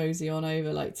let's mosey on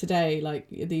over like today, like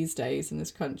these days in this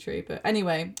country. But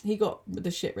anyway, he got the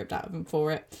shit ripped out of him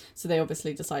for it, so they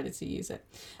obviously decided to use it.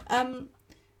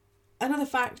 Another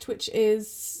fact, which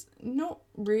is not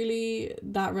really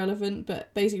that relevant,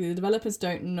 but basically the developers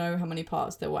don't know how many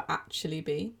parts there will actually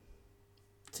be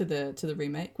to the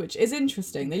remake, which is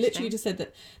interesting. They literally just said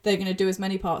that they're going to do as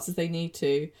many parts as they need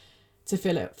to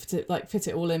fill it, to like fit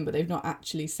it all in, but they've not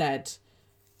actually said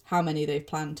how many they've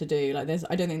planned to do. Like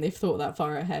I don't think they've thought that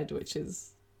far ahead, which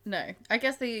is No, I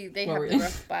guess they have the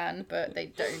rough plan, but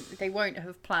they won't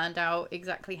have planned out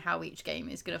exactly how each game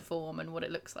is going to form and what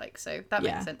it looks like. So that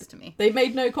makes sense to me. They've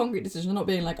made no concrete decision. They're not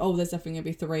being like, oh, there's definitely going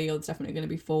to be 3 or there's definitely going to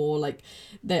be 4. Like,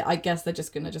 I guess they're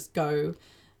just going to just go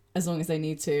as long as they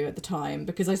need to at the time.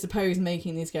 Because I suppose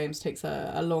making these games takes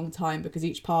a long time because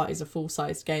each part is a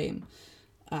full-sized game.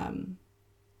 And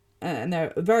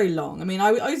they're very long. I mean,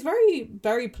 I was very,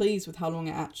 very pleased with how long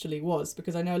it actually was,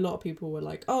 because I know a lot of people were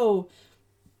like, oh,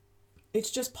 it's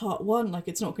just part 1, like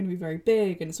it's not going to be very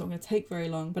big and it's not going to take very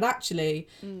long. But actually,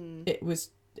 it was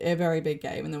a very big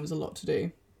game and there was a lot to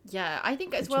do. Yeah, I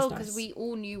think as well, because we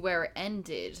all knew where it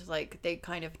ended. Like, they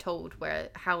kind of told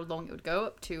how long it would go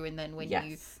up to, and then when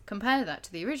you compare that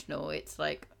to the original, it's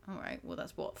like, all right, well,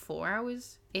 that's 4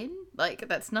 hours in? Like,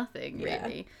 that's nothing,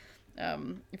 really.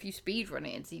 If you speedrun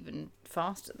it, it's even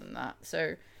faster than that.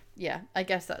 So, yeah, I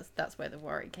guess that's where the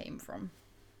worry came from.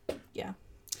 Yeah.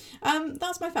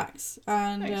 That's my facts.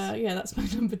 And, Nice. That's my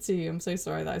number 2. I'm so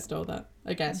sorry that I stole that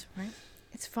again. That's right.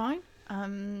 It's fine.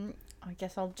 I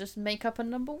guess I'll just make up a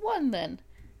number 1 then.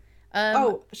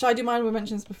 Shall I do my honorable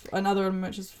mentions another honorable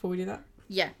mentions before we do that?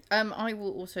 Yeah. I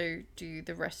will also do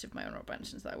the rest of my honorable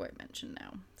mentions that I won't mention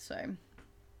now. So,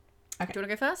 Okay. Do you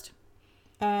want to go first?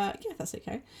 Yeah, that's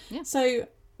okay. Yeah. So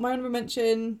my honorable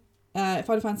mention,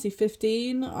 Final Fantasy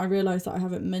 15. I realise that I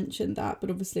haven't mentioned that, but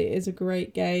obviously it is a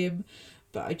great game.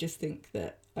 But I just think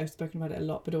that I've spoken about it a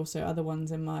lot, but also other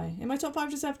ones in my top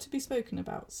 5 deserve to be spoken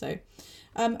about. So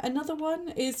another one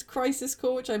is Crisis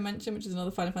Core, which I mentioned, which is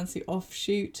another Final Fantasy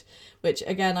offshoot, which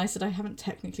again I said I haven't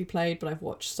technically played, but I've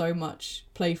watched so much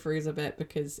playthroughs of it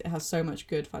because it has so much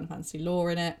good Final Fantasy lore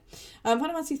in it. Final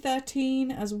Fantasy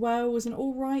 13 as well was an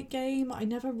alright game. I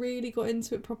never really got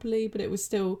into it properly, but it was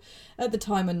still at the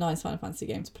time a nice Final Fantasy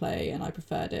game to play, and I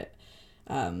preferred it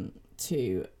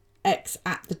to X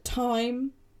at the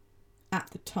time.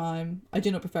 I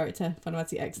do not prefer it to Final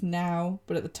Fantasy X now,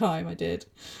 but at the time I did.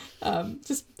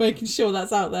 Just making sure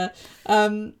that's out there.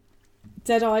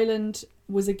 Dead Island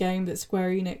was a game that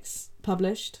Square Enix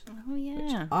published. Oh,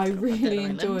 yeah. I really Dead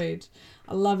Island. enjoyed.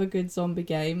 I love a good zombie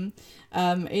game.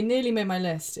 It nearly made my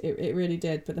list. It really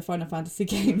did, but the Final Fantasy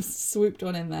games swooped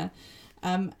on in there.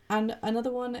 And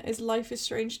another one is Life is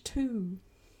Strange 2.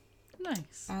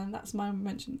 Nice. And that's my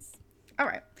mentions. All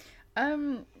right.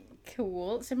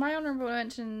 Cool. So my honorable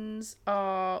mentions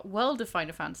are World of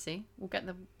Final Fantasy. We'll get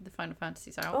the Final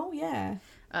Fantasies out. Oh, yeah.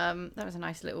 That was a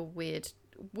nice little weird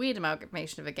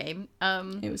amalgamation of a game.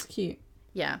 It was cute.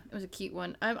 Yeah, it was a cute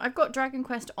one. I've got Dragon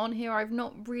Quest on here. I'm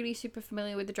not really super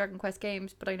familiar with the Dragon Quest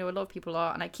games, but I know a lot of people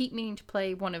are, and I keep meaning to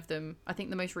play one of them. I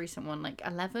think the most recent one, like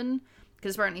 11,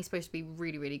 because apparently it's supposed to be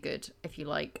really, really good if you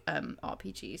like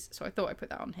RPGs. So I thought I'd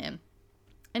put that on here.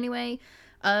 Anyway,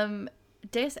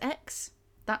 Deus Ex,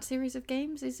 that series of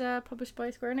games is published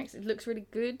by Square Enix. It looks really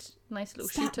good. Nice little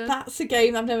shooter. That's a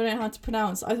game I've never known how to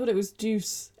pronounce. I thought it was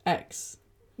Deuce X.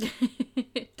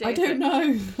 I don't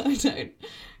know.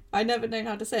 I never known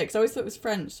how to say it because I always thought it was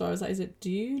French. So I was like, is it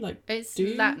Dew? Like it's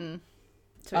Dew? Latin,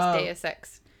 so it's Deus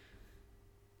Ex.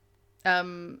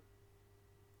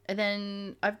 And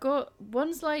then I've got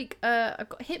ones like I've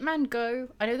got Hitman Go.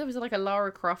 I know there was like a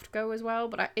Lara Croft Go as well,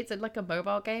 but it's like a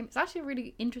mobile game. It's actually a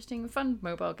really interesting, fun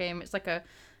mobile game. It's like a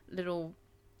little,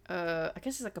 I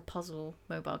guess it's like a puzzle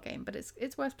mobile game, but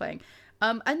it's worth playing.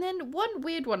 And then one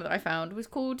weird one that I found was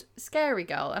called Scary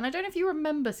Girl, and I don't know if you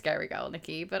remember Scary Girl,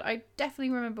 Nikki, but I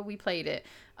definitely remember we played it.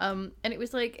 And it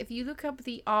was like, if you look up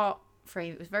the art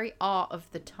frame, it was very art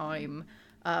of the time.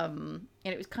 And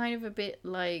it was kind of a bit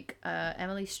like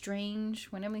Emily Strange,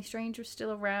 when Emily Strange was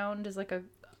still around, as like a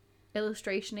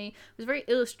illustration-y. It was a very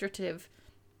illustrative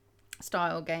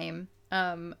style game.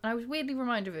 And I was weirdly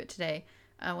reminded of it today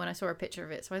when I saw a picture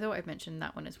of it, so I thought I'd mention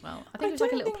that one as well. I think it was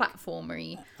like a little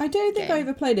platformer-y. I don't think game. I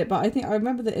ever played it, but I think I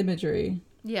remember the imagery.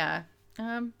 Yeah.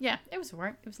 Yeah, it was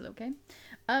alright. It was a little game.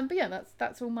 But yeah,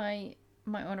 that's all my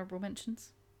honourable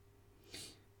mentions.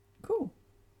 Cool.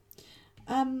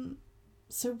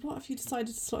 So what have you decided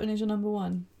to slot in as your number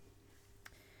 1?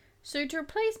 So to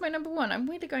replace my number 1, I'm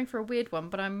really going for a weird one,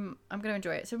 but I'm going to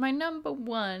enjoy it. So my number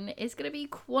 1 is going to be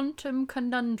Quantum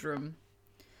Conundrum.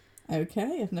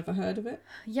 Okay, I've never heard of it.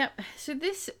 Yep. So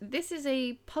this is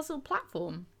a puzzle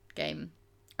platform game,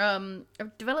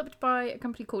 developed by a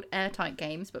company called Airtight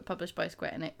Games, but published by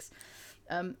Square Enix.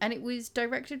 And it was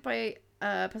directed by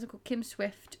a person called Kim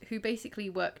Swift, who basically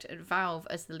worked at Valve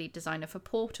as the lead designer for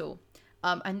Portal.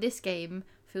 And this game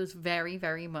feels very,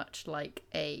 very much like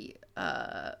a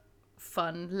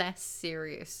fun, less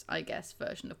serious, I guess,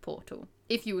 version of Portal.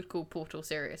 If you would call Portal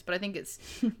serious. But I think it's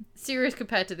serious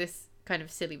compared to this kind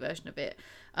of silly version of it.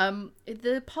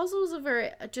 The puzzles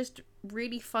are just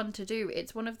really fun to do.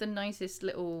 It's one of the nicest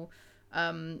little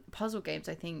puzzle games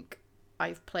I think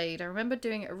I've played. I remember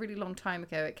doing it a really long time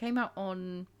ago. It came out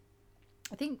on,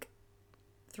 I think,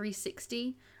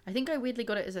 360. I think I weirdly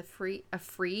got it as a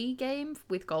free game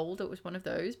with gold. It was one of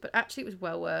those, but actually it was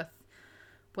well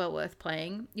worth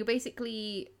playing. You're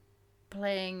basically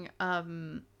playing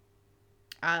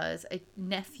as a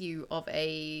nephew of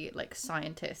a like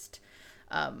scientist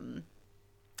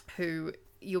who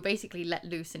you're basically let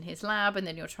loose in his lab, and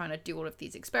then you're trying to do all of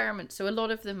these experiments. So a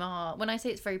lot of them are, when I say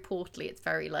it's very portally, it's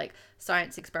very like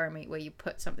science experiment where you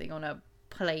put something on a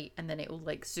plate and then it will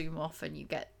like zoom off and you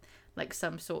get like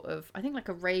some sort of, I think like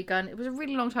a ray gun. It was a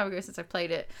really long time ago since I played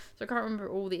it, so I can't remember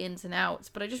all the ins and outs,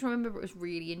 but I just remember it was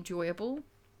really enjoyable.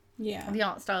 Yeah. The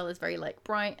art style is very like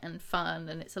bright and fun,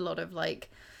 and it's a lot of like,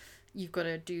 you've got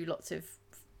to do lots of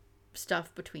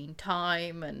stuff between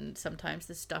time, and sometimes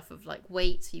the stuff of like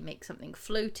weight, so you make something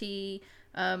floaty.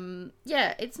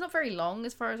 Yeah, it's not very long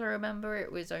as far as I remember.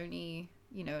 It was only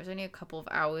a couple of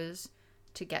hours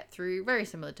to get through, very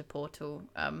similar to Portal.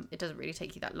 It doesn't really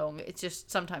take you that long. It's just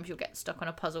sometimes you'll get stuck on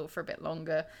a puzzle for a bit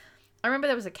longer. I remember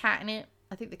there was a cat in it.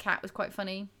 I think the cat was quite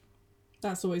funny.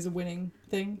 That's always a winning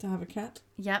thing, to have a cat.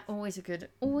 Yeah, always a good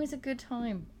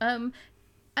time.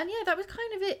 And yeah, that was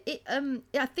kind of it.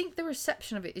 I think the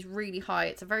reception of it is really high.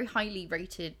 It's a very highly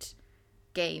rated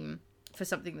game for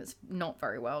something that's not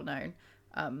very well known.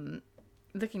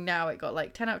 Looking now, it got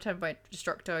like 10 out of 10 by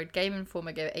Destructoid. Game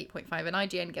Informer gave it 8.5, and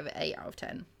IGN gave it 8 out of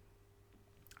 10.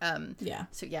 Yeah.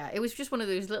 So yeah, it was just one of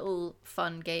those little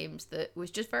fun games that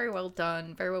was just very well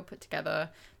done, very well put together,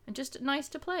 and just nice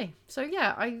to play. So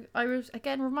yeah, I was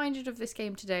again reminded of this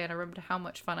game today, and I remembered how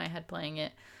much fun I had playing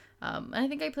it. And I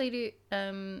think I played it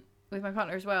with my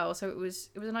partner as well, so it was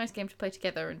a nice game to play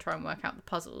together and try and work out the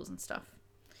puzzles and stuff.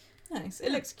 Nice.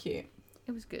 It looks cute.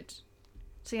 It was good.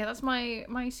 So yeah, that's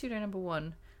my pseudo number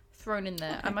 1 thrown in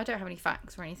there. Okay. I don't have any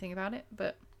facts or anything about it,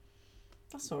 but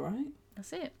That's all right.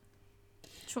 that's it.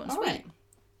 Short and All sweet.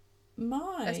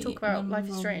 right. Let's talk about Life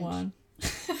is Strange. One.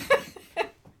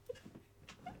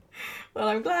 Well,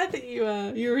 I'm glad that you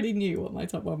already knew what my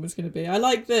top 1 was going to be. I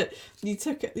like that you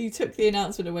took the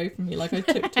announcement away from me, like I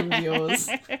took 2 of yours.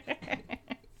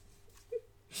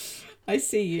 I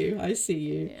see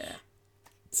you. Yeah.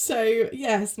 So,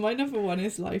 yes, my number 1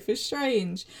 is Life is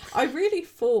Strange. I really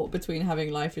fought between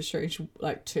having Life is Strange,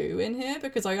 2 in here,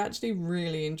 because I actually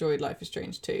really enjoyed Life is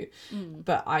Strange 2.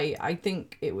 But I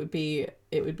think it would be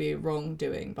a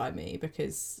wrongdoing by me,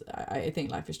 because I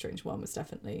think Life is Strange 1 was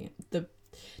definitely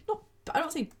I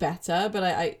don't say better, but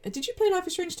I did you play Life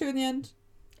is Strange 2 in the end?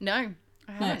 No,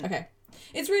 I haven't. No, okay.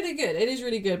 It's really good. It is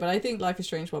really good, but I think Life is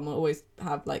Strange 1 will always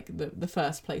have like the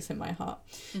first place in my heart.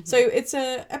 Mm-hmm. So it's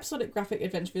a episodic graphic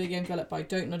adventure video game developed by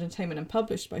Don't Nod Entertainment and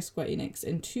published by Square Enix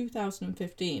in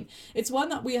 2015. It's one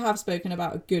that we have spoken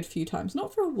about a good few times,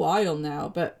 not for a while now,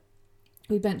 but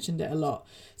we mentioned it a lot.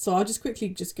 So I'll just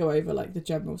quickly go over like the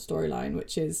general storyline,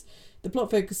 which is the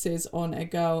plot focuses on a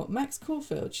girl, Max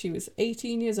Caulfield. She was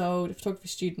 18 years old, a photography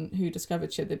student who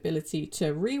discovered she had the ability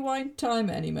to rewind time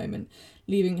at any moment,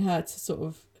 leaving her to sort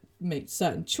of make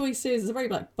certain choices. There's a very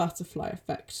like butterfly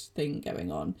effect thing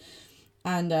going on,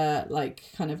 and like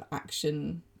kind of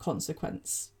action,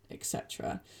 consequence,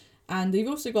 etc. And you've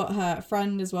also got her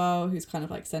friend as well, who's kind of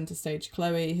like centre stage,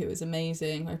 Chloe, who is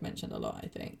amazing. I've mentioned a lot, I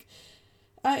think.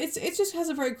 It just has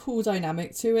a very cool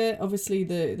dynamic to it. Obviously,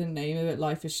 the name of it,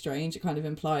 Life is Strange, it kind of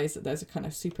implies that there's a kind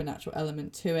of supernatural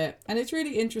element to it. And it's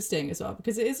really interesting as well,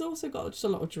 because it has also got just a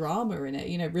lot of drama in it,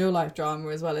 you know, real life drama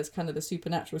as well as kind of the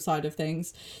supernatural side of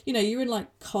things. You know, you're in like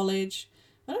college.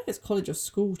 I don't know if it's college or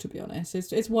school, to be honest.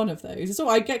 It's one of those. So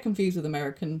I get confused with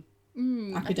American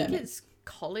academic. I think it's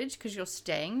college because you're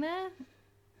staying there,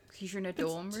 because you're in a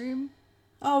dorm room.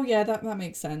 Oh yeah, that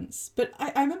makes sense. But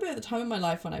I remember at the time of my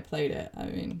life when I played it, I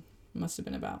mean, it must have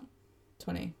been about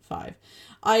 25.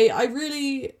 I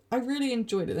really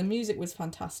enjoyed it. The music was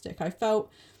fantastic. I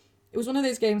felt it was one of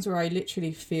those games where I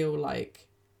literally feel like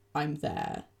I'm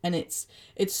there, and it's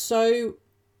so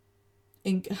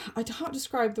I can't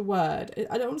describe the word.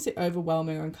 I don't want to say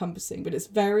overwhelming or encompassing, but it's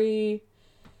very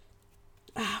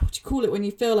what do you call it when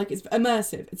you feel like it's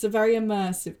immersive. It's a very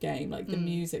immersive game, like the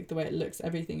music, the way it looks,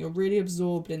 everything. You're really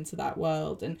absorbed into that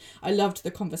world. And I loved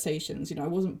the conversations. You know, I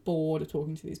wasn't bored of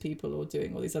talking to these people or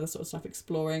doing all these other sort of stuff,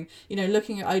 exploring, you know,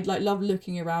 love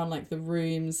looking around like the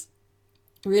rooms,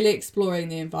 really exploring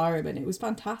the environment. It was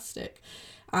fantastic.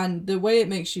 And the way it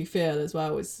makes you feel as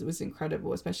well was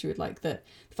incredible, especially with like the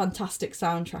fantastic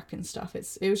soundtrack and stuff.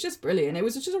 It was just brilliant. It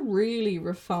was just a really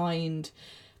refined,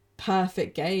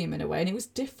 perfect game in a way, and it was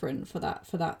different for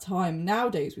that time.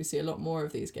 Nowadays we see a lot more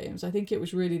of these games. I think it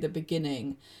was really the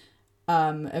beginning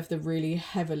of the really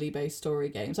heavily based story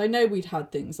games. I know we'd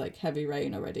had things like Heavy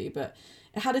Rain already, but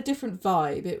it had a different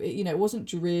vibe. It wasn't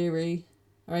dreary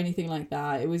or anything like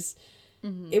that. It was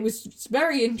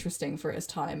very interesting for its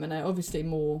time, and obviously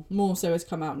more so has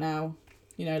come out now.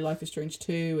 You know, Life is Strange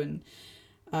 2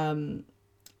 and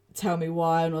Tell Me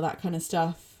Why and all that kind of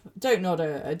stuff. Don't Nod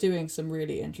are doing some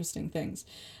really interesting things.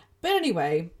 But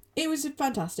anyway, it was a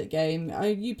fantastic game.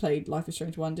 You played Life is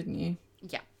Strange 1, didn't you?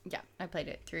 Yeah, I played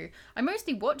it through. I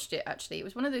mostly watched it, actually. It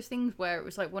was one of those things where it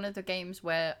was like one of the games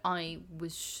where I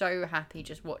was so happy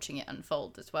just watching it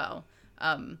unfold as well.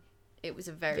 It was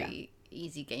a very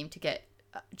easy game to get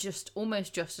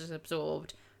almost just as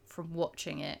absorbed from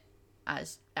watching it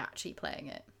as actually playing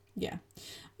it. Yeah,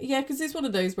 because it's one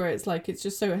of those where it's like it's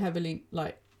just so heavily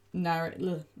like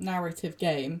narrative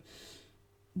game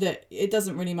that it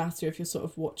doesn't really matter if you're sort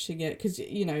of watching it, because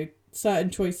you know certain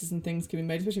choices and things can be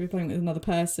made, especially if you're playing with another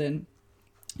person.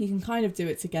 You can kind of do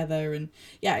it together, and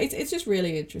it's just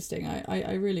really interesting.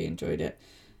 I really enjoyed it.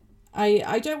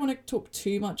 I don't want to talk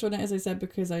too much on it, as I said,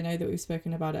 because I know that we've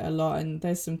spoken about it a lot, and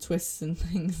there's some twists and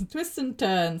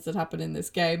turns that happen in this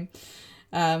game,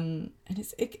 and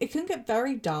it can get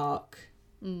very dark,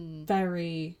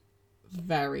 very,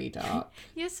 very dark.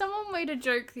 Yeah, someone made a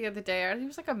joke the other day. I think it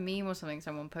was like a meme or something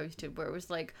someone posted where it was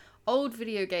like, old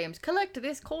video games, collect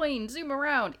this coin, zoom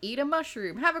around, eat a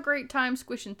mushroom, have a great time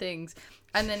squishing things.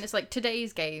 And then it's like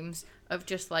today's games of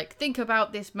just like, think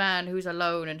about this man who's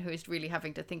alone and who's really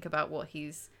having to think about what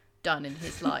he's done in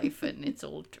his life. And it's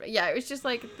all, it was just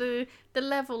like the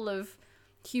level of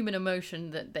human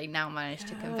emotion that they now manage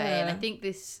to convey. And I think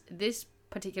this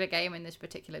particular game and this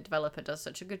particular developer does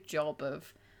such a good job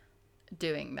of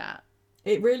doing that.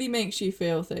 It really makes you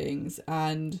feel things,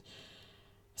 and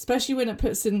especially when it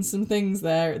puts in some things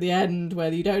there at the end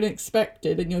where you don't expect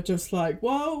it, and you're just like,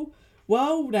 whoa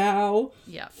now.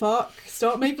 Yeah. Fuck,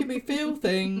 start making me feel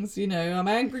things. You know, I'm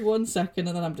angry 1 second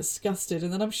and then I'm disgusted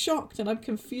and then I'm shocked and I'm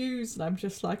confused and I'm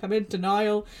just like, I'm in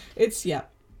denial.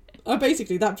 I'm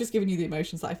basically that just giving you the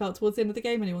emotions that I felt towards the end of the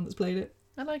game, anyone that's played it.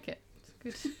 I like it.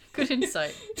 It's good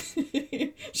insight.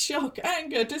 Shock,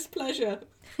 anger, displeasure,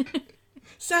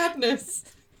 sadness.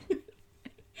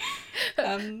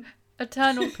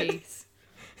 Eternal peace.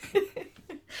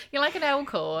 You're like an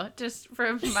Elcor, just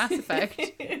from Mass Effect.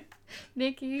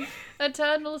 Nikki,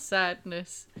 eternal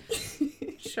sadness.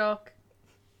 Shock.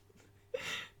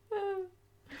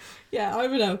 Yeah,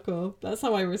 I'm an Elcor. That's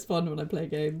how I respond when I play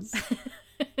games.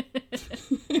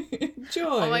 Joy.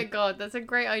 Oh my god, that's a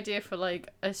great idea for like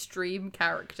a stream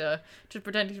character, just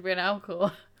pretending to be an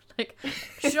Elcor. Like,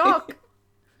 shock.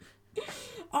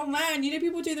 Oh man, you know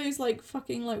people do those like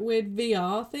fucking like weird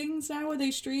VR things now where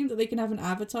they stream that they can have an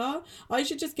avatar. I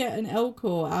should just get an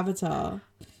Elcor avatar.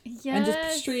 Yes. And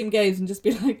just stream games and just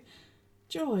be like,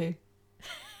 joy,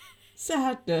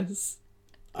 sadness,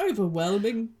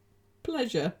 overwhelming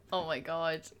pleasure. Oh my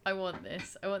god, I want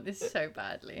this so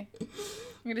badly.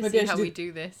 I'm gonna see how we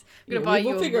do this. I'm gonna buy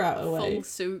you a full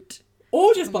suit.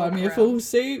 Or just buy me a full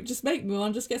suit. Just make me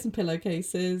one. Just get some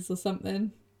pillowcases or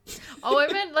something. Oh,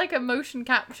 I meant like a motion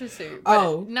capture suit.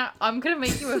 But no, I'm gonna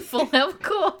make you a full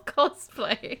Elcor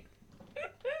cosplay.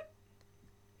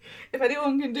 If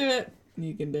anyone can do it,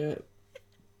 you can do it.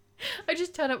 I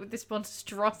just turn up with this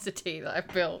monstrosity that I've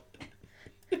built.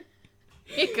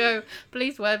 Here you go.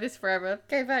 Please wear this forever.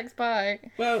 Okay, thanks, bye.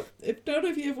 Well, if none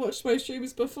of you have watched my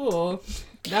streams before,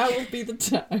 now would be the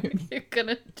time. You're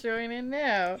gonna join in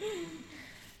now.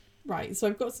 Right, so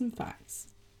I've got some facts.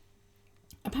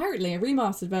 Apparently, a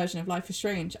remastered version of Life is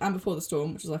Strange and Before the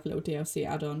Storm, which was like a little DLC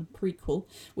add-on prequel,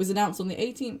 was announced on the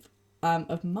 18th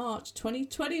of March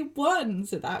 2021.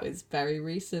 So that was very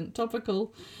recent,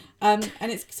 topical. And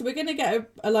we're going to get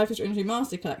a Life is Strange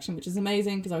remastered collection, which is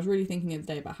amazing because I was really thinking the other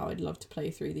day about how I'd love to play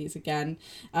through these again.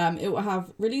 It will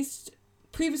have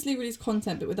previously released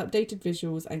content, but with updated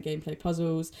visuals and gameplay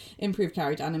puzzles, improved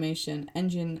character animation,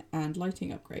 engine and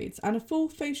lighting upgrades, and a full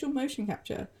facial motion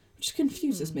capture. Which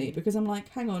confuses me because I'm like,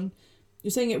 hang on, you're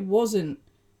saying it wasn't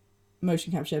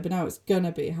motion capture, but now it's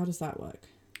gonna be. How does that work?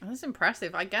 That's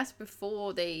impressive. I guess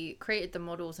before they created the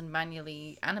models and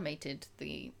manually animated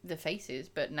the faces,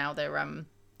 but now they're going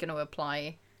to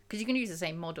apply, because you can use the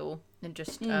same model and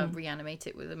just reanimate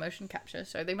it with a motion capture.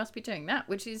 So they must be doing that,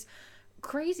 which is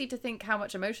crazy to think how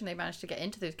much emotion they managed to get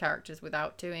into those characters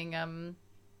without doing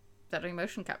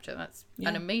motion capture. That's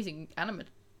an amazing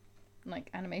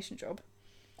animation job.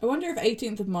 I wonder if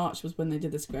 18th of March was when they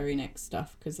did the Square Enix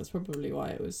stuff, because that's probably why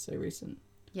it was so recent.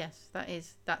 Yes,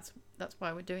 that's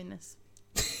why we're doing this.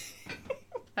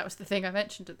 That was the thing I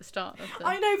mentioned at the start of the...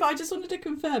 I know, but I just wanted to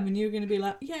confirm, and you were going to be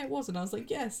like, yeah, it was. And I was like,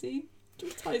 yeah, see, it all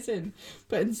ties in.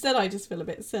 But instead I just feel a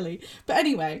bit silly. But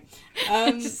ananyway.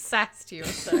 Just sassed you or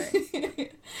so.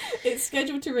 It's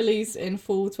scheduled to release in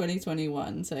fall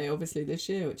 2021, so obviously this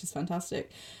year, which is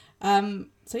fantastic. So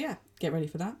yeah, get ready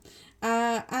for that.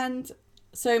 And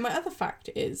so my other fact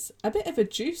is a bit of a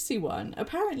juicy one.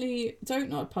 Apparently,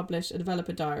 Dontnod published a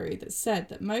developer diary that said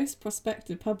that most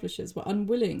prospective publishers were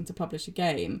unwilling to publish a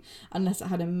game unless it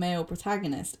had a male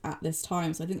protagonist at this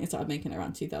time. So I think they started making it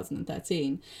around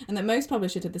 2013. And that most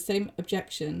publishers had the same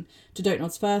objection to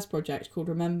Dontnod's first project called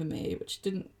Remember Me, which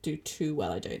didn't do too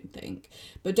well, I don't think.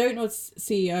 But Dontnod's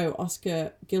CEO,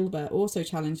 Oscar Gilbert, also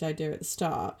challenged the idea at the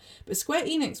start. But Square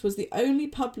Enix was the only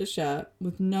publisher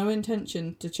with no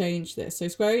intention to change this. So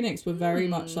Square Enix were very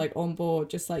much like on board,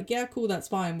 just like, yeah, cool, that's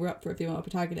fine, we're up for a female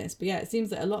protagonist. But yeah, it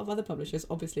seems that a lot of other publishers,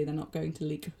 obviously they're not going to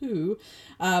leak who,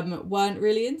 weren't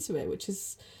really into it, which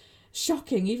is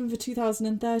shocking, even for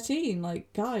 2013.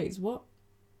 Like, guys, what?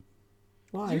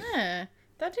 Why? Yeah,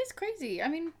 that is crazy. I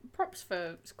mean, props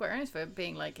for Square Enix for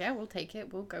being like, yeah, we'll take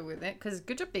it, we'll go with it. Because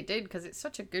good job they did, because it's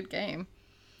such a good game.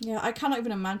 Yeah, I cannot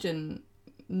even imagine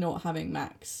not having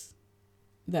Max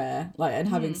there, like, and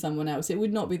having someone else. It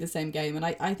would not be the same game. And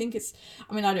I think it's,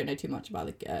 I mean, I don't know too much about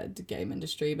the game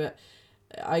industry, but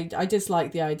I just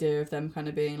like the idea of them kind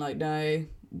of being like, no,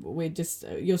 we're just,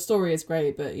 your story is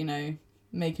great, but, you know,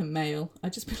 make him male.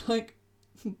 I'd just be like,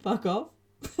 fuck off.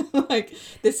 Like,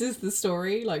 this is the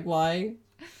story. Like, why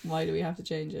do we have to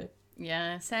change it?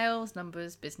 Yeah, sales,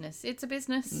 numbers, business. It's a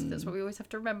business. That's what we always have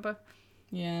to remember.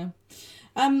 Yeah.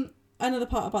 Another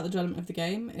part about the development of the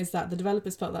game is that the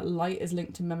developers felt that light is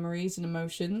linked to memories and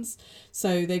emotions.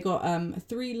 So they got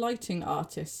 3 lighting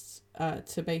artists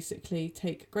to basically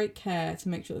take great care to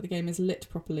make sure that the game is lit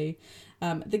properly.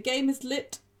 The game is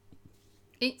lit.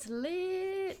 It's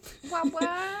lit. Wow,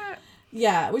 wow.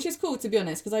 Yeah, which is cool, to be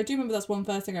honest, because I do remember that's one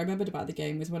first thing I remembered about the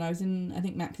game was when I was in, I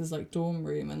think, Max's like dorm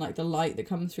room, and like the light that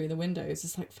comes through the windows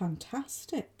is like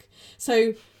fantastic.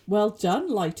 So well done,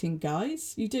 lighting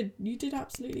guys. You did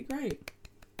absolutely great.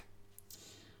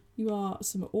 You are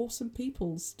some awesome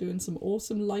peoples doing some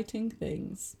awesome lighting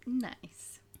things.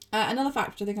 Nice. Another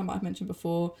fact, which I think I might have mentioned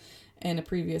before in a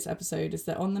previous episode, is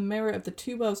that on the mirror of the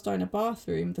Two Worlds Diner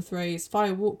bathroom, the phrase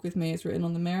 "Fire Walk With Me" is written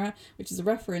on the mirror, which is a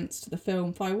reference to the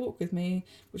film Fire Walk With Me,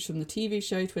 which is from the TV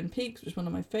show Twin Peaks, which is one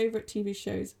of my favourite TV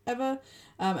shows ever.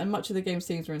 And much of the game's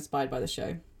themes were inspired by the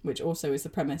show, which also is the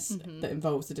premise that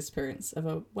involves the disappearance of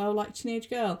a well-liked teenage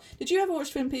girl. Did you ever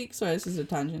watch Twin Peaks? Sorry, this is a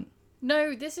tangent.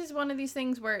 No, this is one of these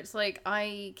things where it's like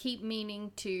I keep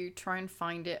meaning to try and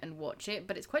find it and watch it,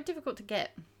 but it's quite difficult to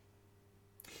get.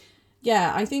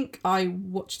 Yeah, I think I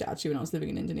watched it actually when I was living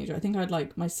in Indonesia. I think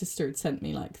my sister had sent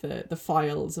me like the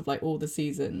files of like all the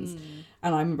seasons,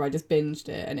 and I remember I just binged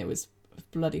it and it was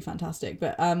bloody fantastic.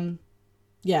 But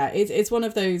yeah, it's one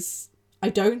of those. I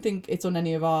don't think it's on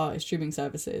any of our streaming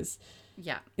services.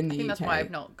 Yeah, in the UK. I think that's why I've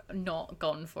not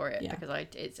gone for it, because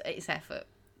it's effort.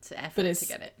 It's effort but to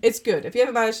get it. It's good. If you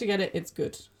ever manage to get it, it's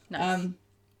good. Nice.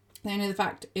 The only other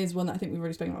fact is one that I think we've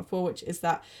already spoken about before, which is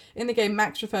that in the game,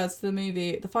 Max refers to the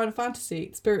movie The Final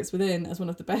Fantasy, Spirits Within, as one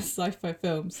of the best sci-fi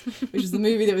films, which is the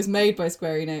movie that was made by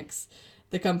Square Enix,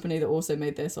 the company that also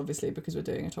made this, obviously, because we're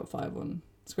doing a top 5 on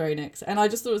Square Enix. And I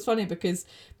just thought it was funny because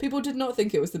people did not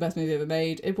think it was the best movie ever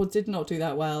made. It did not do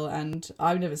that well, and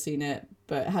I've never seen it,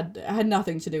 but it had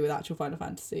nothing to do with actual Final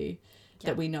Fantasy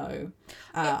that we know.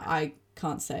 I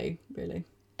can't say, really.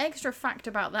 Extra fact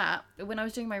about that, when I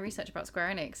was doing my research about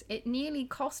Square Enix, it nearly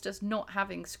cost us not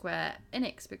having Square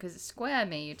Enix because Square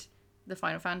made the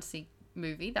Final Fantasy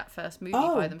movie, that first movie,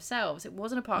 by themselves. It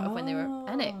wasn't a part of when they were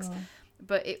Enix,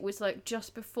 but it was like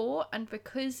just before, and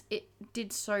because it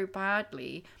did so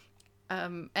badly,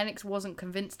 Enix wasn't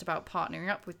convinced about partnering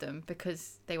up with them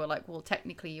because they were like, well,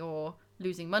 technically you're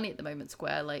losing money at the moment,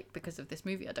 Square, like because of this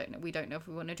movie. We don't know if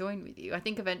we want to join with you. I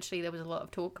think eventually there was a lot of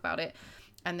talk about it,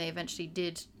 and they eventually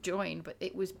did join, but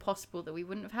it was possible that we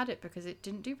wouldn't have had it because it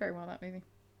didn't do very well, that movie.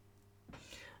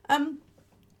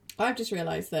 I've just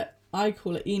realised that I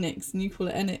call it Enix and you call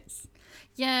it Enix.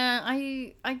 Yeah,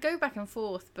 I go back and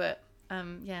forth, but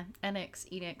Yeah,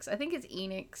 Enix. I think it's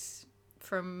Enix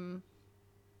from,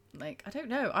 like, I don't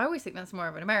know. I always think that's more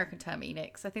of an American term,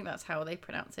 Enix. I think that's how they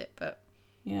pronounce it, but...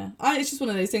 Yeah. It's just one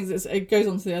of those things it goes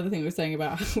on to the other thing we were saying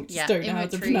about how we just don't know how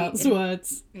to inventory, pronounce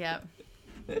words. Yeah.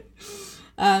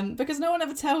 Because no one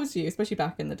ever tells you, especially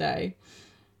back in the day,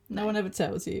 no one ever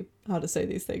tells you how to say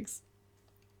these things.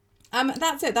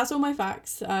 That's it. That's all my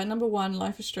facts. Number 1,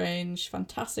 Life is Strange.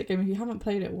 Fantastic game. If you haven't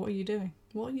played it, what are you doing?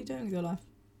 What are you doing with your life?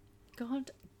 God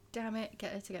damn it,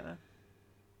 get it together.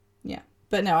 Yeah.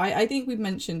 But no, I think we've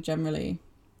mentioned generally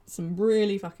some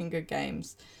really fucking good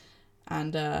games.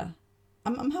 And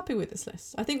I'm happy with this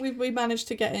list. I think we managed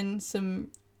to get in some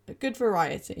good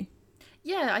variety.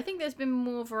 Yeah, I think there's been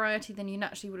more variety than you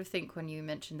naturally would have think when you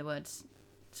mentioned the words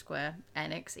Square,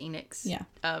 Enix. Yeah.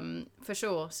 For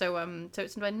sure. So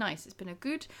it's been nice. It's been a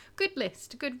good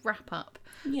list, a good wrap up.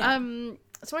 Yeah.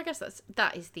 So I guess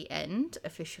that is the end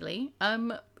officially.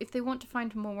 If they want to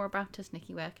find more about us,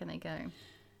 Nikki, where can they go?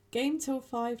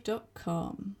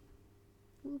 GameTill5.com.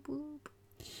 Whoop, whoop.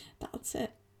 That's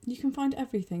it. You can find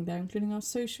everything there, including our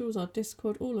socials, our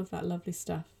Discord, all of that lovely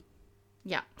stuff.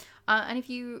 Yeah. And if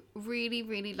you really,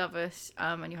 really love us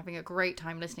and you're having a great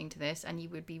time listening to this and you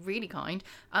would be really kind,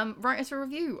 write us a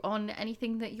review on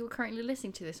anything that you're currently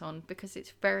listening to this on, because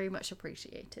it's very much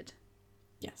appreciated.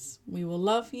 Yes, we will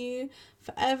love you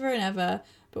forever and ever,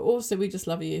 but also we just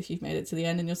love you if you've made it to the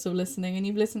end and you're still listening and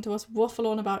you've listened to us waffle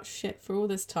on about shit for all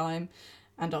this time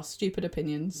and our stupid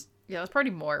opinions. Yeah, that's probably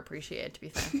more appreciated, to be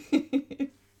fair.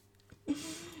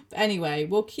 But anyway,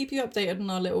 we'll keep you updated on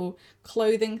our little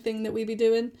clothing thing that we be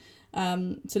doing,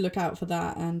 to look out for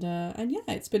that. And yeah,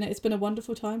 it's been a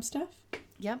wonderful time, Steph.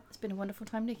 Yeah, it's been a wonderful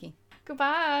time, Nikki.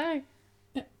 Goodbye.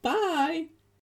 Bye.